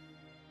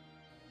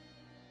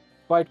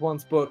 Spike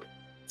wants book.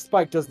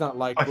 Spike does not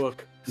like Spike.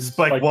 book.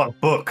 Spike want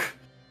book.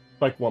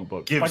 Spike one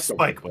book. Give don't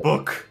Spike want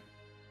book.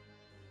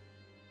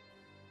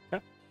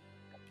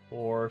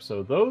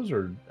 So those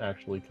are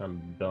actually kind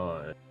of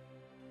done.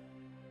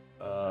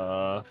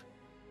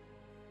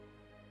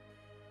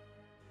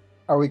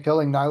 Are we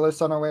killing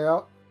Nihilus on our way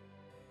out?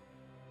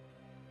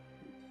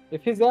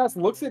 If his ass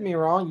looks at me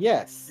wrong,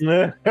 yes.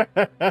 I'm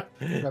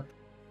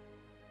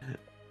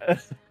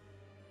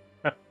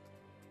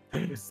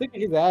sick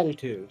of his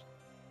attitude.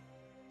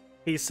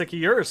 He's sick of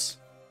yours.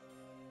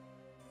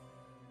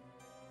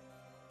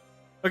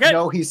 Okay.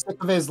 No, he's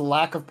sick of his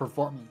lack of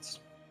performance.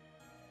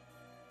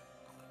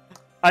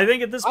 I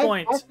think at this I've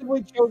point.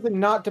 actively chosen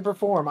not to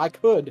perform. I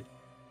could.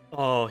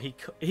 Oh, he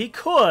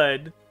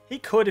could. He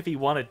could if he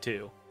wanted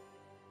to.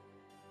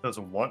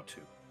 Doesn't want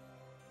to.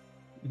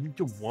 You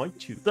don't want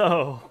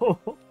to.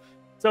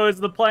 So is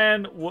the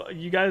plan?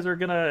 You guys are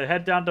gonna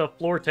head down to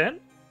floor 10?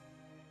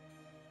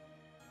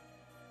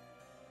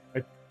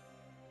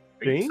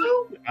 Think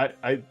so?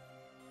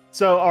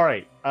 So all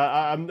right.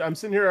 I'm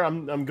sitting here.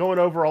 I'm going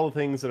over all the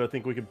things that I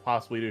think we could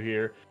possibly do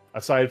here.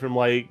 Aside from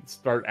like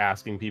start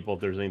asking people if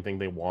there's anything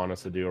they want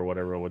us to do or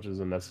whatever, which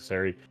isn't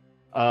necessary.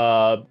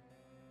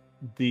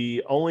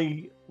 The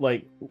only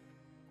like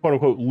quote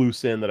unquote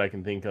loose end that I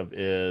can think of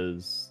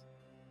is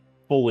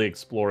fully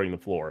exploring the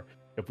floor.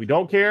 If we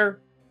don't care,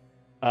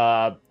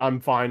 I'm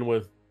fine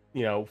with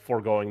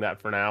foregoing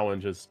that for now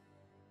and just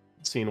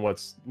seeing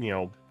what's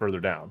further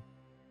down.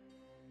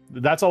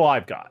 That's all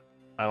I've got.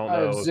 I don't I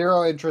know. have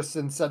zero interest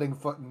in setting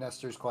foot in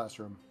Nestor's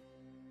classroom.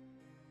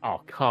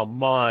 Oh,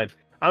 come on.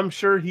 I'm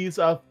sure he's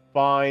a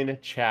fine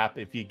chap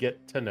if you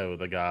get to know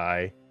the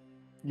guy.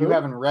 You Who?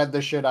 haven't read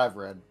the shit I've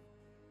read.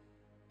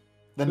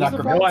 The Who's the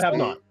necromancy. No, I have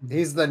not.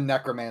 He's the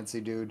necromancy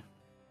dude.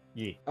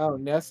 Yeah. Oh,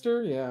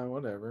 Nestor? Yeah,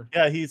 whatever.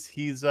 Yeah, he's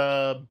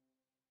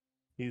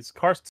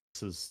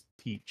Karstus's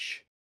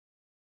teach.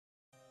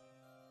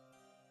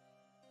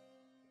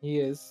 He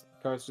is.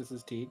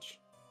 Karstus's teach.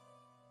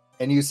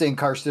 And you saying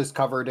Karstus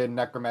covered in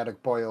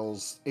necromantic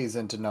boils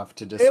isn't enough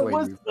to It dissuade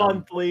was you from...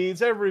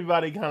 monthlies.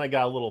 Everybody kind of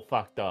got a little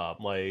fucked up.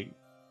 Like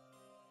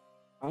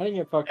I didn't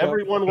get fucked up.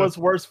 everyone was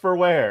worse for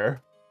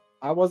wear.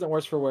 I wasn't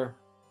worse for wear.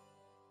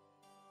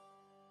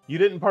 You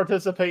didn't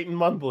participate in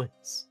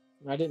monthlies.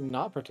 I did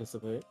not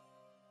participate.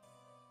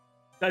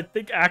 I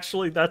think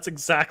actually that's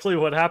exactly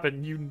what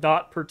happened. You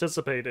not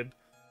participated.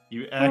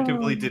 You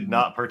actively did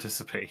not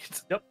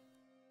participate.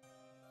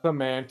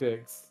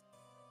 Semantics.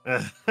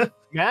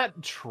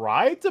 Matt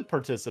tried to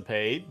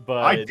participate, but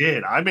I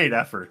did. I made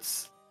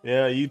efforts.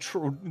 Yeah,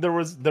 there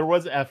was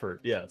effort.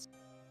 Yes.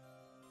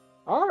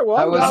 All right, well,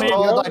 I was I mean,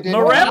 told I didn't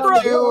Marambra-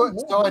 have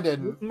to, so I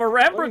didn't.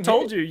 Marambra Okay.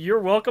 told you you're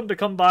welcome to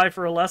come by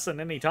for a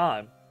lesson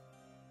anytime.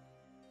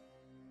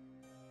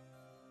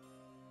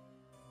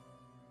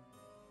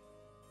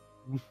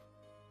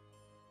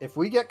 If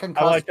we get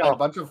concussed like by how- a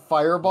bunch of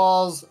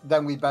fireballs,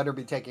 then we better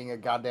be taking a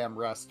goddamn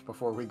rest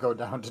before we go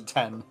down to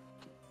 10.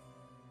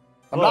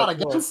 I'm Look, not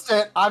against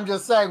it. I'm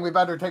just saying we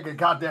better take a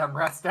goddamn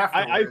rest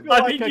afterwards. feel I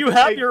like mean, I you could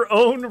have take- your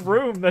own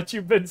room that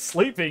you've been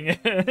sleeping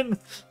in.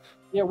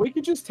 Yeah, we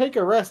could just take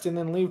a rest and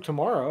then leave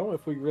tomorrow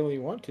if we really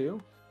want to.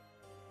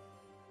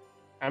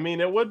 I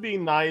mean, it would be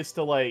nice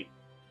to like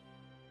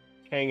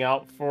hang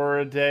out for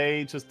a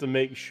day just to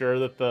make sure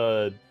that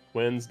the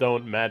twins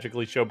don't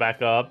magically show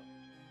back up.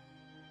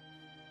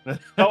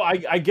 So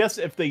I guess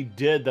if they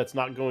did, that's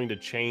not going to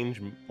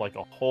change like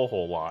a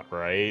whole lot,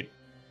 right?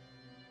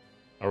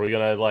 Are we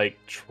gonna like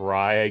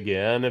try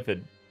again if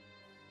it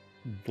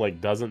like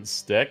doesn't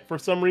stick for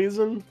some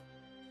reason.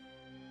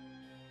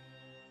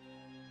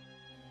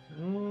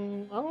 I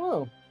don't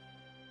know.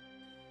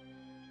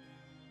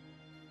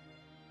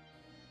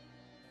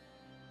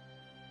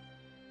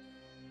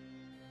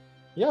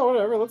 Yeah,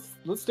 whatever.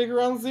 Let's stick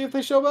around and see if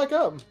they show back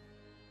up.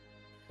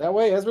 That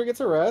way, Ezra gets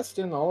a rest,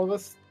 and all of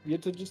us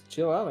get to just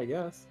chill out, I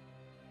guess.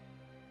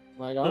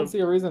 Like, I don't see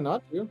a reason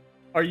not to.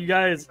 Are you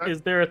guys?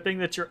 Is there a thing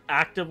that you're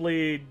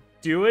actively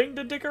doing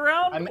to dick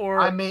around, or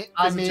I mean,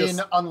 just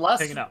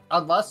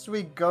unless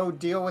we go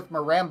deal with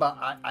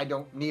Maramba, I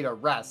don't need a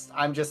rest.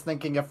 I'm just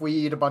thinking if we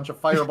eat a bunch of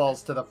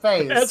fireballs to the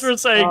face.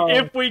 Ezra's saying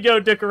if we go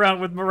dick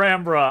around with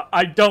Marambra,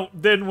 I don't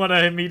then want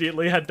to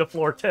immediately head to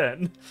floor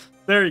 10.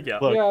 There you go.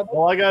 Look,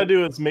 all I gotta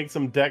do is make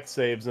some deck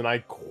saves, and I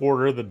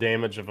quarter the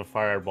damage of a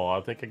fireball.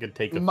 I think I could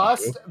take a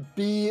Must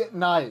be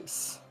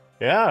nice.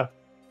 Yeah.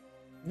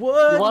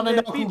 Would you want to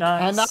know be who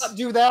nice? cannot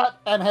do that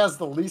and has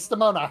the least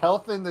amount of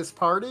health in this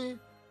party?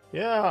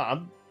 Yeah,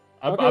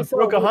 I Okay, so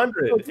broke we're-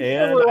 100, so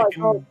and we're, I like,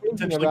 all can thinking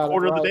potentially about it,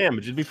 quarter the right?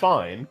 damage. It'd be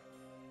fine.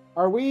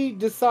 Are we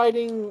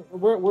deciding?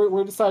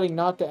 We're deciding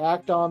not to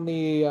act on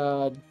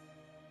the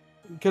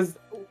because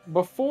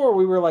before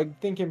we were like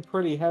thinking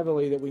pretty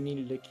heavily that we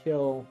needed to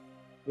kill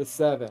the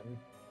 7.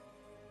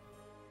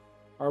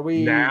 Are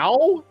we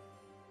Now?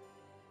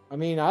 I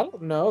mean, I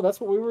don't know. That's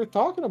what we were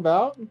talking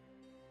about.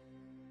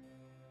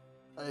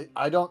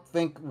 I don't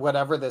think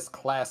whatever this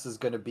class is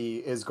going to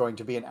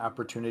be an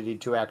opportunity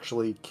to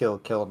actually kill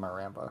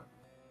Maramba.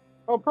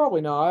 Oh, probably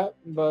not.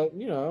 But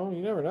you know,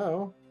 you never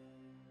know.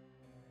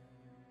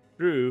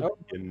 True. Oh.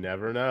 You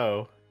never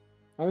know.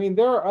 I mean,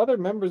 there are other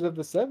members of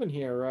the 7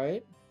 here,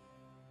 right?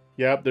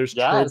 Yep, there's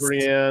Yes.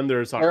 Trobriand,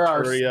 there's There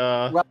are-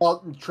 Arcturia.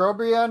 Well,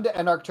 Trobriand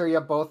and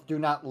Arcturia both do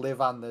not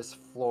live on this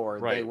floor.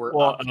 Right. They were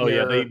well, up oh yeah,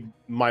 here they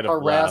might have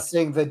left.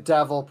 harassing the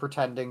devil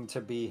pretending to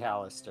be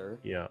Halaster.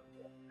 Yeah.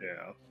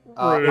 Yeah. Rude.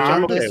 On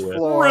I'm okay this with.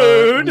 floor,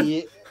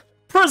 Rude.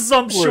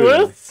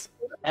 Presumptuous.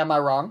 am I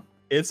wrong?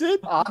 Is it?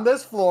 On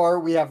this floor,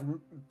 we have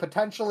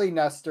potentially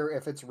Nestor,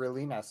 if it's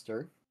really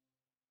Nestor.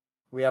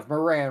 We have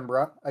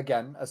Marambra,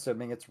 again,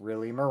 assuming it's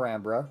really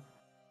Marambra.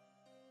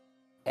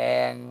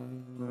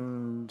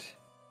 And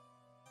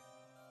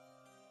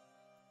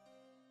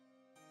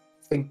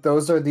I think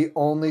those are the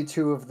only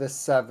 2 of the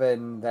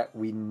 7 that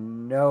we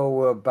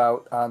know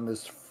about on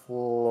this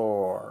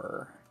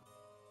floor.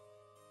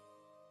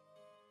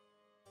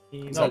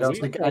 I don't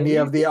think any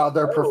of the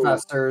other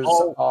professors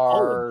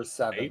are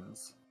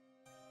 7s.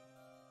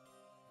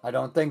 I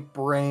don't think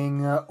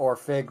Bring or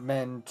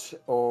Figment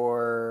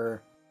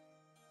or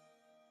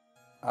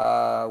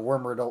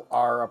Wormriddle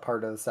are a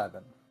part of the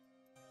 7.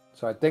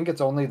 So I think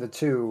it's only the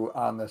 2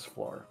 on this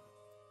floor.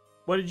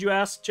 What did you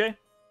ask, Jay?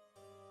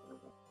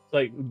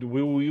 Like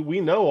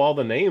we know all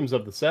the names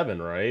of the 7,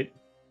 right?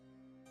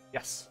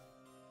 Yes.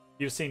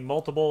 You've seen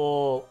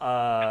multiple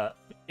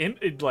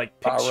like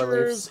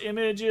Bas-reliefs. pictures,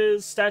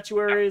 images,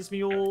 statuaries,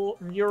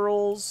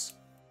 murals,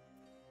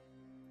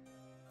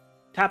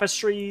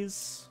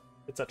 tapestries,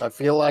 etc. I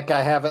feel like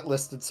I have it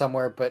listed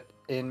somewhere, but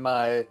in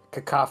my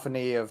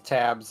cacophony of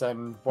tabs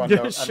and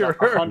OneNote, Sure.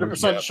 I'm not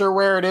 100% sure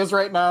where it is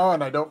right now,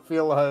 and I don't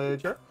feel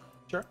like...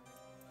 Sure.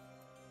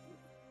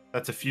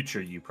 That's a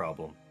future you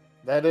problem.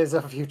 That is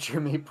a future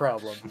me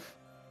problem.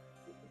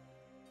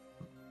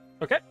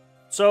 Okay.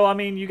 So, I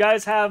mean, you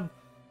guys have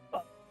a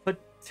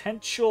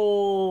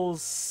potential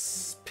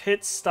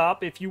pit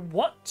stop if you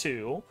want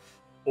to,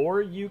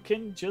 or you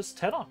can just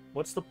head on.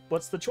 What's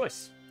the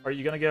choice? Are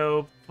you gonna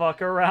go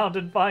fuck around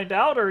and find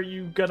out, or are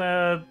you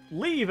gonna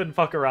leave and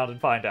fuck around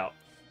and find out?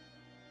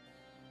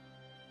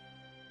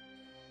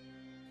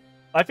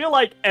 I feel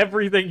like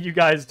everything you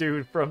guys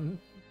do from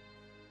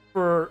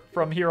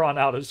here on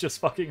out is just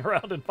fucking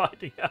around and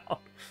finding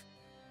out.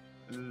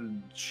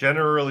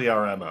 Generally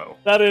our MO.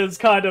 That is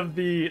kind of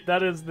the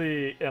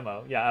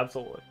MO. Yeah,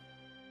 absolutely.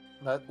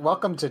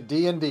 Welcome to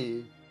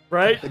D&D,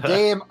 Right? the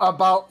game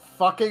about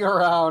fucking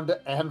around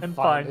and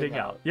finding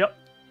out. Yep.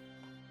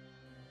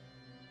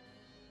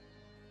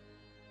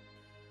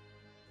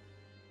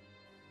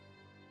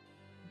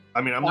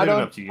 I mean, I'm I leaving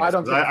don't- up to you I guys.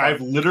 don't 'Cause think I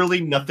have I-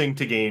 literally nothing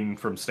to gain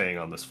from staying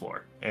on this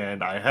floor,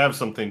 and I have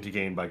something to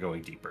gain by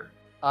going deeper.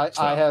 I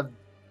So-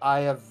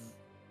 have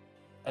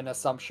an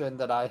assumption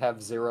that I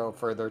have 0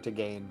 further to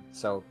gain.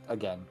 So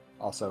again,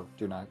 also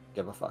do not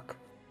give a fuck.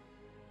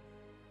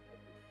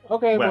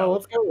 Okay, well, Well-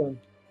 let's go then.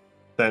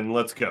 Then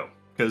let's go,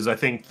 because I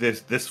think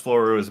this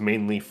floor is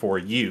mainly for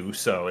you.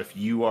 So if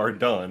you are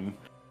done,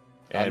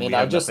 I and mean, we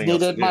I have just nothing else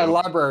to needed my do-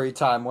 library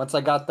time. Once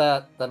I got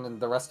that, then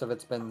the rest of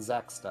it's been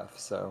Zach stuff.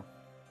 So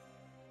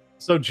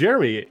So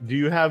Jeremy, do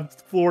you have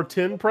floor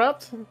 10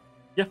 prepped?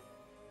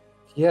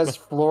 he has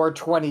floor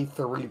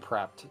 23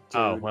 prepped. Dude.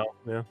 Oh well,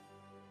 yeah.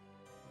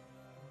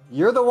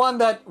 You're the one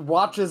that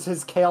watches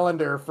his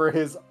calendar for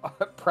his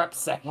prep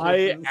sessions.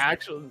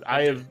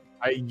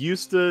 I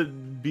used to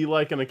be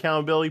like an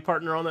accountability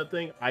partner on that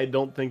thing. I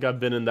don't think I've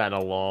been in that in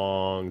a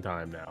long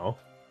time now.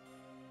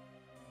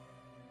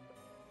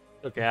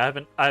 Okay, I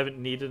haven't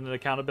needed an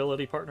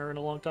accountability partner in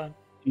a long time.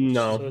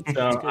 No, So it's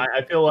no. good.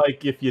 I feel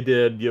like if you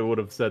did, you would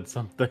have said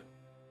something.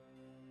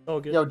 Oh,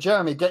 good. Yo,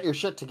 Jeremy, get your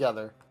shit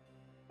together.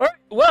 All right.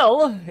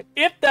 Well,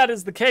 if that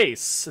is the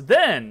case,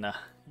 then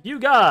you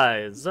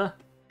guys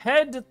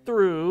head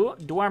through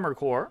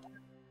Dwemercore.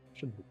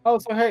 Oh,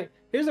 so hey,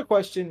 here's a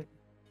question.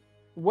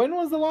 When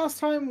was the last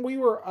time we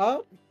were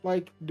up?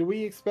 Like, do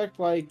we expect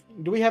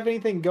do we have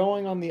anything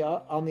going on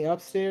the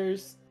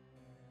upstairs?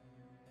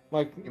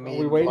 Like, You are mean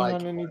we waiting like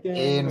on anything?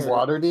 in or-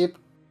 Waterdeep?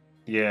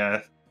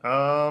 Yeah.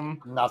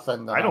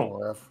 Nothing that I I'm don't-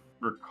 aware of.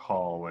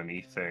 Recall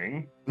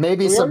anything.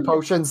 Maybe We some already-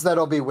 potions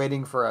that'll be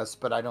waiting for us,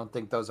 but I don't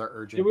think those are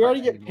urgent. Did we by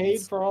already any get paid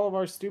means. for all of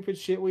our stupid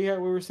shit we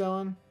were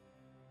selling?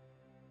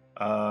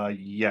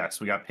 Yes,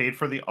 we got paid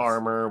for the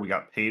armor. We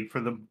got paid for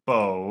the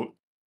boat.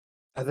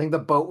 I think the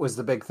boat was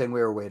the big thing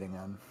we were waiting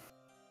on.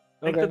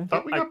 I Okay.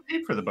 thought we got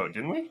paid for the boat,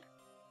 didn't we?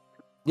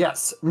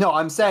 Yes. No,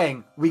 I'm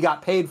saying we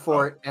got paid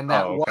for it, and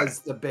that okay.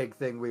 was the big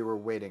thing we were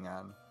waiting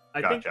on.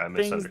 I Gotcha, I think things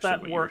misunderstood that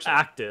what you were were saying.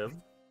 active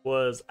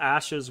was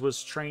Ashes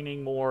was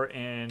training more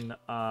in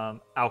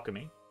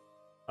alchemy.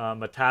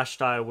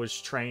 Matashtai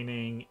was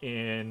training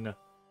in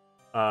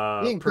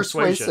Being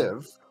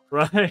persuasion,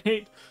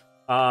 persuasive.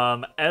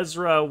 right?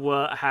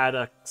 Ezra had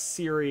a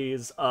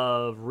series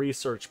of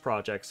research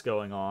projects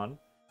going on,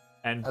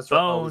 and Ezra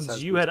always Bones,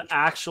 has you had research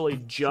actually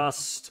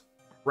just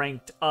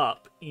ranked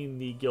up in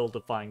the Guild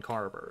of Fine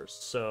Carvers.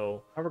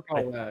 So I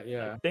recall that,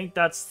 yeah. I think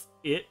that's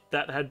it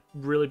that had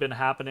really been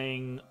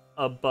happening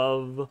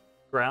above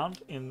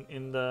ground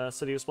in the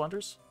City of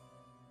Splendors.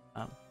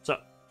 So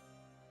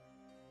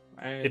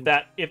And,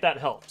 if that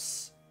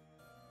helps,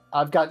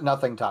 I've got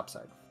nothing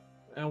topside.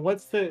 and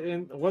what's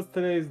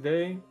today's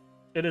day?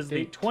 it is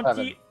the Date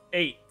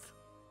 28th.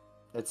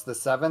 It's the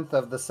 7th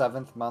of the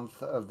 7th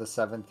month of the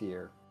 7th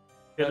year.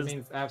 It That is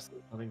means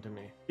absolutely nothing to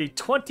me. the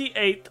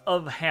 28th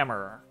of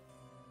Hammer.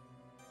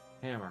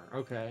 Hammer,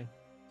 okay.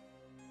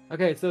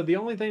 Okay, so the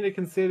only thing to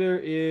consider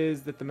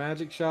is that the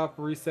magic shop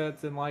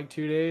resets in like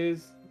 2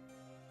 days,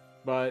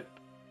 but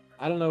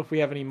I don't know if we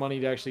have any money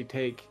to actually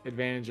take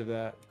advantage of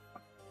that.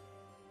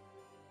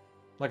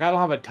 Like, I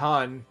don't have a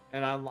ton,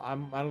 and I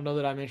don't know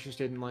that I'm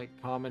interested in like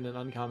common and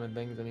uncommon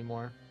things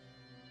anymore.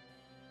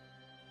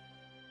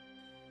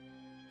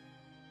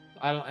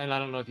 I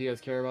don't know if you guys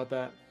care about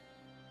that.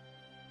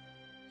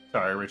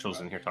 Sorry,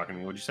 Rachel's in here talking to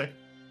me. What'd you say?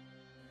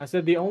 I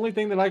said the only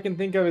thing that I can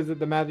think of is that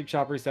the magic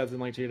shop resets in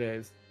like 2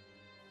 days.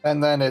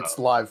 And then it's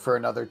live for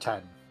another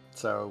 10.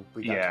 So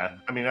we got Yeah,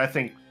 10. I mean, I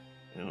think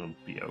it'll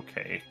be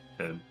okay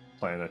to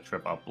plan a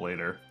trip up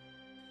later.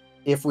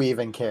 If we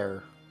even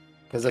care.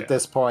 Because Yeah. at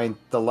this point,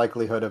 the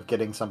likelihood of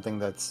getting something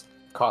that's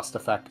cost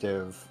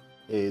effective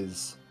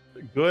is...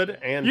 Good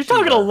and You're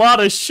talking a cheaper. lot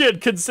of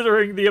shit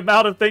considering the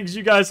amount of things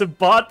you guys have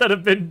bought that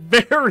have been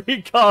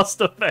very cost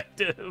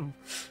effective.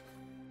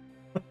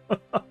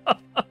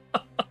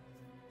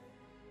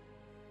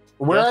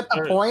 We're Yes, at the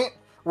sir. point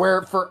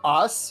where for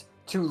us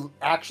to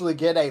actually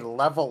get a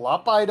level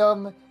up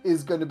item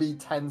is going to be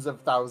tens of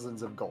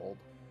thousands of gold.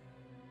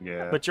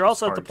 Yeah. But you're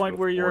also it's at the hard to point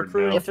where you're afford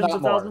accruing now. If tens not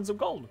of more. thousands of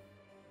gold.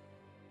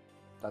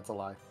 That's a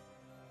lie.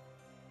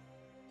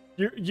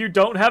 You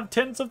don't have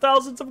tens of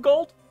thousands of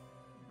gold?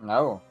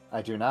 No,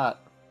 I do not.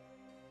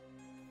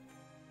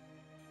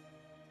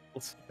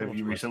 Have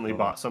you recently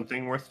bought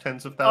something worth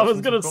tens of I thousands?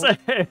 was gonna of gold?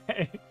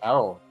 say.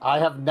 Oh, I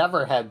have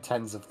never had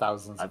tens of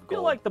thousands I of feel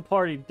gold. like the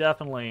party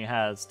definitely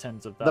has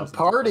tens of The thousands. of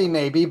party gold.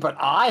 maybe, but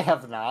I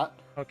have not.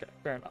 Okay,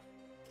 fair enough.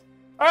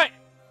 All right.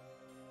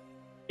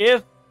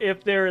 If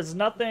there is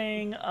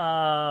nothing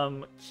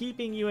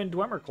keeping you in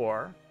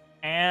Dwemercore,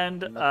 and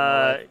Nothing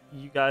alright.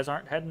 you guys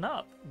aren't heading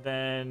up,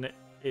 then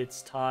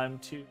it's time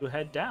to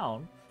head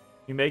down.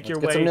 You make Let's your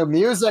get way. some new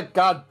music,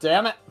 god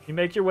damn it! You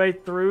make your way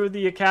through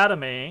the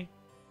academy,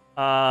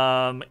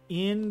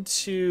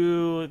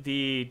 into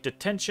the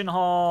detention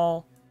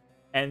hall,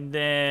 and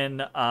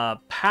then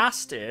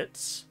past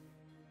it,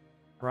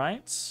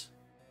 right?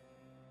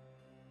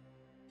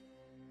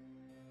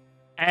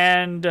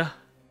 And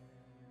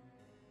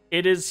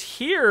it is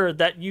here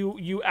that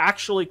you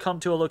actually come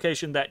to a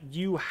location that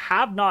you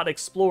have not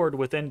explored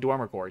within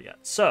Dwemercore yet.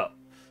 So,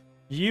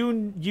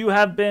 you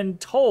have been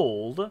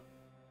told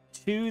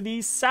to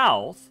the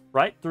south,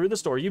 right, through the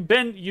store. You've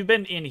been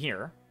in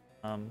here.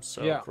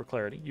 So Yeah. for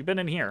clarity, you've been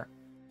in here,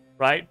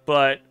 right?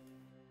 But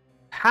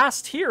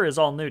past here is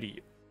all new to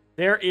you.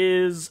 There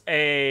is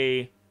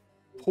a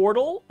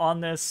portal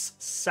on this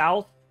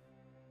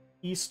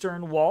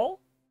southeastern wall,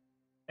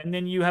 and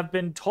then you have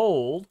been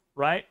told,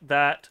 right,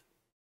 that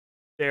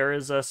there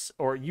is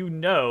or you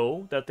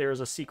know that there is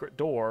a secret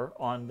door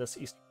on this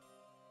east.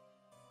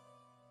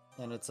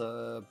 And it's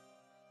a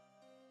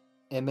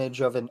image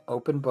of an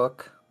open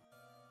book.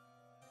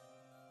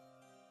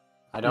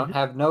 I don't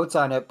have notes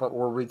on it, but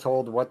were we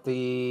told what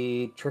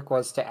the trick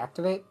was to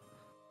activate?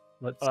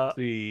 Let's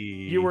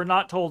see. You were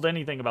not told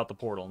anything about the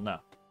portal, no.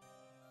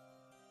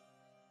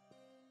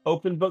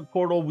 Open book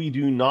portal. We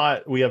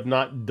have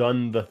not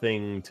done the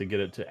thing to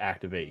get it to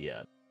activate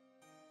yet.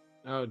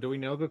 Oh, do we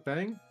know the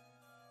thing?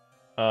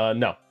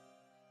 No.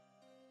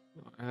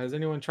 Has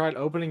anyone tried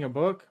opening a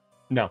book?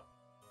 No.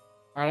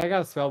 All right, I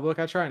got a spell book.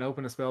 I try and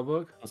open a spell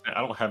book.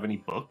 I don't have any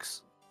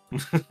books.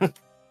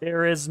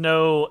 There is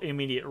no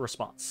immediate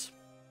response.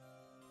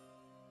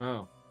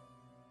 Oh.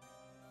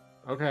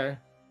 Okay.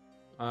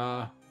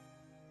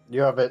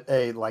 You have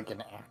like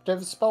an active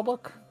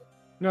spellbook?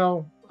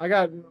 No, I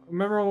got.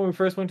 Remember when we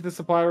first went to the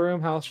supply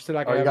room? Halaster said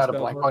I could Oh, you have got a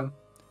spell blank book? one?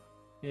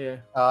 Yeah.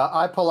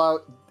 I pull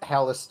out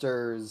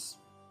Halaster's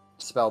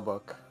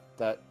spellbook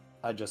that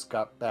I just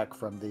got back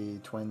from the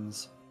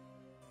twins.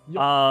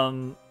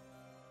 Yep.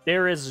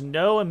 There is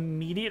no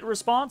immediate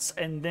response,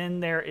 and then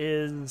there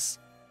is.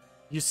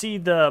 You see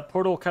the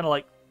portal kind of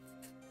like.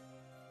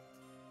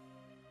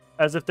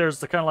 As if there's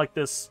the kind of like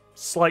this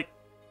slight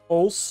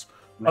pulse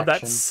of that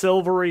Connection.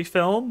 silvery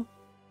film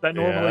that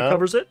normally Yeah.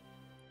 covers it,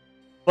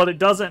 but it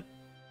doesn't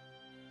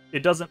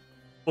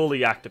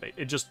fully activate.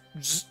 It just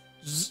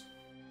zzz,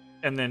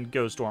 and then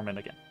goes dormant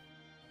again.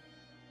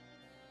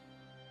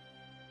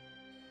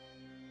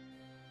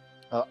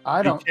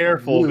 I Be don't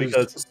careful use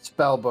because-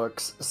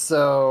 spellbooks,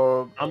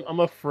 so I'm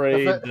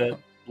afraid If it- that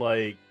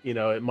like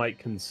it might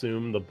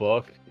consume the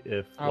book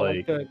if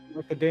Like the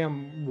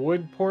damn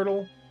wood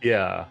portal.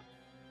 yeah.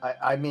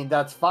 I mean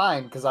that's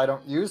fine because I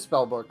don't use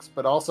spellbooks,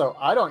 but also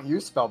I don't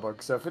use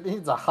spellbooks, so if it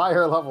needs a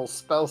higher level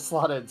spell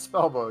slotted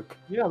spellbook,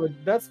 Yeah, but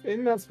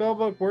isn't that spell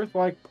book worth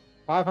like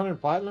 500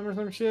 platinum or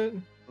some shit?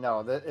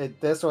 no,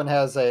 this one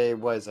has a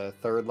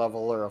third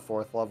level or a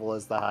fourth level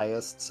is the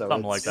highest, so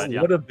Something like it's, that, It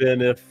yeah. would have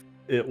been if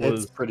it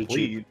was It's pretty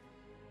complete. cheap.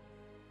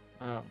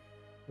 Oh.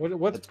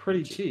 What's It's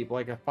pretty pretty cheap?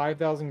 Like a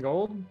 5,000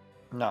 gold?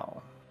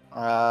 No.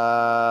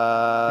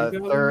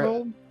 2,000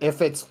 gold?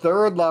 If it's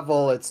third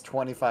level, it's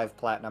 25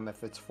 platinum.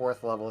 If it's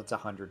fourth level, it's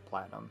 100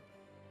 platinum.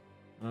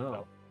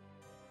 Oh.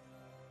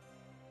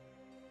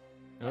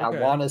 I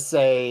Okay. want to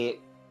say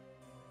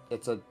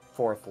it's a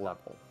fourth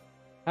level.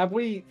 Have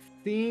we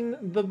seen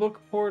the book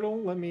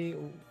portal? Let me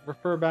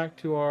refer back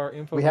to our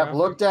info. We have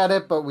looked at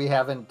it, but we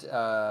haven't.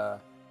 I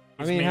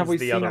This mean, have we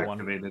means the seen other it? one.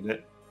 Activated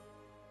it.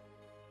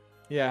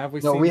 Yeah, have we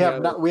No, seen we the have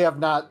other- not. We have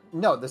not.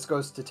 No, this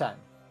goes to 10.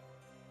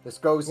 This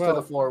goes to Well-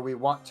 the floor we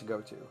want to go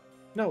to.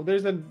 No,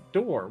 there's a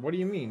door. What do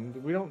you mean?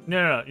 We don't.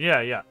 No,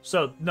 yeah.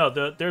 So no,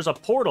 there's a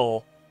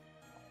portal.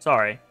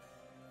 Sorry,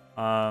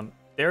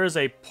 there is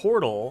a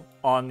portal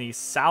on the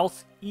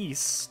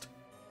southeast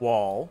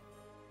wall,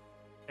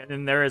 and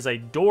then there is a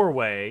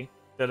doorway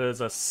that is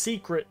a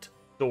secret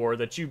door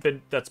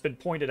that's been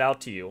pointed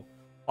out to you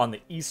on the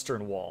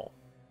eastern wall.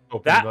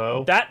 Open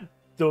bow.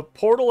 The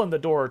portal and the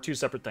door are two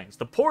separate things.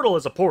 The portal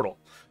is a portal.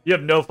 You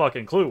have no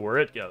fucking clue where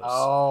it goes.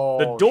 Oh.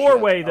 The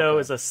doorway, shit. though, Okay.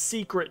 is a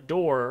secret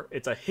door.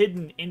 It's a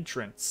hidden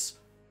entrance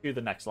to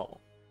the next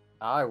level.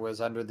 I was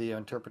under the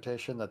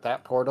interpretation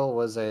that portal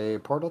was a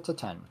portal to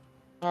 10.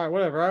 All right,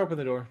 whatever. I open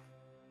the door.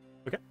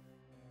 Okay.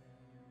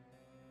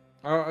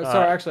 Oh,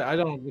 sorry. Actually, I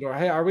don't open the door.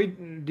 Hey,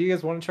 do you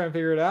guys want to try and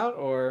figure it out,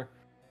 or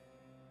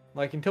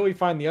like until we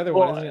find the other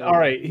Well, one? Isn't it, all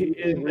right.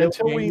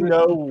 Until we game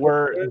know that-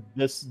 where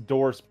this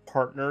door's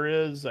partner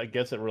is, I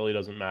guess it really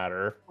doesn't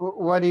matter.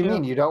 What do you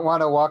mean? You don't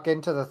want to walk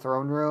into the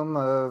throne room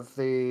of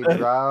the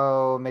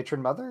Drow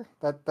matron mother?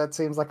 That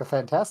seems like a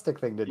fantastic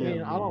thing to I do.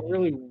 mean, I don't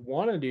really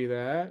want to do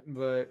that,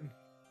 but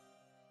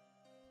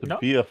To No.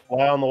 be a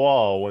fly on the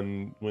wall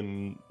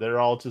when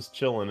they're all just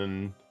chilling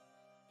and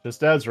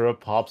just Ezra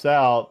pops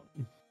out.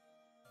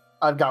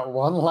 I've got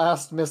one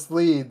last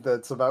mislead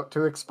that's about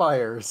to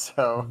expire,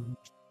 so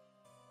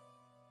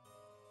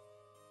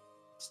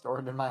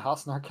stored in my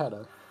house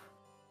Narketa.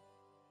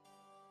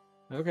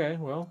 okay.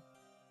 Well,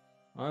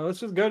 all right. Let's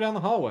just go down the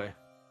hallway.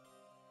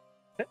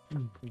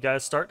 You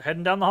guys start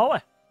heading down the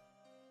hallway.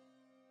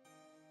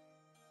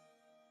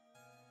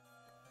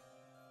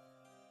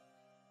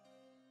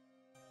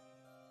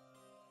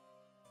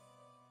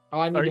 Oh,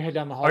 I need Are to you- head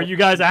down the hallway. Are you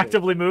guys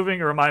actively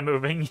moving, or am I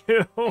moving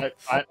you?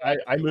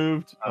 I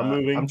moved. I'm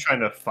moving. I'm trying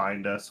to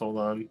find us. Hold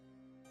on.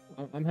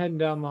 I'm heading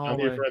down the I'm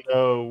here hallway. for a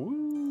no.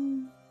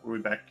 Woo. Were we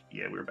back?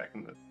 Yeah, we were back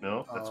in the.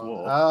 No, that's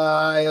Wolf.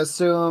 I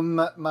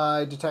assume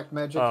my detect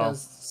magic Oh.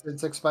 has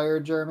since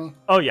expired, Jeremy.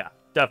 Oh yeah,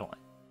 definitely.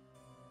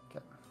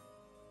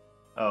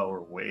 Oh,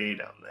 we're way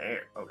down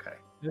there. Okay.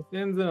 This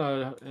ends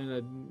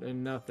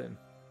in nothing.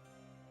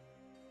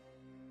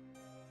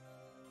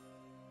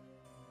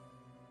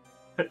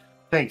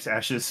 Thanks,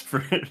 Ashes,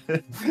 for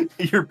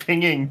your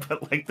pinging,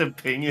 but like the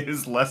ping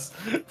is less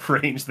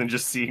range than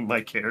just seeing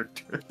my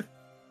character.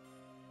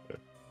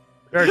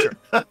 Very true.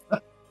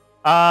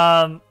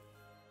 Are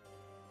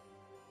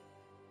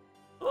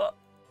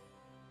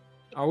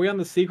we on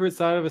the secret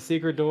side of a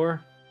secret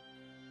door?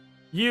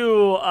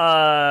 You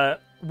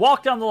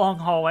walk down the long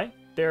hallway.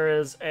 There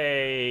is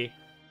a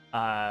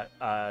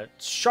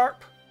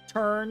sharp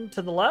turn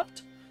to the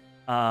left,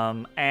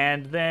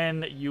 and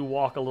then you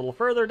walk a little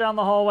further down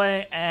the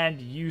hallway, and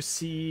you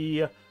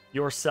see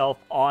yourself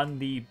on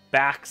the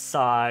back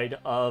side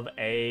of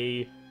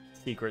a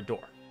secret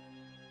door.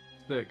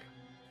 Sick.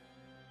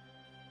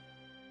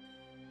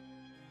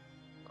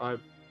 I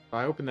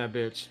open that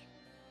bitch.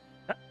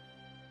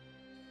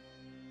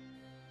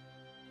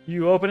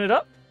 You open it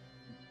up,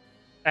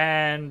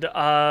 and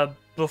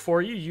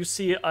before you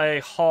see a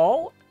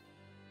hall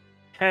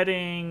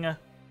heading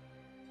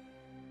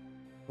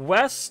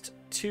west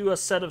to a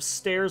set of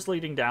stairs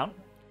leading down,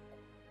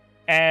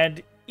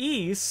 and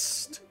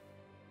east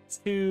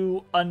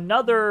to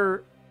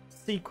another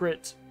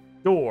secret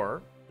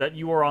door that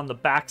you are on the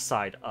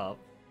backside of.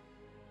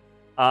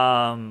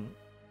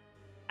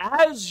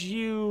 As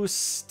you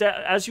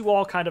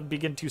all kind of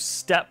begin to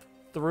step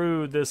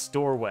through this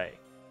doorway,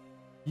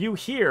 you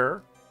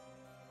hear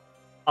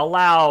a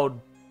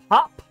loud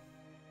pop,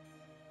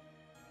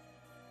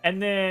 and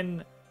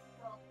then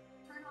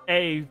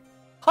a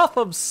puff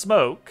of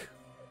smoke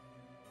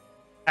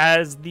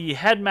as the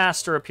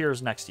headmaster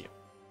appears next to you.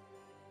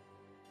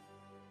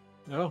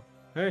 Oh,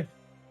 hey,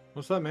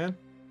 what's up, man?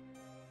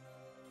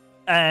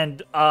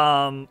 And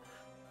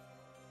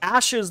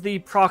Ashes, the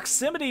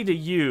proximity to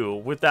you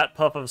with that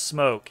puff of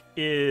smoke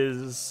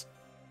is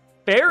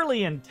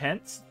fairly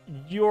intense.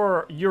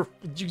 You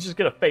just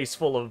get a face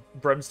full of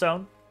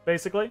brimstone,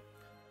 basically.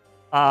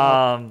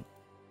 And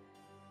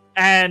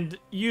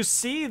you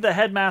see the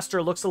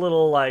headmaster looks a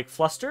little like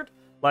flustered,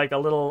 like a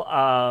little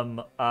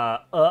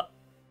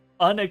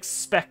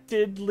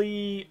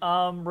unexpectedly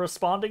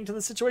responding to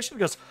the situation. He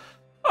goes,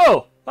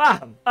 "Oh,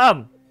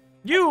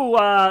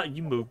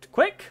 you moved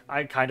quick.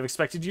 I kind of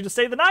expected you to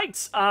stay the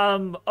night.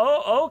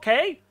 Oh,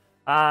 okay.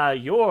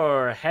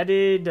 You're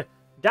headed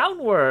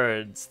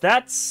downwards.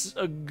 That's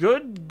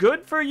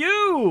good for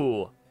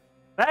you.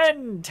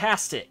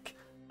 Fantastic."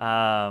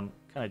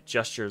 Kind of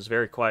gestures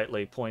very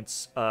quietly,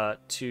 points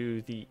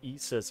to the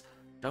east, says,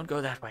 "Don't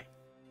go that way.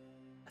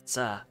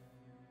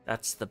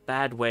 That's the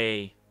bad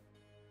way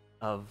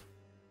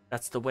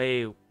that's the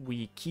way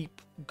we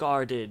keep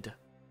guarded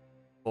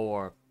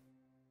for,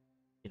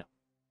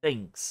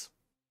 things."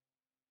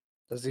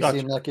 Does he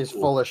seem like he's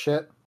full of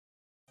shit?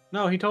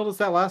 No, he told us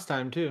that last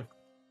time too.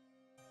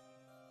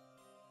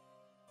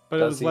 But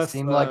Does it was he less,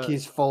 seem like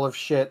he's full of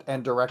shit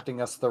and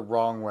directing us the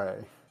wrong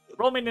way?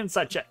 Roll me an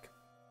insight check.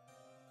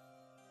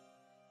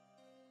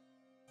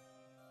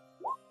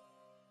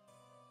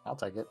 I'll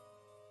take it.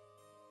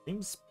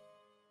 Seems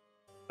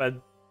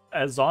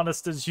as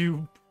honest as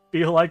you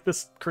feel like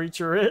this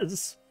creature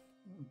is.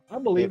 I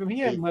believe him. He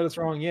hasn't led us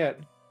wrong yet.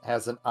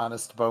 Has an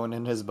honest bone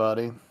in his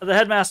body. The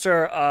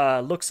headmaster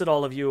looks at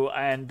all of you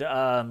and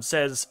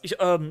says, you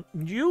know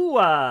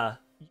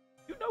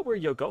where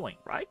you're going,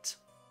 right?"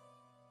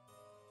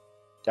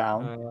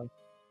 Down.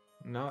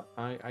 Not,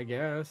 I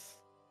guess.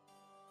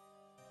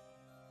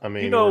 I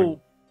mean,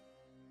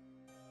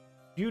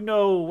 You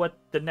know what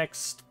the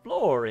next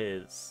floor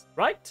is,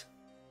 right?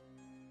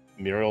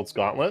 Muriel's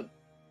Gauntlet?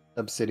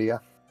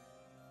 Obsidia.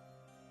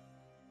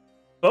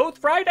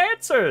 Both right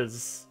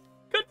answers.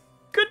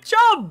 Good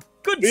job.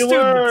 Good We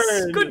students.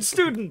 learned. Good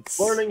students.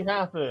 Learning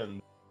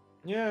happened.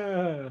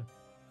 Yeah.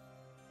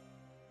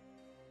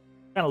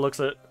 Kind of looks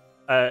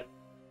at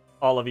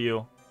all of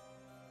you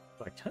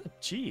like,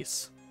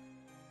 "Jeez,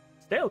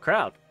 stale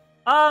crowd.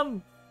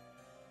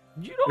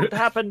 You don't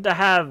happen to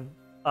have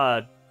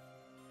a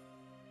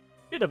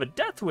bit of a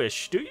death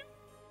wish, do you?"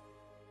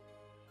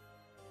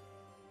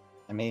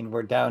 I mean,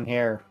 we're down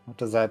here. What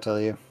does that tell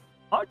you?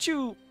 Aren't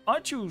you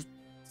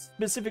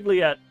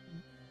specifically at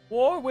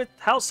war with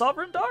House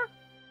Sovereigndar?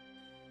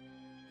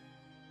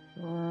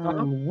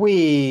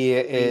 We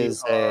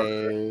is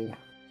a...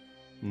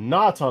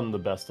 Not on the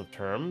best of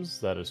terms,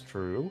 that is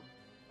true.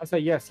 I say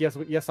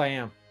yes, I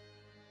am.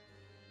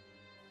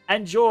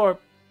 And you're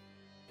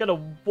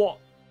gonna walk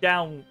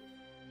down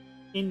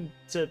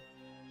into...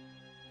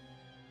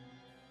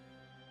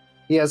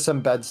 He has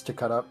some beds to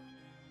cut up.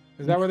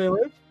 Is that where they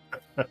live?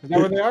 Is that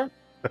where they are?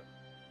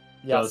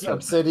 Yes,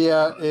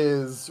 Obsidia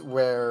is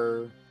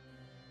where...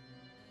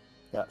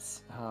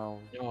 Yes. Oh,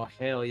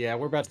 hell yeah.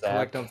 We're about to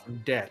collect on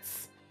some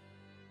debts.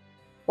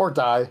 Or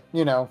die,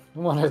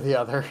 one or the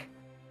other.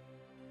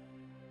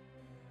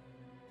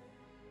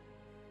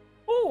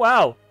 Oh,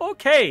 wow.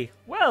 Okay.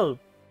 Well,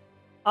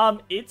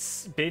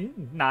 it's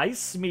been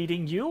nice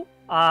meeting you.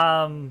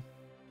 I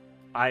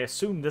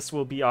assume this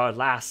will be our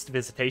last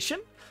visitation.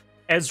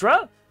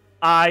 Ezra,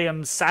 I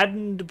am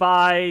saddened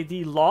by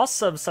the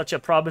loss of such a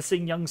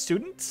promising young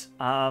student.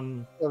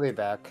 We'll be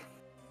back.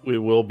 We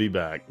will be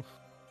back.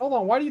 Hold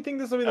on, why do you think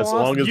this will be the As last?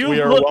 long as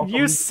we are welcome.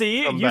 You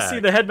see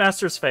the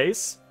headmaster's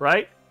face,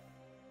 right?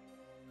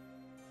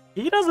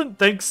 He doesn't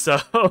think so.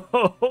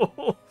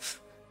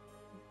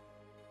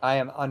 I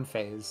am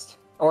unfazed.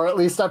 Or at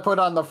least I put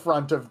on the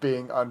front of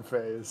being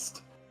unfazed.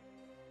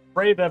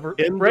 Brave Ezra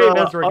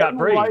got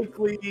brave.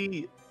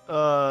 Unlikely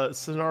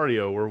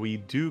scenario where we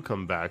do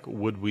come back,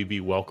 would we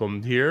be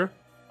welcomed here?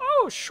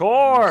 Oh,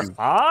 sure.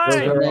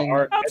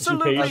 Fine.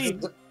 Absolutely.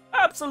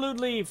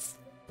 Absolutely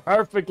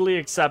perfectly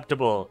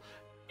acceptable.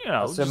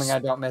 Assuming I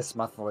don't miss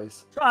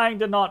monthlies. Trying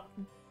to not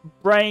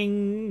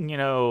bring,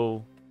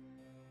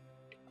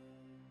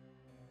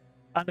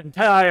 an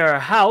entire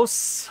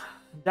house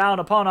down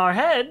upon our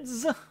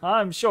heads.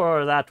 I'm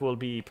sure that will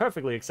be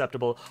perfectly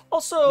acceptable.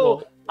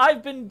 Also,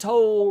 I've been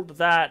told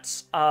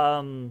that,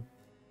 do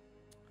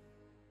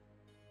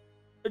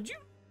you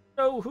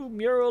know who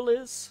Muriel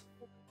is?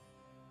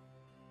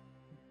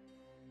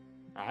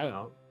 I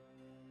don't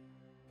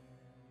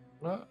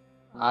know.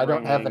 I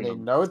don't have any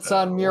Ringing notes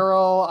on bell.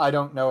 Mural. I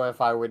don't know if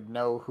I would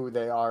know who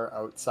they are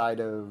outside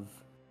of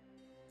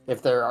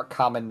if they're a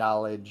common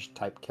knowledge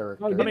type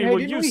character. Oh, I mean, Hey, well,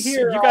 didn't you we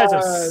hear, you guys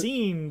have uh,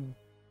 seen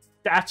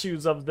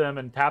statues of them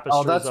and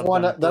tapestries Oh, that's of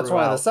one. them That's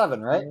one of the throughout.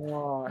 7, right?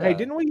 Hey,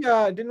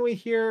 Yeah. didn't we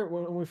hear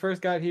when we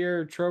first got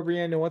here,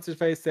 Trobriand and what's his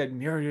face said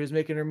Muriel's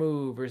making her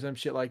move or some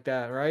shit like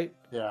that, right?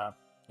 Yeah.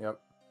 Yep.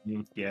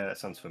 Yeah, that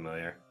sounds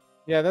familiar.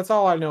 Yeah, that's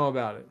all I know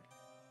about it.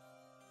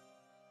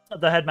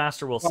 The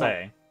headmaster will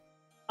say,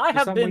 I There's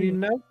have something we need to been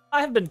know?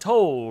 I have been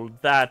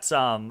told that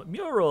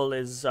Mural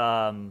is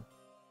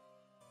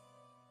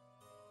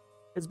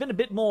has been a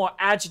bit more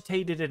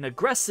agitated and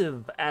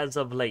aggressive as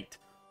of late,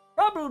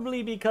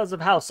 probably because of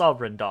House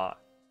Sovereigndar.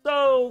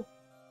 So,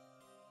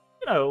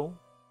 you know,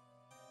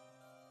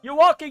 you're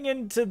walking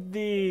into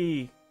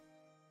the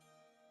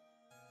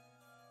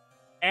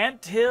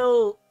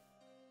anthill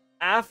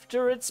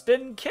after it's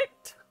been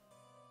kicked.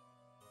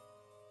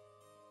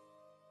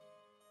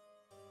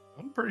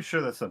 I'm pretty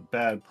sure that's a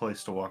bad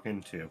place to walk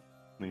into,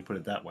 when you put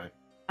it that way.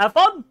 Have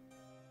fun.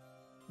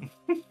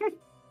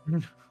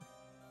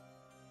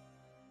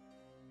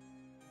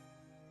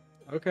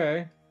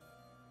 Okay.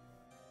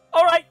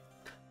 All right,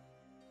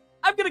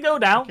 I'm gonna go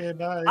now. Okay,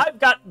 bye. I've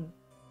got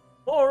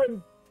more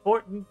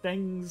important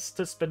things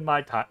to spend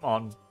my time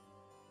on.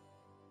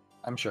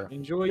 I'm sure.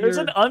 Enjoy There's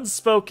your an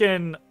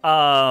unspoken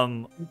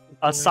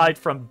aside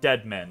from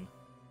dead men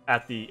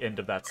at the end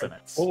of that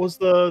sentence. What was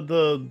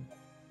the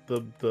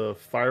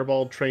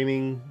fireball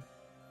training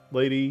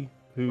lady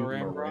who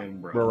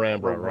Marambra.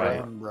 Marambra,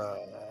 right?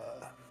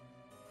 Marambra.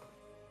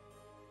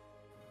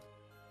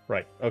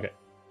 Right. Okay.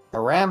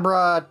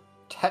 Marambra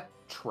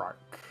Tetrarch.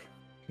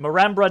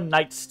 Marambra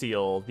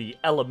Nightsteel, the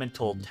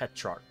elemental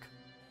tetrarch.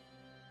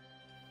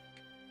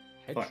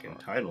 Fucking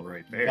title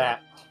right there.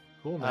 That.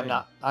 Cool I'm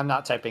name.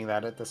 not typing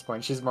that at this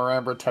point. She's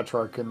Marambra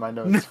Tetrarch in my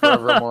notes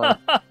forevermore.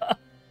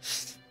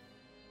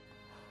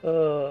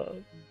 Yeah.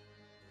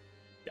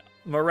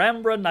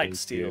 Marambra Thank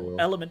Nightsteel, you.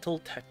 elemental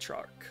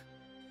tetrarch.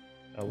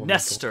 Elemental.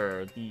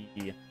 Nestor,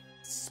 the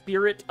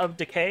spirit of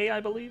decay, I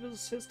believe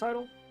is his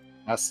title.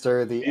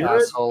 Esther, the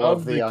Spirit asshole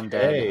of the undead.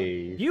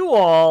 Decay. You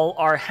all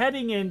are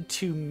heading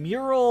into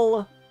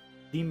Mural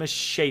the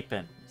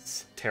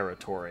Misshapen's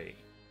territory.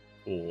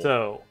 Cool.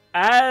 So,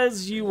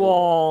 as you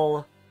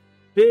all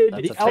bid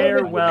That's a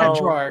farewell,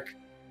 Petrarch,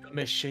 the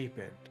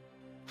misshapen.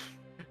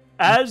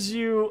 as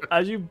you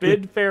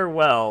bid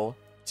farewell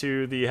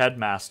to the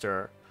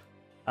headmaster,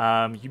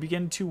 you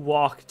begin to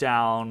walk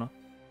down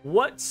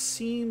what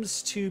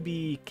seems to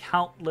be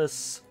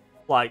countless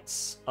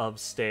flights of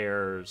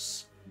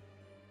stairs,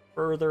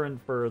 further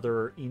and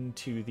further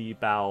into the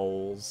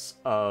bowels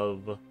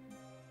of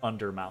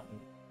Undermountain.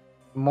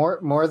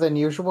 More than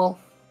usual.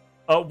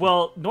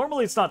 Well,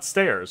 normally it's not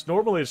stairs.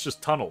 Normally it's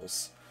just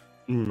tunnels,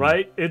 Mm.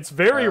 right? It's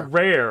very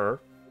rare.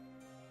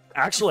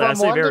 Actually, I From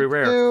say 1 very to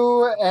rare.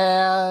 2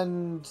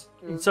 and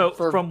So,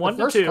 for from 1 the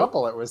to first 2.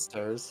 couple, it was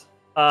stairs.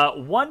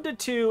 1 to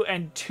 2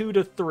 and 2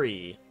 to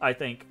 3, I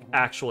think,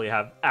 actually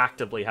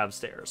actively have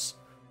stairs.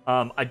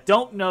 I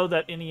don't know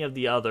that any of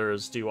the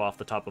others do off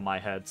the top of my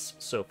head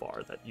so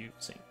far that you've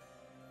seen.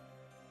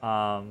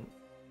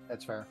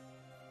 That's fair.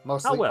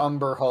 Mostly well.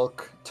 Umber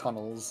Hulk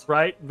tunnels.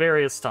 Right?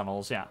 Various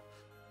tunnels, yeah.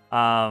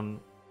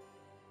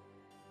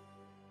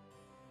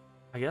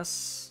 I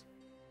guess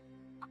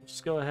I'll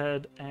just go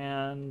ahead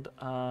and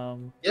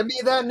Give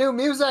me that new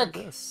music.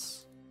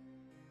 this.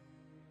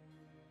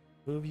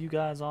 Move you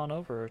guys on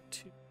over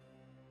to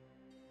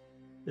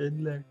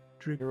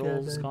Electric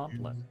Mural's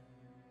Gauntlet.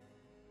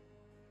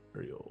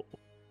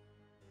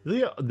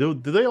 Do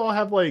they all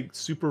have like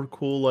super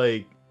cool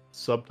like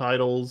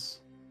subtitles?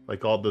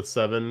 Like all the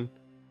 7?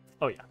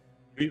 Oh yeah.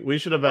 We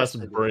should have asked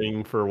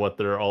Bring for what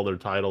all their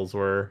titles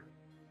were.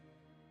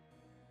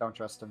 Don't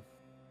trust him.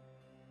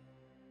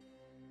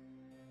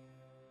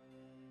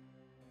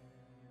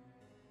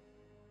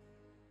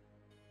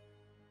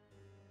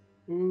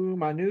 Ooh,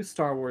 my new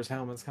Star Wars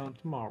helmet's coming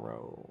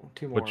tomorrow.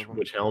 2 more of them.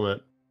 Which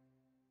helmet?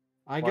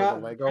 I One of got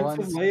the Lego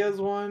Princess ones?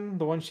 Leia's one,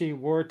 the one she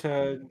wore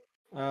to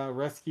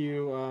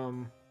rescue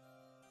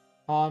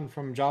Han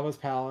from Jabba's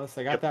palace.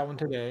 I got Yep. that one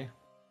today.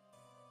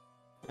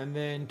 And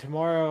then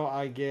tomorrow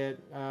I get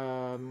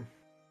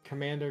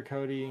Commander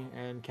Cody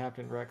and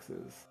Captain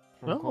Rex's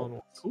from Clone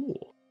Wars.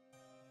 Cool.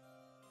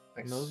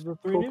 And Nice. those are the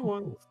 3 Cool, new cool,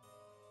 ones.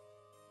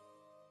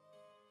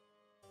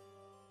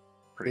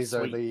 Pretty These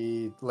are sweet.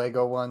 the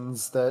Lego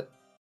ones that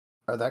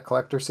are that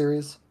collector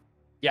series.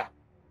 Yeah.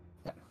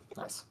 Yeah.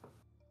 Nice.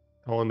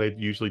 How long they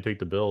usually take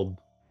to build?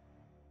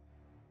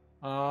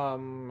 I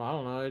don't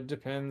know. It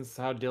depends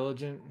how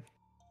diligent.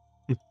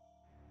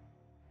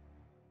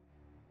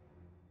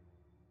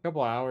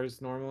 Couple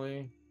hours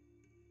normally.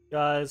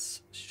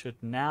 Guys should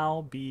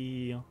now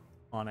be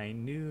on a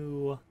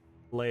new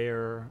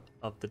layer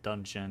of the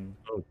dungeon.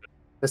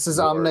 This is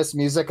Lord. ominous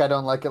music. I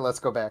don't like it. Let's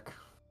go back.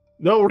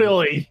 No,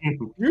 really.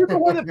 You're the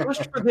one that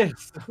pushed for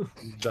this.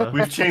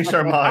 We've changed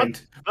our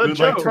mind. The We'd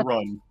like to joke.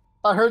 run.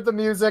 I heard the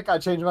music. I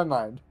changed my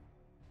mind.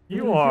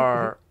 You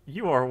are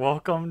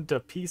welcome to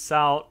peace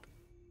out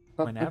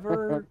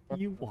whenever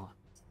you want.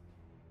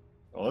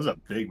 Oh, that's a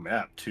big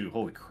map too.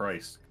 Holy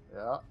Christ!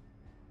 Yeah.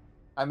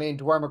 I mean,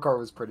 Dwarmacor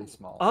was pretty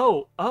small.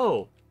 Oh.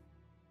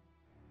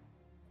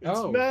 It's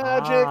Oh.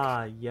 magic.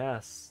 Ah,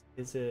 yes.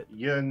 Is it?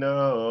 You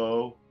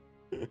know.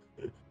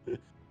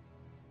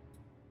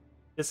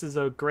 This is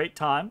a great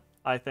time,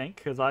 I think,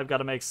 because I've got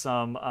to make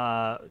some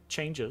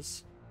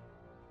changes.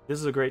 This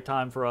is a great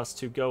time for us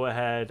to go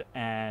ahead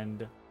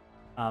and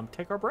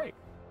take our break.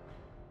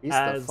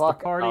 As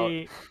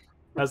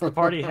the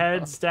party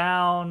heads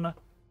down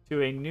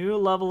to a new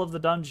level of the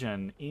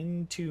dungeon,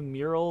 into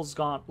Mural's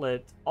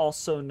Gauntlet,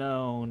 also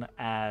known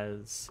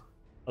as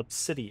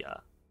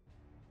Obsidia,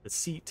 the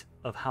seat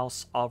of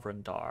House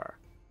Avrandar.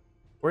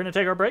 We're going to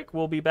take our break.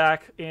 We'll be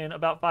back in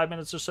about 5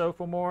 minutes or so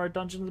for more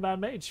Dungeons of Mad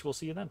Mage. We'll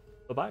see you then.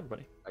 Bye-bye,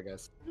 everybody. I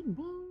guess.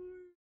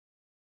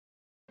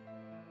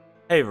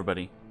 Hey,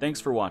 everybody. Thanks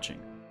for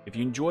watching. If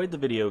you enjoyed the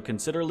video,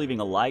 consider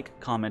leaving a like,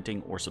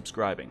 commenting, or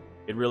subscribing.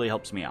 It really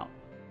helps me out.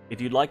 If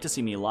you'd like to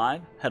see me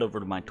live, head over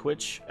to my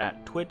Twitch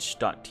at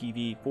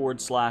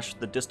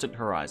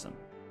twitch.tv/thedistanthorizon.